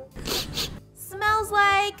 Smells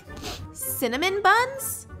like cinnamon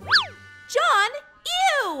buns? John,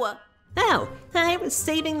 ew! Oh, I was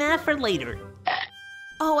saving that for later.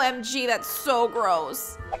 OMG, that's so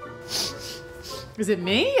gross. Is it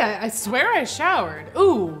me? I swear I showered.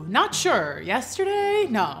 Ooh, not sure. Yesterday?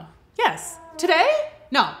 No. Yes. Today?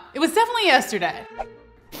 No, it was definitely yesterday.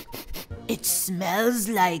 It smells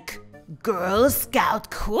like Girl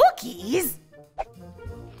Scout cookies.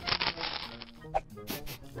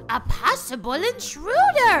 A possible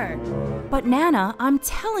intruder. But Nana, I'm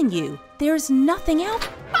telling you, there's nothing out.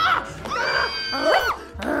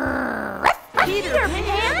 Peter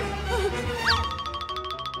Pan?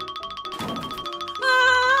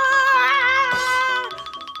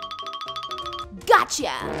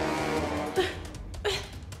 Gotcha!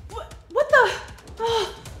 What the?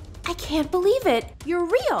 I can't believe it. You're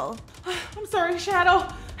real. I'm sorry, Shadow.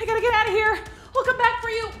 I gotta get out of here. I'll come back for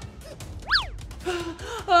you.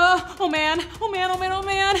 Oh man.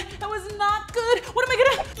 That was not good. What am I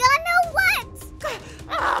Gonna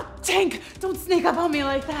what? Tank, don't sneak up on me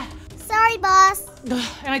like that. Sorry, boss.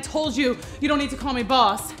 And I told you, you don't need to call me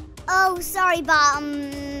boss. Oh, sorry,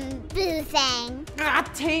 Boo Thang.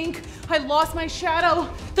 Tank, I lost my shadow.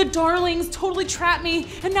 The darlings totally trapped me,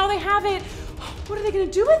 and now they have it. What are they gonna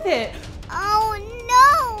do with it? Oh,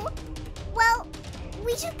 no. Well,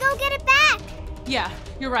 we should go get it back. Yeah,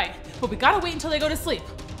 you're right, but we gotta wait until they go to sleep.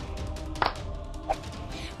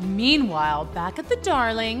 Meanwhile, back at the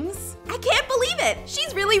darlings. I can't believe it.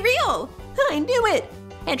 She's really real. I knew it.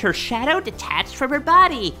 And her shadow detached from her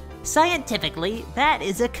body. Scientifically, that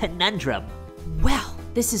is a conundrum. Well,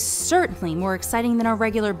 this is certainly more exciting than our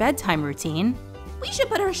regular bedtime routine. We should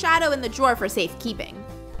put her shadow in the drawer for safekeeping.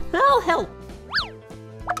 I'll help.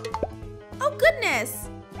 Oh, goodness.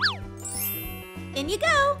 In you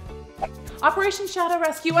go. Operation Shadow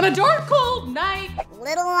Rescue on a dark, cold night.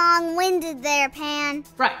 Little long-winded there, Pan.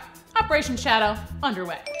 Right. Operation Shadow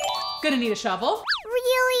underway. Gonna need a shovel.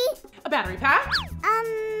 Really? A battery pack.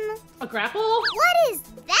 A grapple. What is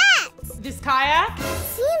that? This kayak.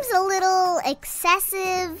 Seems a little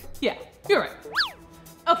excessive. Yeah, you're right.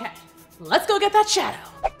 Okay, let's go get that shadow.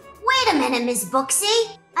 Wait a minute, Miss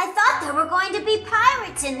Booksy. I thought there were going to be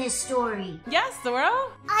pirates in this story. Yes,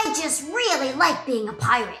 Zoro? I just really like being a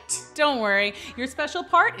pirate. Don't worry, your special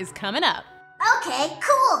part is coming up. Okay,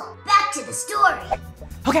 cool. Back to the story.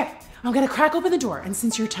 Okay, I'm gonna crack open the door, and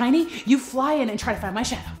since you're tiny, you fly in and try to find my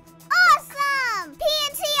shadow. Awesome!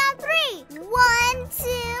 PNT on 3. 1, 2.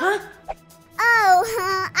 Huh? Oh,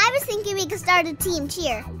 I was thinking we could start a team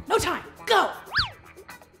cheer. No time, go!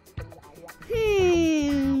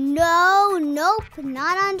 No, nope,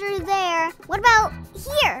 not under there. What about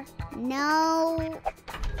here? No.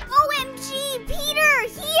 OMG, Peter,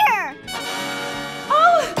 here!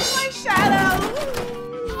 Oh, my shadow!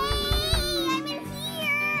 Hey, I'm in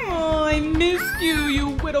here! Oh, I missed you, you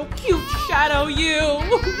little cute shadow, you!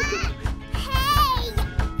 Hey!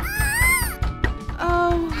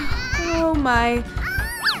 Oh my.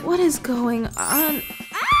 What is going on?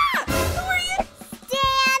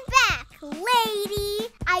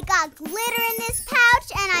 Lady, I got glitter in this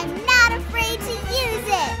pouch and I'm not afraid to use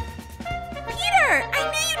it. Peter, I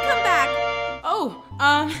knew you'd come back. Oh,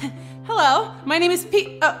 hello. Hello, my name is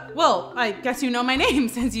well, I guess you know my name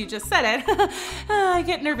since you just said it. I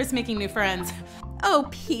get nervous making new friends. Oh,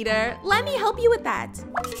 Peter, let me help you with that.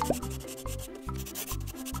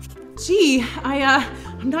 Gee,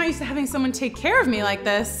 I'm not used to having someone take care of me like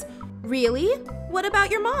this. Really? What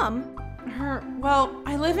about your mom? Well,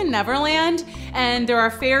 I live in Neverland, and there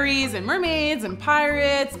are fairies and mermaids and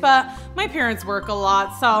pirates, but my parents work a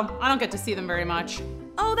lot, so I don't get to see them very much.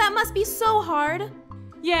 Oh, that must be so hard.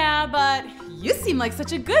 Yeah, but you seem like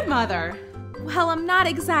such a good mother. Well, I'm not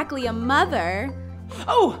exactly a mother.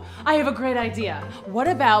 Oh, I have a great idea. What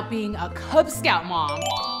about being a Cub Scout mom?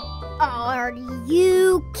 Are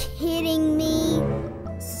you kidding me?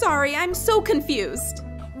 Sorry, I'm so confused.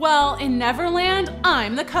 Well, in Neverland,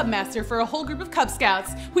 I'm the Cub Master for a whole group of Cub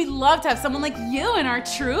Scouts. We'd love to have someone like you in our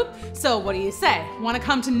troop. So what do you say? Want to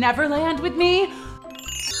come to Neverland with me?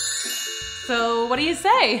 So what do you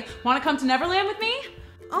say? Want to come to Neverland with me?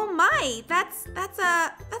 Oh my, that's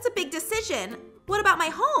a big decision. What about my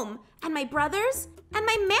home and my brothers and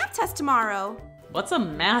my math test tomorrow? What's a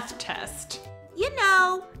math test? You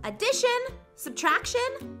know, addition, subtraction,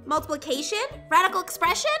 multiplication, radical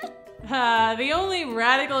expression. The only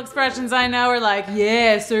radical expressions I know are like,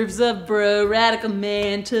 yeah, surf's up, bro, radical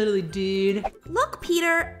man, totally dude. Look,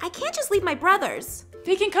 Peter, I can't just leave my brothers.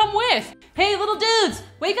 They can come with. Hey, little dudes,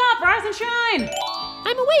 wake up, rise and shine.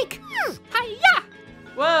 I'm awake. Hi-ya!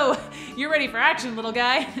 Whoa, you're ready for action, little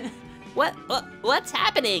guy. What's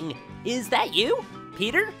happening? Is that you,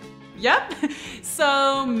 Peter? Yep.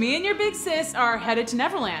 So me and your big sis are headed to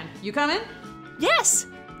Neverland. You coming? Yes.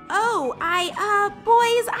 Oh,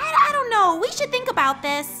 boys, I don't know. We should think about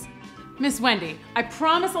this. Miss Wendy, I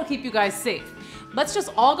promise I'll keep you guys safe. Let's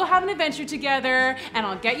just all go have an adventure together, and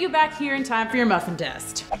I'll get you back here in time for your muffin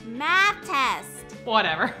test. Math test.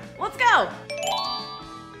 Whatever. Let's go.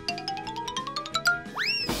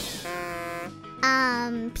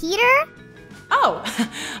 Peter? Oh,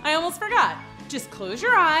 I almost forgot. Just close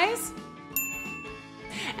your eyes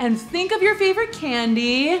and think of your favorite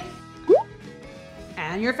candy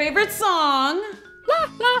and your favorite song. La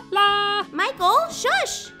la la. Michael,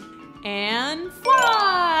 shush. And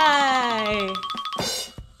fly.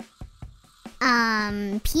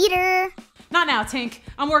 Peter? Not now, Tink.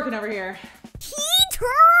 I'm working over here.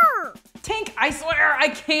 Peter! Tink, I swear I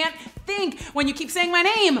can't think when you keep saying my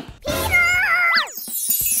name. Peter!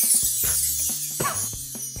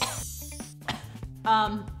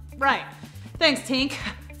 Right. Thanks, Tink.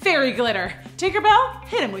 Fairy glitter. Tinkerbell,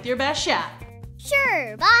 hit him with your best shot.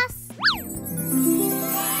 Sure, boss.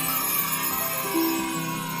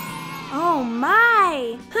 Oh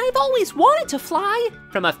my! I've always wanted to fly.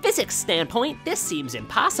 From a physics standpoint, this seems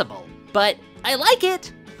impossible, but I like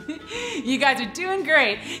it. You guys are doing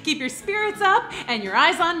great. Keep your spirits up and your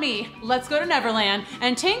eyes on me. Let's go to Neverland.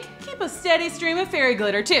 And Tink, keep a steady stream of fairy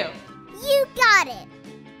glitter too. You got it.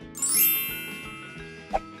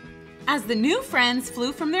 As the new friends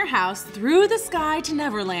flew from their house through the sky to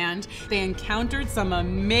Neverland, they encountered some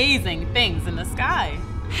amazing things in the sky.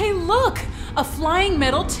 Hey, look! A flying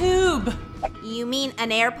metal tube! You mean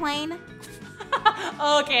an airplane?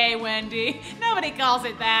 Okay, Wendy. Nobody calls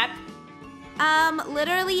it that.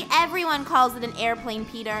 Literally everyone calls it an airplane,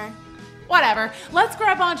 Peter. Whatever. Let's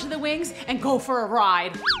grab onto the wings and go for a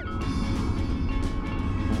ride.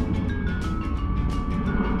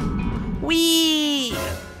 Whee!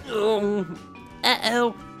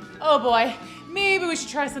 Uh-oh. Oh boy, maybe we should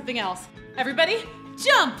try something else. Everybody,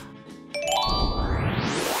 jump!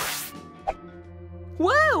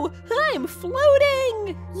 Whoa, I'm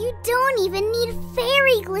floating! You don't even need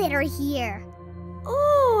fairy glitter here.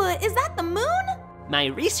 Ooh, is that the moon? My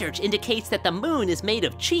research indicates that the moon is made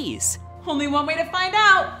of cheese. Only one way to find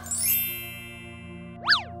out.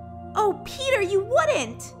 Oh, Peter, you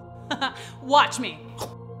wouldn't. Watch me.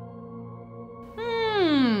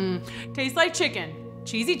 Tastes like chicken.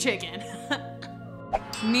 Cheesy chicken.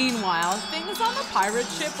 Meanwhile, things on the pirate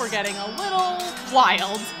ship were getting a little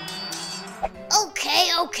wild.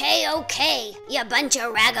 Okay, you bunch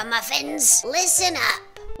of ragamuffins. Listen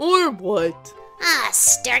up. Or what? Ah,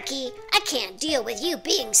 Starky, I can't deal with you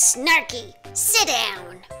being snarky. Sit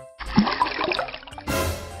down.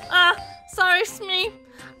 Sorry, Smee.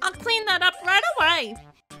 I'll clean that up right away.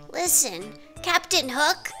 Listen, Captain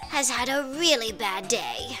Hook has had a really bad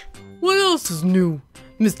day. What else is new,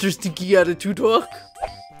 Mr. Stinky Attitude Hook?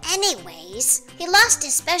 Anyways, he lost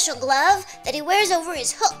his special glove that he wears over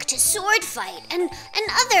his hook to sword fight and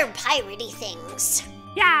other piratey things.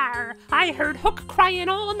 Yar! I heard Hook crying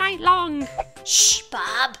all night long. Shh,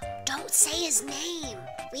 Bob. Don't say his name.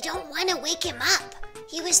 We don't want to wake him up.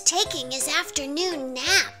 He was taking his afternoon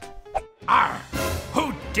nap. Arr!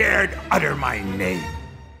 Who dared utter my name?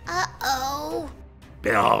 Uh-oh.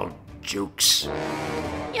 Bill Jukes.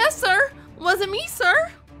 Yes, sir. Was it me,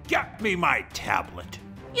 sir? Get me my tablet.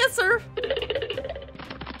 Yes, sir.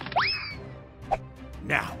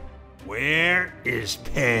 Now, where is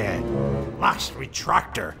Pan? Last we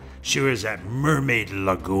tracked her, she was at Mermaid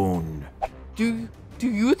Lagoon. Do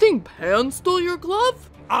you think Pan stole your glove?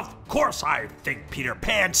 Of course I think Peter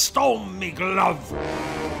Pan stole me glove.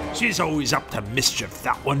 She's always up to mischief,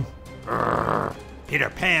 that one. Peter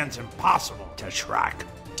Pan's impossible to track.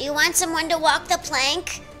 Do you want someone to walk the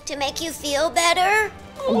plank to make you feel better?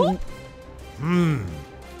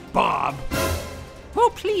 Bob.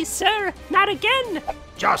 Oh, please, sir, not again.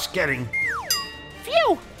 Just kidding.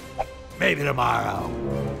 Phew. Maybe tomorrow.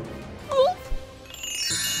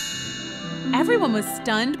 Everyone was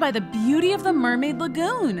stunned by the beauty of the Mermaid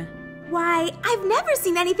Lagoon. Why, I've never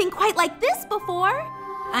seen anything quite like this before.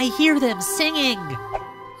 I hear them singing.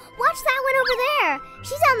 Watch that one over there.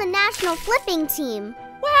 She's on the national flipping team.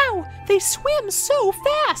 Wow, they swim so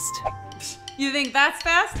fast. You think that's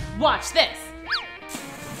fast? Watch this.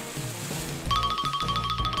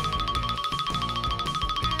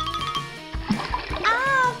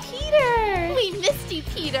 Ah, Peter! We missed you,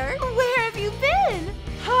 Peter. Where have you been?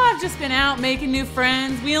 Oh, I've just been out making new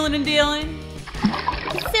friends, wheeling and dealing.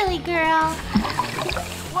 Silly girl.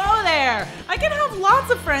 Whoa there! I can have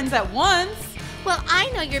lots of friends at once. Well,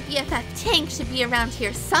 I know your BFF Tank should be around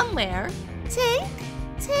here somewhere. Tank?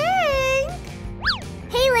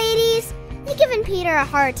 Hey, ladies. You giving Peter a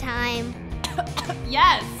hard time?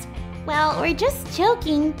 Yes. Well, we're just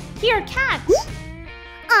joking. Here, catch.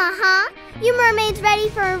 Uh-huh. You mermaids ready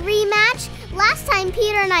for a rematch? Last time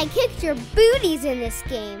Peter and I kicked your booties in this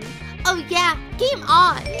game. Oh yeah, game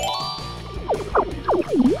on.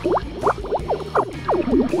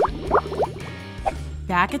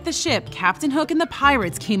 Back at the ship, Captain Hook and the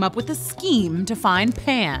pirates came up with a scheme to find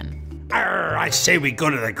Pan. I say we go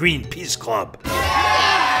to the Greenpeace Club.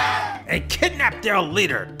 And kidnap their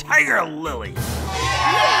leader, Tiger Lily.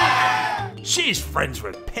 She's friends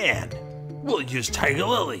with Pan. We'll use Tiger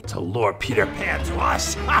Lily to lure Peter Pan to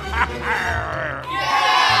us.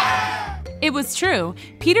 It was true.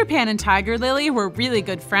 Peter Pan and Tiger Lily were really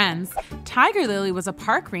good friends. Tiger Lily was a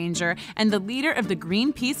park ranger and the leader of the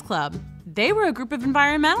Greenpeace Club. They were a group of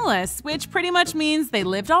environmentalists, which pretty much means they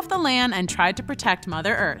lived off the land and tried to protect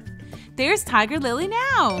Mother Earth. There's Tiger Lily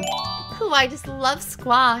now. Ooh, I just love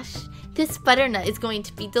squash. This butternut is going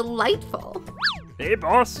to be delightful. Hey,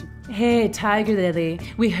 boss. Hey, Tiger Lily.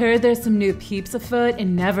 We heard there's some new peeps afoot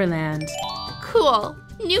in Neverland. Cool.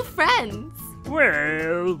 New friends.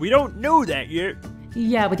 Well, we don't know that yet.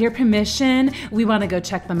 Yeah, with your permission, we want to go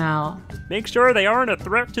check them out. Make sure they aren't a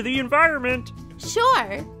threat to the environment.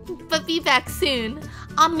 Sure, but be back soon.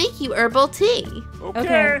 I'll make you herbal tea.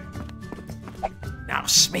 Okay. Now,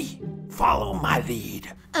 Smee, follow my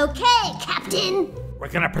lead. Okay, Captain. We're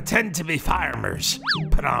gonna pretend to be farmers.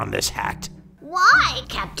 Put on this hat. Why,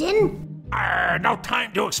 Captain? No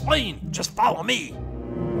time to explain. Just follow me.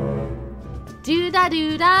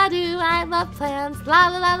 Do-da-do-da-do, I love plants,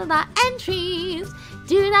 la-la-la-la-la, and trees.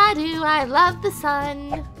 Do-da-do, I love the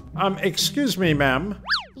sun. Excuse me, ma'am.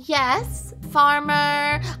 Yes,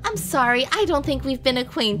 farmer. I'm sorry, I don't think we've been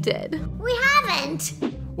acquainted. We haven't.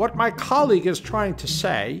 What my colleague is trying to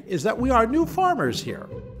say is that we are new farmers here.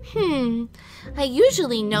 I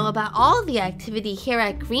usually know about all the activity here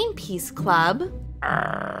at Greenpeace Club.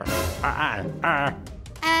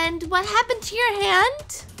 And what happened to your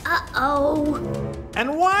hand? Uh-oh.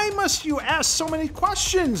 And why must you ask so many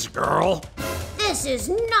questions, girl? This is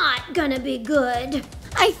not gonna be good.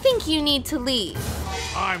 I think you need to leave.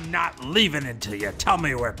 I'm not leaving until you tell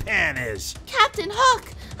me where Pan is. Captain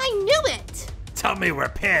Hook, I knew it. Tell me where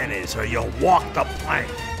Pan is or you'll walk the plank.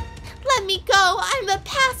 Let me go. I'm a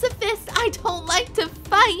pacifist. I don't like to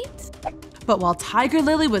fight. But while Tiger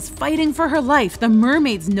Lily was fighting for her life, the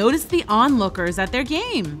mermaids noticed the onlookers at their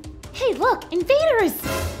game. Hey, look, invaders!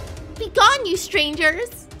 Be gone, you strangers.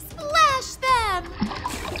 Splash them.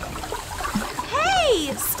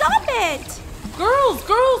 Hey, stop it!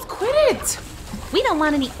 Girls, quit it! We don't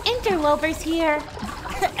want any interlopers here.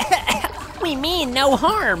 We mean no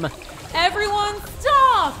harm. Everyone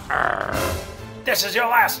stop! This is your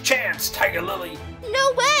last chance, Tiger Lily.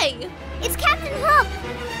 No way! It's Captain Hook!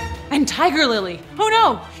 And Tiger Lily! Oh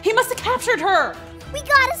no! He must have captured her! We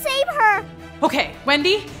gotta save her! Okay,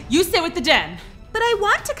 Wendy, you stay with the den. But I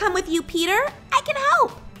want to come with you, Peter. I can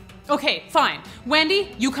help. Okay, fine.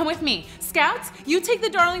 Wendy, you come with me. Scouts, you take the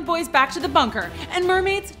darling boys back to the bunker. And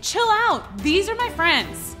mermaids, chill out. These are my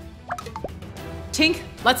friends. Tink,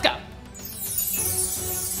 let's go.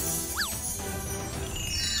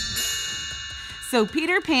 So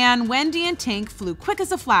Peter Pan, Wendy, and Tink flew quick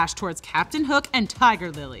as a flash towards Captain Hook and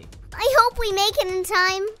Tiger Lily. I hope we make it in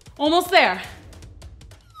time. Almost there.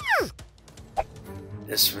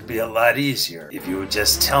 This would be a lot easier if you would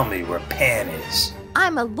just tell me where Pan is.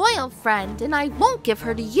 I'm a loyal friend, and I won't give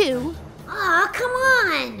her to you. Aw, come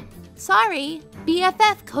on. Sorry,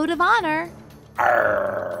 BFF Code of Honor.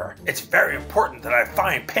 Arr, it's very important that I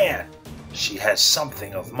find Pan. She has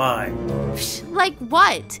something of mine. Like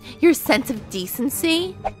what? Your sense of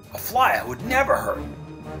decency? A fly I would never hurt.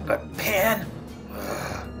 But Pan?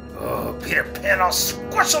 Oh, Peter Pan, I'll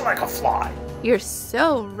squish her like a fly. You're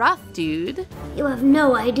so rough, dude. You have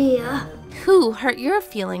no idea. Who hurt your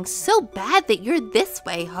feelings so bad that you're this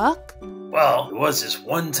way, Hook? Well, it was this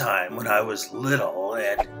one time when I was little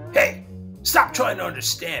and... Hey, stop trying to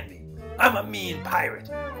understand me. I'm a mean pirate.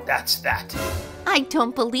 That's that. I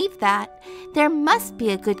don't believe that. There must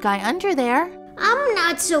be a good guy under there. I'm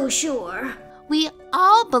not so sure. We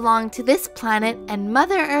all belong to this planet, and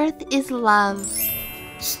Mother Earth is love.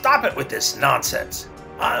 Stop it with this nonsense.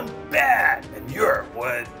 I'm bad, and you're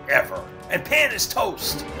whatever. And Pan is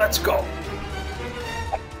toast. Let's go.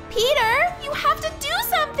 Peter, you have to do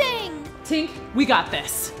something! Tink, we got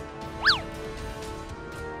this.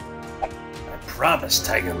 I promise,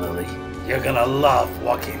 Tiger Lily, you're gonna love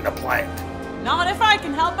walking the plank. Not if I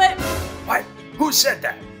can help it. What? Who said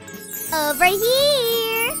that? Over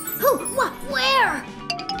here. Who? What? Where?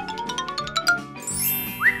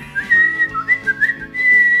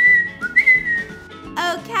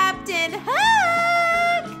 Oh, Captain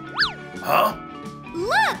Hook! Huh?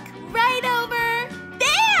 Look, right over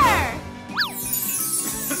there!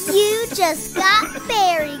 You just got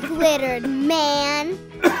fairy glittered, man.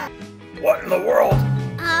 What in the world?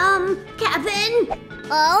 Captain?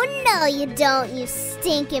 Oh, no you don't, you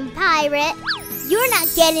stinking pirate. You're not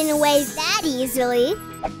getting away that easily.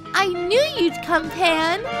 I knew you'd come,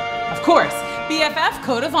 Pan. Of course, BFF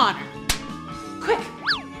Code of Honor. Quick.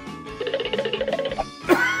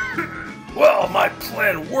 Well, my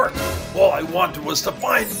plan worked. All I wanted was to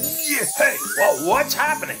find... Hey, well, what's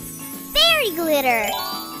happening? Fairy glitter.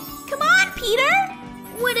 Come on, Peter!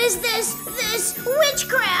 What is this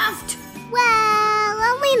witchcraft? Well,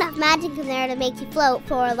 only enough magic in there to make you float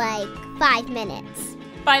for like 5 minutes.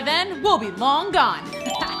 By then, we'll be long gone.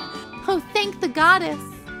 Oh, thank the goddess.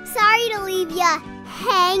 Sorry to leave ya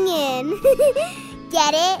hanging.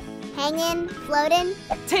 Get it? Hanging, floating.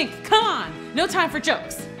 Tink, come on. No time for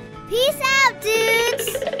jokes. Peace out,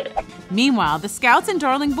 dudes. Meanwhile, the Scouts and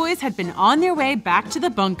Darling Boys had been on their way back to the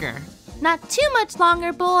bunker. Not too much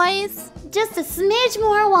longer, boys. Just a smidge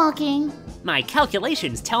more walking. My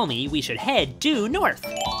calculations tell me we should head due north.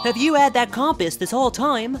 Have you had that compass this whole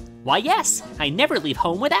time? Why, yes, I never leave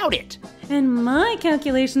home without it. And my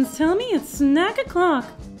calculations tell me it's snack o'clock.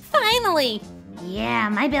 Finally! Yeah,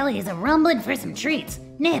 my belly is rumbling for some treats.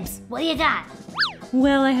 Nibs, what do you got?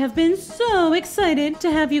 Well, I have been so excited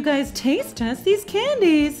to have you guys taste test these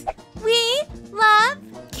candies. We love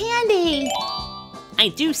candy. I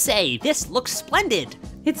do say, this looks splendid.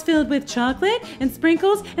 It's filled with chocolate and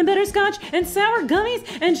sprinkles and butterscotch and sour gummies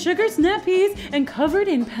and sugar snap peas and covered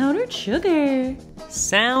in powdered sugar.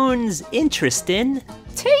 Sounds interesting.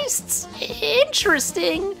 Tastes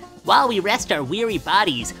interesting. While we rest our weary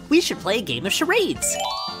bodies, we should play a game of charades.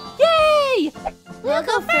 Yay! We'll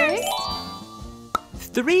go first.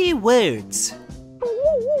 3 words.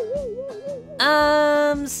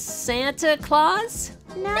 Santa Claus?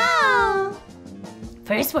 No.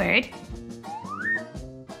 First word.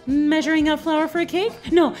 Measuring out flour for a cake?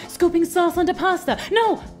 No. Scooping sauce onto pasta?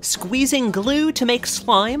 No. Squeezing glue to make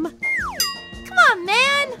slime? Come on,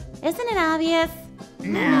 man. Isn't it obvious?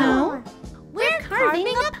 No. We're carving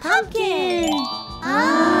a pumpkin.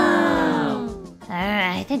 Oh.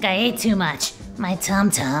 I think I ate too much. My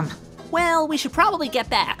tum-tum. Well, we should probably get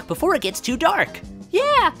back before it gets too dark.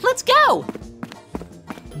 Yeah, let's go!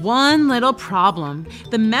 One little problem.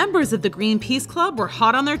 The members of the Greenpeace Club were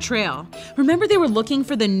hot on their trail. Remember they were looking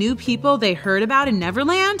for the new people they heard about in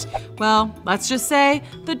Neverland? Well, let's just say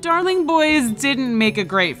the Darling Boys didn't make a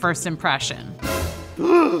great first impression.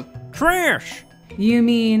 Trash! You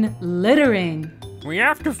mean littering. We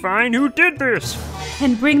have to find who did this.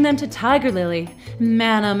 And bring them to Tiger Lily.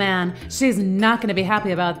 Man, oh man, she's not gonna be happy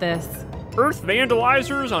about this. Earth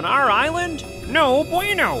vandalizers on our island? No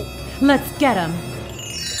bueno. Let's get them.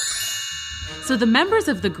 So the members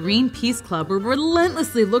of the Greenpeace Club were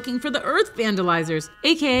relentlessly looking for the Earth vandalizers,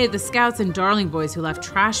 aka the Scouts and Darling Boys who left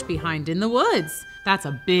trash behind in the woods. That's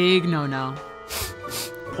a big no-no.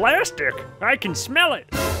 Plastic. I can smell it.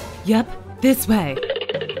 Yep, this way.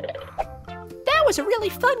 That was a really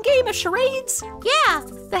fun game of charades. Yeah,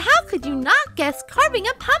 but how could you not guess carving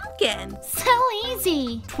a pumpkin? So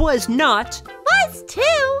easy. 'Twas not. Was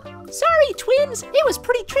too. Sorry, twins. It was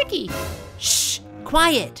pretty tricky. Shh,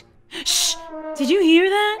 quiet. Shh, did you hear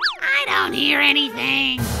that? I don't hear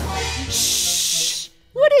anything. Shh.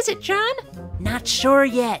 What is it, John? Not sure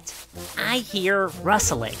yet. I hear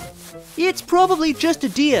rustling. It's probably just a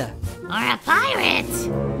deer. Or a pirate.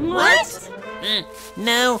 What?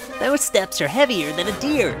 No, those steps are heavier than a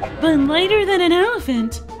deer. But lighter than an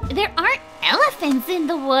elephant. There aren't elephants in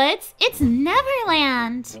the woods. It's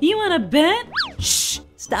Neverland. You wanna bet? Shh,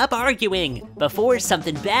 stop arguing before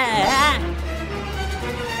something bad.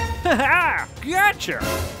 Haha, gotcha.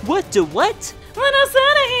 What? Let us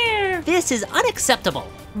out of here! This is unacceptable.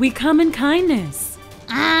 We come in kindness.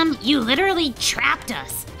 You literally trapped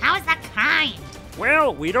us. How is that kind?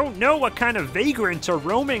 Well, we don't know what kind of vagrants are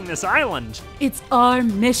roaming this island. It's our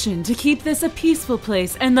mission to keep this a peaceful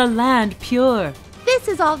place and the land pure. This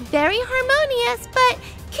is all very harmonious, but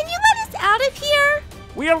can you let us out of here?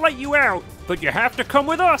 We'll let you out, but you have to come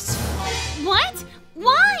with us. What?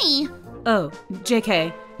 Why? Oh,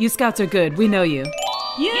 JK, you scouts are good. We know you.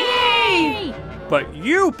 Yay! But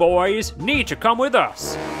you boys need to come with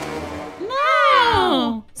us.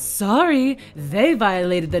 No! Sorry, they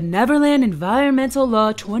violated the Neverland Environmental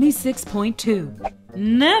Law 26.2.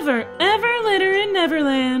 Never, ever litter in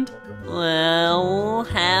Neverland. Well,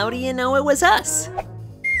 how do you know it was us?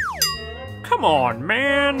 Come on,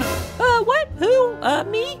 man. What? Who?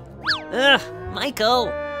 Me? Ugh, Michael.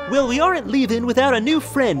 Well, we aren't leaving without our new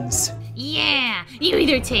friends. Yeah, you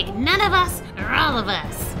either take none of us or all of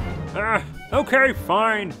us. Okay,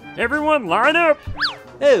 fine. Everyone line up.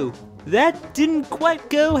 Oh, that didn't quite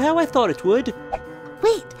go how I thought it would.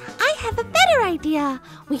 Wait, I have a better idea.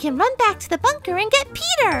 We can run back to the bunker and get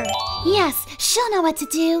Peter. Yes, she'll know what to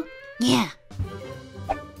do. Yeah.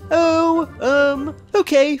 Oh,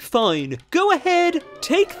 okay, fine. Go ahead,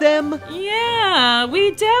 take them. Yeah,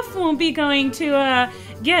 we def won't be going to,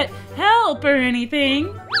 get help or anything.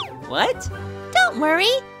 What? Don't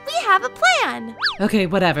worry, we have a plan. Okay,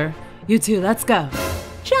 whatever. You two, let's go.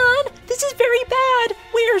 John, this is very bad.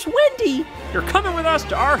 Where's Wendy? You're coming with us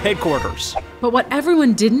to our headquarters. But what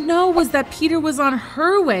everyone didn't know was that Peter was on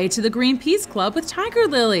her way to the Greenpeace Club with Tiger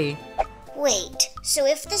Lily. Wait, so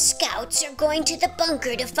if the scouts are going to the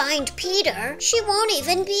bunker to find Peter, she won't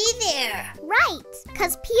even be there. Right,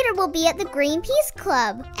 because Peter will be at the Greenpeace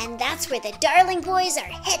Club. And that's where the Darling Boys are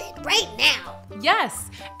headed right now. Yes,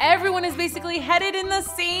 everyone is basically headed in the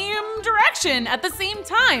same direction at the same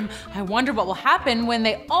time. I wonder what will happen when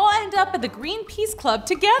they all end up at the Greenpeace Club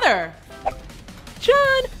together.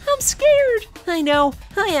 John, I'm scared. I know,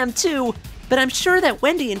 I am too. But I'm sure that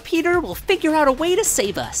Wendy and Peter will figure out a way to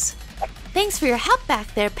save us. Thanks for your help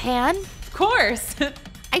back there, Pan. Of course.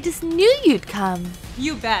 I just knew you'd come.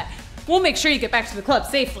 You bet. We'll make sure you get back to the club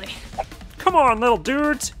safely. Come on, little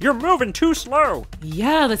dudes. You're moving too slow.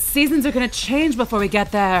 Yeah, the seasons are gonna change before we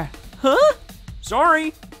get there. Huh?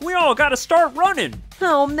 Sorry, we all gotta start running.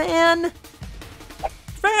 Oh, man.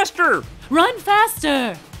 Faster! Run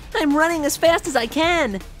faster! I'm running as fast as I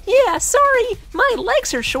can. Yeah, sorry, my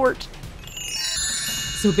legs are short.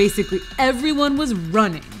 So basically everyone was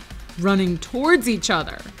running towards each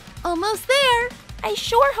other. Almost there. I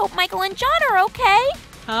sure hope Michael and John are okay.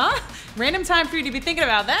 Huh? Random time for you to be thinking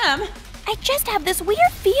about them. I just have this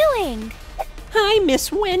weird feeling. I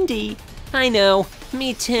miss Wendy. I know,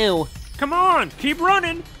 me too. Come on, keep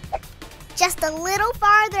running. Just a little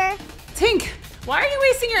farther. Tink, why are you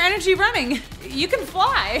wasting your energy running? You can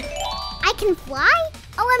fly. I can fly?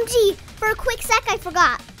 OMG, for a quick sec I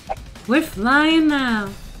forgot. We're flying now.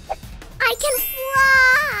 I can fly!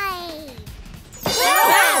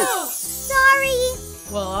 Whoa!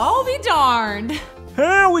 Sorry! Well, I'll be darned.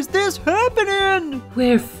 How is this happening?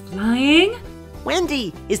 We're flying?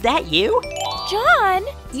 Wendy, is that you? John,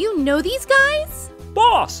 you know these guys?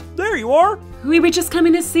 Boss, there you are. We were just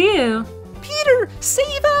coming to see you. Peter,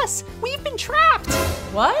 save us! We've been trapped!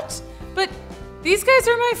 What? But these guys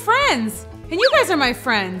are my friends. And you guys are my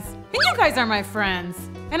friends. And you guys are my friends.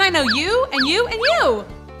 And I know you, and you, and you.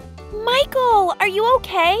 Michael, are you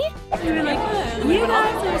okay? You're like, you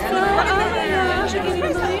guys are so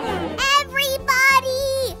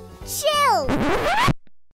Everybody, chill!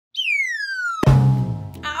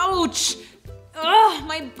 Ouch! Ugh,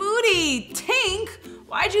 my booty! Tink,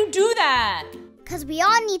 why'd you do that? Because we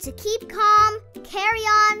all need to keep calm, carry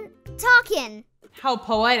on, talking. How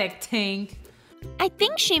poetic, Tink. I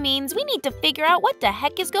think she means we need to figure out what the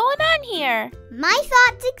heck is going on here. My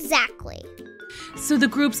thoughts exactly. So the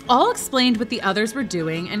groups all explained what the others were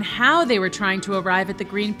doing and how they were trying to arrive at the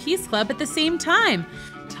Green Peace Club at the same time.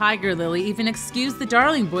 Tiger Lily even excused the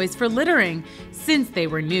Darling Boys for littering, since they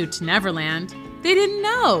were new to Neverland. They didn't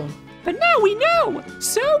know. But now we know,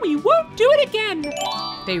 so we won't do it again.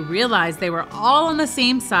 They realized they were all on the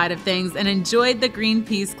same side of things and enjoyed the Green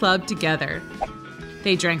Peace Club together.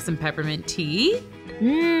 They drank some peppermint tea.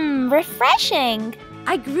 Refreshing.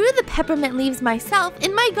 I grew the peppermint leaves myself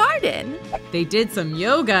in my garden. They did some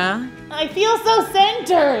yoga. I feel so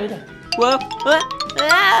centered. Whoa,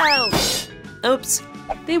 ow! Oops.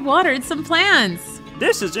 They watered some plants.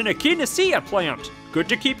 This is an echinacea plant. Good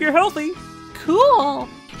to keep you healthy. Cool.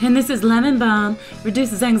 And this is lemon balm.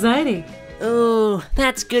 Reduces anxiety. Ooh,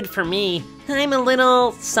 that's good for me. I'm a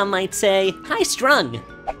little, some might say, high-strung.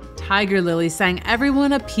 Tiger Lily sang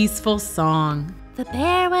everyone a peaceful song. The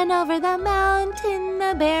bear went over the mountain,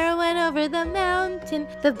 the bear went over the mountain,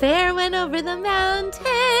 the bear went over the mountain.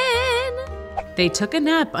 They took a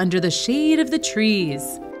nap under the shade of the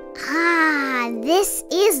trees. Ah, this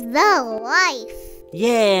is the life.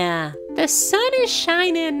 Yeah, the sun is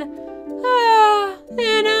shining.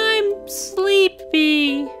 And I'm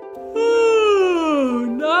sleepy. Ooh,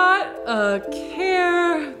 not a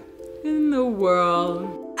care in the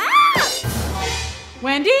world.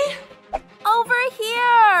 Wendy? Over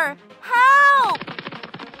here! Help!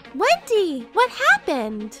 Wendy, what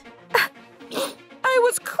happened? I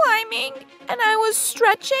was climbing, and I was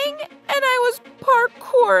stretching, and I was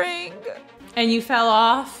parkouring. And you fell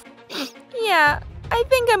off? Yeah, I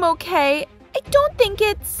think I'm okay. I don't think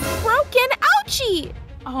it's broken. Ouchie!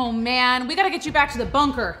 Oh man, we gotta get you back to the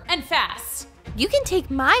bunker, and fast. You can take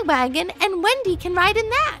my wagon, and Wendy can ride in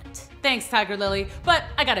that. Thanks, Tiger Lily, but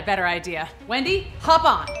I got a better idea. Wendy, hop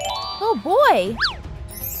on. Oh boy.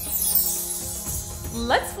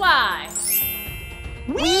 Let's fly.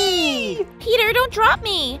 Whee! Peter, don't drop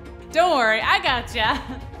me. Don't worry, I gotcha.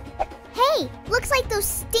 Hey, looks like those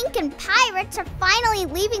stinking pirates are finally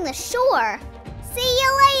leaving the shore. See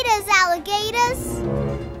you later,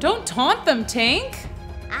 alligators. Don't taunt them, Tank.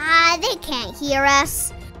 They can't hear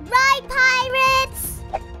us. Ride, pirates!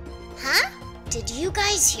 Huh? Did you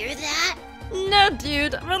guys hear that? No,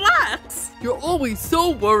 dude, relax. You're always so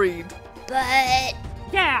worried. But...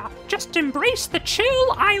 Yeah, just embrace the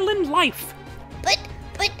chill island life. But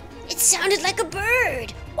it sounded like a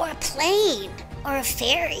bird, or a plane, or a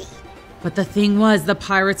fairy. But the thing was, the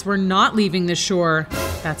pirates were not leaving the shore.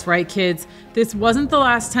 That's right, kids. This wasn't the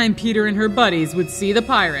last time Peter and her buddies would see the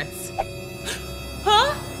pirates.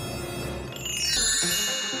 Huh?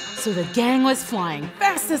 So the gang was flying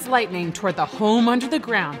fast as lightning toward the home under the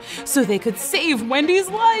ground so they could save Wendy's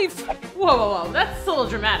life. Whoa, that's a little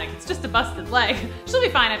dramatic. It's just a busted leg. She'll be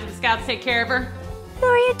fine after the scouts take care of her. Who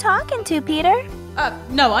are you talking to, Peter?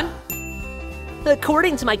 No one.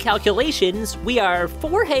 According to my calculations, we are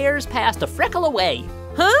 4 hairs past a freckle away.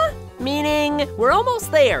 Huh? Meaning, we're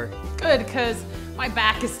almost there. Good, because my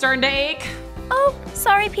back is starting to ache. Oh,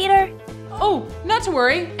 sorry, Peter. Oh, not to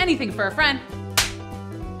worry. Anything for a friend.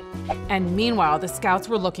 And meanwhile, the scouts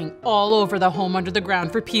were looking all over the home under the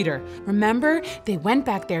ground for Peter. Remember, they went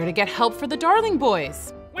back there to get help for the Darling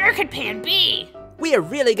Boys. Where could Pan be? We are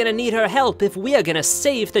really gonna need her help if we are gonna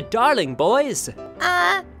save the Darling Boys.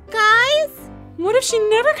 Guys? What if she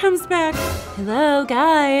never comes back? Hello,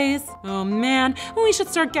 guys. Oh man, we should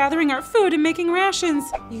start gathering our food and making rations.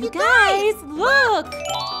 You guys, look.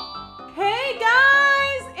 Hey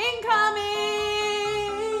guys, incoming.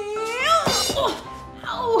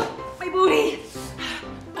 Ow, my booty.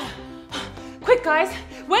 Quick guys,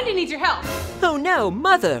 Wendy needs your help. Oh no,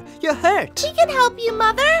 Mother, you're hurt. We can help you,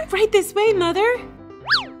 Mother. Right this way, Mother.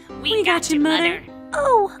 We got you, Mother.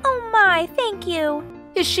 Oh my, thank you.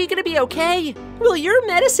 Is she gonna be okay? Will your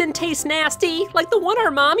medicine taste nasty, like the one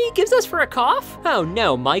our mommy gives us for a cough? Oh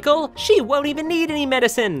no, Michael, she won't even need any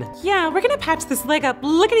medicine. Yeah, we're gonna patch this leg up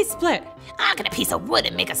lickety-split. I'll get a piece of wood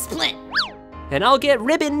and make a splint. And I'll get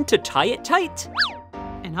ribbon to tie it tight.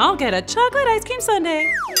 And I'll get a chocolate ice cream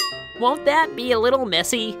sundae. Won't that be a little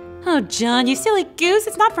messy? Oh, John, you silly goose,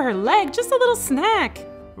 it's not for her leg, just a little snack.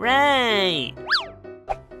 Right.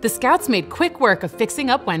 The scouts made quick work of fixing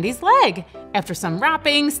up Wendy's leg. After some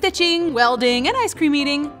wrapping, stitching, welding, and ice cream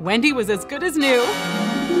eating, Wendy was as good as new.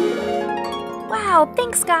 Wow,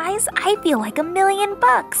 thanks guys. I feel like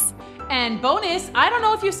 $1,000,000. And bonus, I don't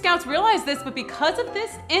know if you scouts realize this, but because of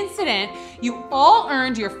this incident, you all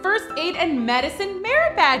earned your first aid and medicine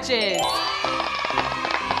merit badges.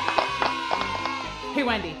 Hey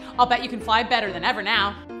Wendy, I'll bet you can fly better than ever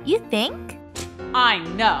now. You think? I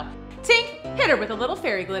know. Tink, hit her with a little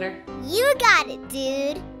fairy glitter. You got it,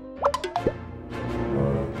 dude.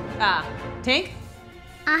 Tink?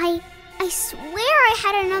 I swear I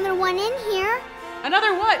had another one in here.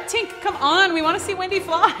 Another what? Tink, come on, we want to see Wendy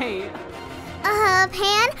fly.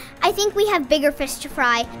 Pan, I think we have bigger fish to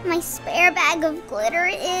fry. My spare bag of glitter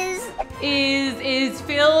is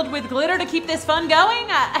filled with glitter to keep this fun going?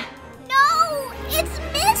 No, it's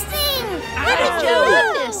missing! How did you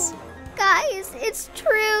do this? Guys, it's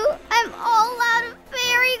true. I'm all out of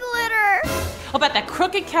fairy glitter. I'll bet that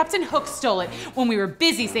crooked Captain Hook stole it when we were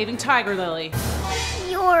busy saving Tiger Lily.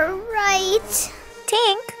 You're right.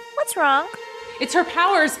 Tink, what's wrong? It's her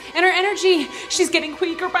powers and her energy. She's getting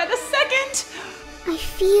weaker by the second. I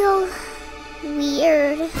feel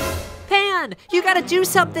weird. Pan, you gotta do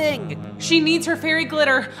something. She needs her fairy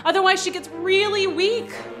glitter, otherwise she gets really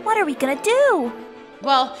weak. What are we gonna do?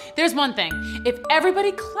 Well, there's one thing. If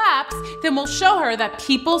everybody claps, then we'll show her that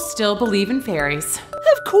people still believe in fairies.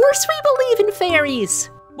 Of course we believe in fairies.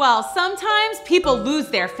 Well, sometimes people lose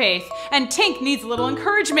their faith, and Tink needs a little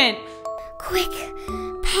encouragement. Quick,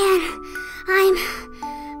 Pan, I'm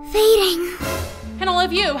fading. And all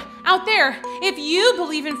of you, out there, if you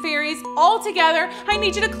believe in fairies, all together, I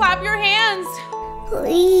need you to clap your hands.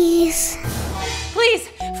 Please. Please,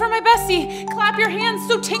 for my bestie, clap your hands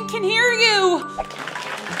so Tink can hear you.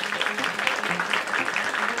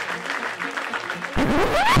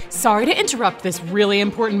 Sorry to interrupt this really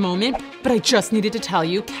important moment, but I just needed to tell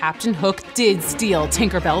you Captain Hook did steal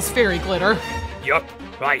Tinkerbell's fairy glitter. Yup,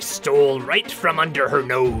 I stole right from under her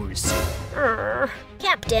nose.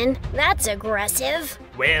 Captain, that's aggressive.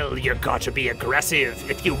 Well, you gotta be aggressive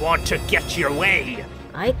if you want to get your way.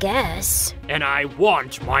 I guess. And I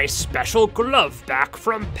want my special glove back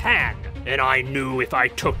from Pan. And I knew if I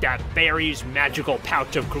took that fairy's magical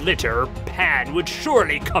pouch of glitter, Pan would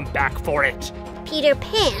surely come back for it. Peter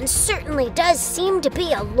Pan certainly does seem to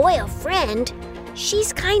be a loyal friend.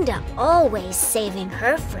 She's kinda always saving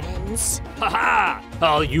her friends. Haha!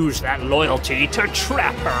 I'll use that loyalty to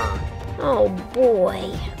trap her. Oh boy.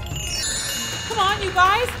 Come on, you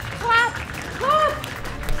guys, clap, clap.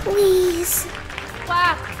 Please.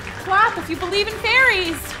 Clap, clap if you believe in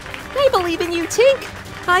fairies. I believe in you, Tink.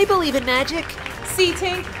 I believe in magic. See,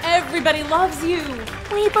 Tink, everybody loves you.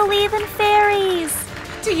 We believe in fairies.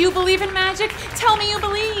 Do you believe in magic? Tell me you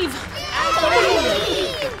believe.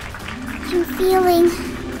 I'm feeling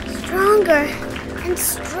stronger and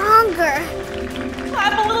stronger.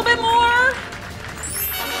 Clap a little bit more.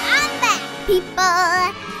 I'm back,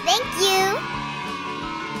 people. Thank you.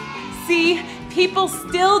 See, people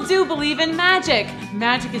still do believe in magic.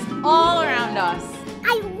 Magic is all around us.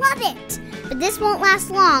 I love it. But this won't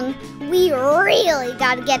last long. We really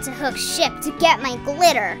gotta get to Hook's ship to get my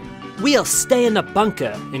glitter. We'll stay in the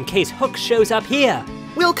bunker in case Hook shows up here.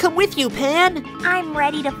 We'll come with you, Pan. I'm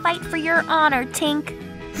ready to fight for your honor, Tink.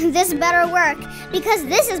 This better work, because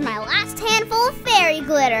this is my last handful of fairy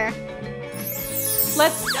glitter.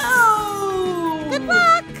 Let's go! Good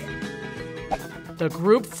luck! The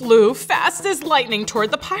group flew fast as lightning toward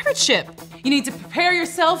the pirate ship. You need to prepare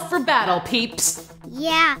yourself for battle, peeps.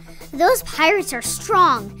 Yeah, those pirates are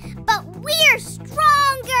strong, but we're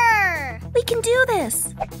stronger! We can do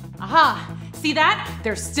this. Aha, see that?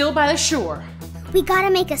 They're still by the shore. We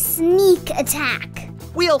gotta make a sneak attack.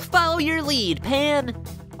 We'll follow your lead, Pan.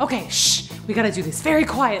 Okay, shh, we gotta do this very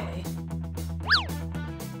quietly.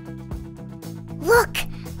 Look,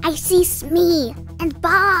 I see Smee and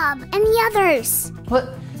Bob and the others.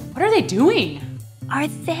 What are they doing? Are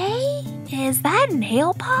they? Is that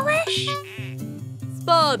nail polish?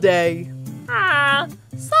 Spa day. Ah,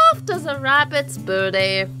 soft as a rabbit's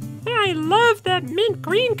booty. I love that mint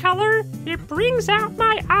green color. It brings out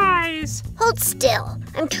my eyes. Hold still.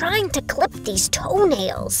 I'm trying to clip these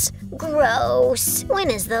toenails. Gross.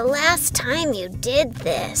 When is the last time you did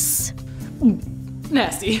this?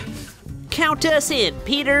 Nasty. Count us in,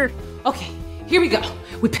 Peter. Okay, here we go.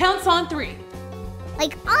 We pounce on 3.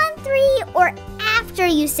 Like on 3 or after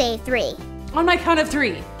you say 3? On my count of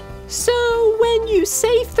 3. So when you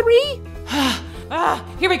say 3?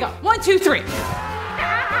 Here we go. 1, 2, 3.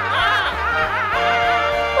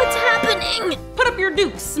 What's happening? Put up your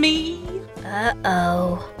dukes, Smee.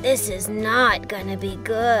 Uh-oh. This is not gonna be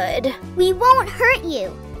good. We won't hurt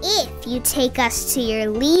you if you take us to your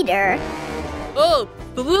leader. Oh,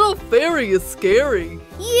 the little fairy is scary.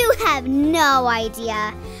 You have no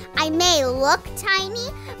idea. I may look tiny,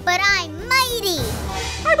 but I'm mighty.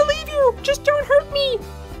 I believe you. Just don't hurt me.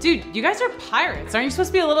 Dude, you guys are pirates. Aren't you supposed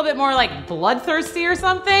to be a little bit more like bloodthirsty or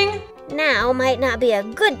something? Now might not be a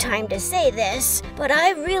good time to say this, but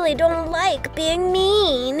I really don't like being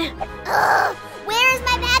mean. Ugh, where is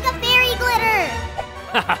my bag of fairy glitter?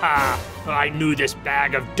 Ha ha ha! I knew this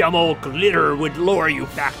bag of dumb old glitter would lure you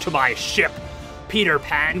back to my ship. Peter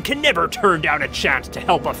Pan can never turn down a chance to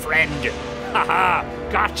help a friend. Haha,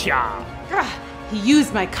 gotcha. He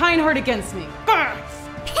used my kind heart against me.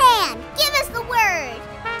 Pan, give us the word.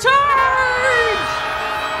 Charge!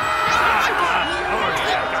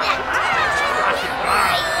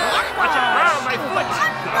 Watch it! Oh, my foot!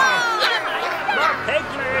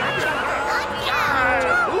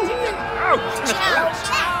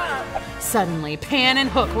 Suddenly, Pan and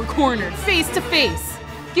Hook were cornered face to face.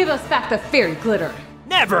 Give us back the fairy glitter.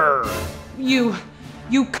 Never! You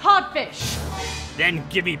codfish! Then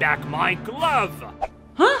give me back my glove!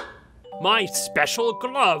 Huh? My special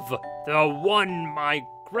glove. The one my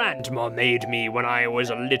grandma made me when I was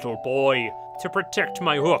a little boy to protect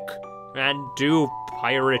my hook and do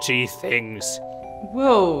piratey things.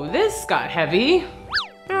 Whoa, this got heavy.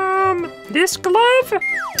 This glove?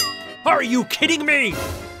 Are you kidding me?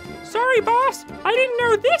 Sorry, boss. I didn't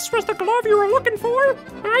know this was the glove you were looking for.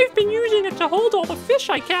 I've been using it to hold all the fish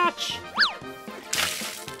I catch.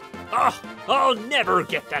 Ugh, I'll never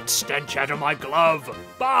get that stench out of my glove.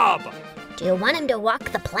 Bob! Do you want him to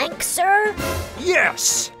walk the plank, sir?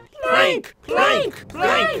 Yes! Plank! Plank!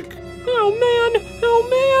 Plank! Oh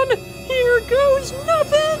man! Here goes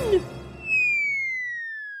nothing!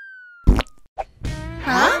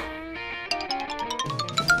 Huh?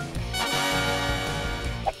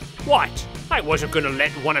 What? I wasn't gonna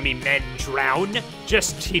let one of me men drown.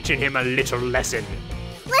 Just teaching him a little lesson.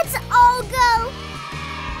 Let's all go.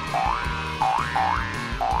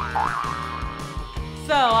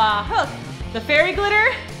 So, Hook, the fairy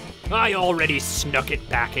glitter? I already snuck it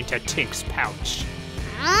back into Tink's pouch.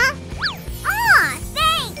 Huh?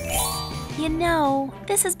 Thanks! You know,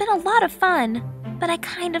 this has been a lot of fun, but I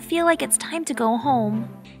kind of feel like it's time to go home.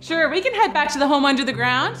 Sure, we can head back to the home under the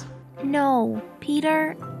ground. No,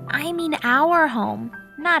 Peter, I mean our home,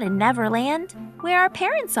 not in Neverland, where our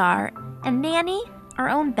parents are, and Nanny, our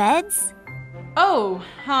own beds. Oh,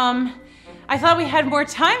 I thought we had more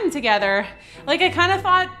time together. Like, I kind of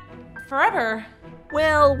thought forever.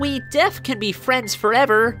 Well, we def can be friends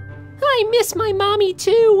forever. I miss my mommy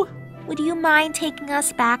too. Would you mind taking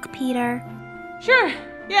us back, Peter? Sure,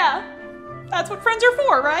 yeah. That's what friends are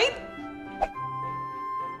for, right?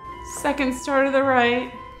 Second star to the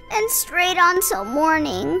right. And straight on till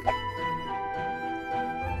morning.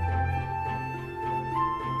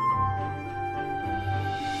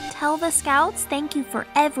 Tell the scouts thank you for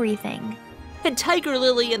everything. And Tiger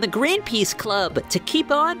Lily and the Greenpeace Club to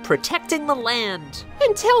keep on protecting the land.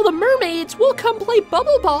 And tell the mermaids we'll come play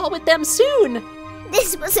bubble ball with them soon.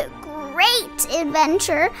 This was a great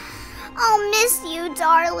adventure. I'll miss you,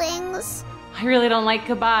 darlings. I really don't like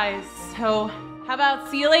goodbyes, so how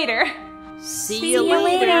about see you later? See you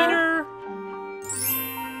later.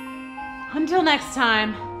 Until next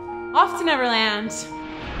time, off to Neverland.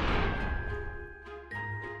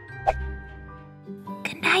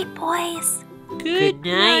 Good night, boys. Good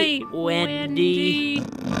night, Wendy.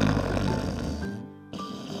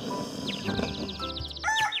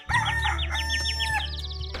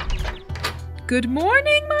 Good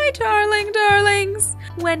morning, my darlings.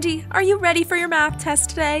 Wendy, are you ready for your math test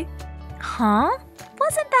today? Huh?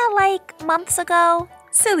 Wasn't that like months ago?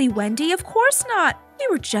 Silly Wendy, of course not. We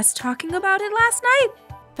were just talking about it last night.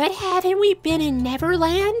 But haven't we been in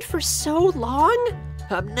Neverland for so long?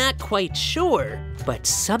 I'm not quite sure, but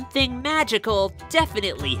something magical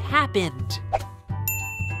definitely happened.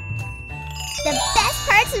 The best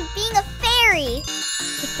parts of being a fairy.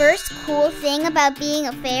 The first cool thing about being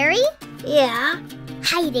a fairy? Yeah.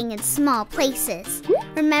 Hiding in small places.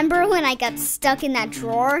 Remember when I got stuck in that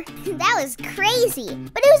drawer? That was crazy,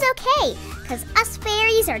 but it was okay, because us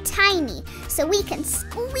fairies are tiny, so we can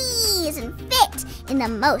squeeze and fit in the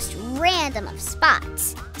most random of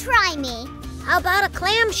spots. Try me. How about a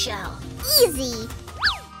clamshell? Easy.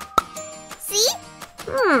 See?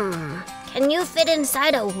 Can you fit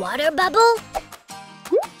inside a water bubble?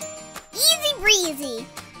 Easy breezy.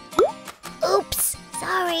 Oops,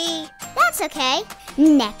 sorry. That's okay.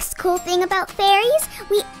 Next cool thing about fairies,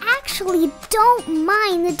 we actually don't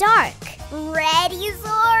mind the dark. Ready,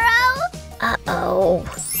 Zorro? Uh-oh.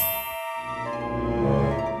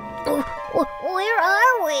 Where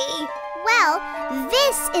are we? Well,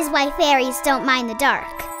 this is why fairies don't mind the dark.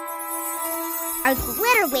 Our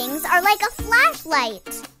glitter wings are like a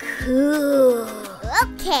flashlight. Cool.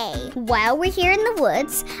 Okay, while we're here in the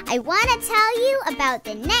woods, I want to tell you about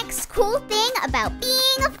the next cool thing about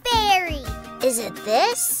being a fairy. Is it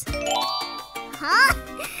this? Huh?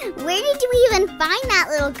 Where did you even find that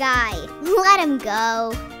little guy? Let him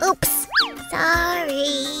go. Oops,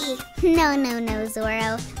 sorry. No,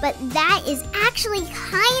 Zorro. But that is actually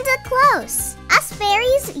kinda close. Us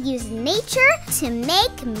fairies use nature to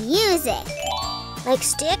make music. Like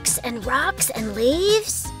sticks and rocks and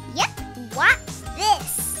leaves? Yep, watch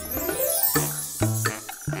this.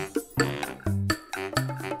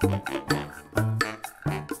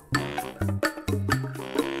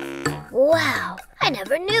 Wow, I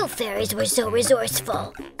never knew fairies were so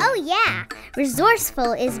resourceful. Oh yeah,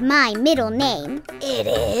 resourceful is my middle name. It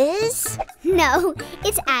is? No,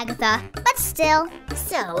 it's Agatha, but still.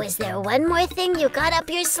 So, is there one more thing you got up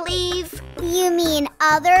your sleeve? You mean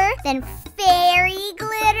other than fairy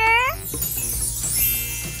glitter?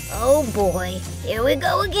 Oh boy, here we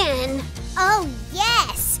go again. Oh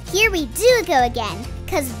yes, here we do go again.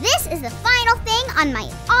 'Cause this is the final thing on my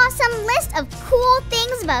awesome list of cool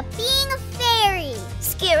things about being a fairy.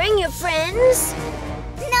 Scaring your friends?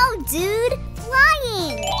 No, dude,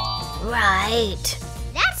 flying. Right.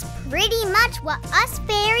 That's pretty much what us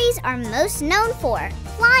fairies are most known for,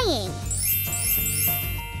 flying.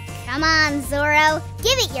 Come on, Zorro,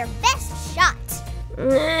 give it your best shot.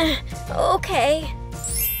 Okay.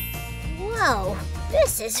 Whoa,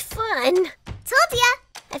 this is fun. Told ya.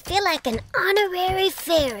 I feel like an honorary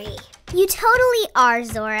fairy. You totally are,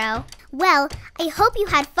 Zorro. Well, I hope you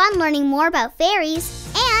had fun learning more about fairies.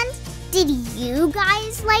 And did you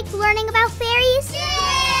guys like learning about fairies?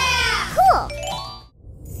 Yeah! Cool.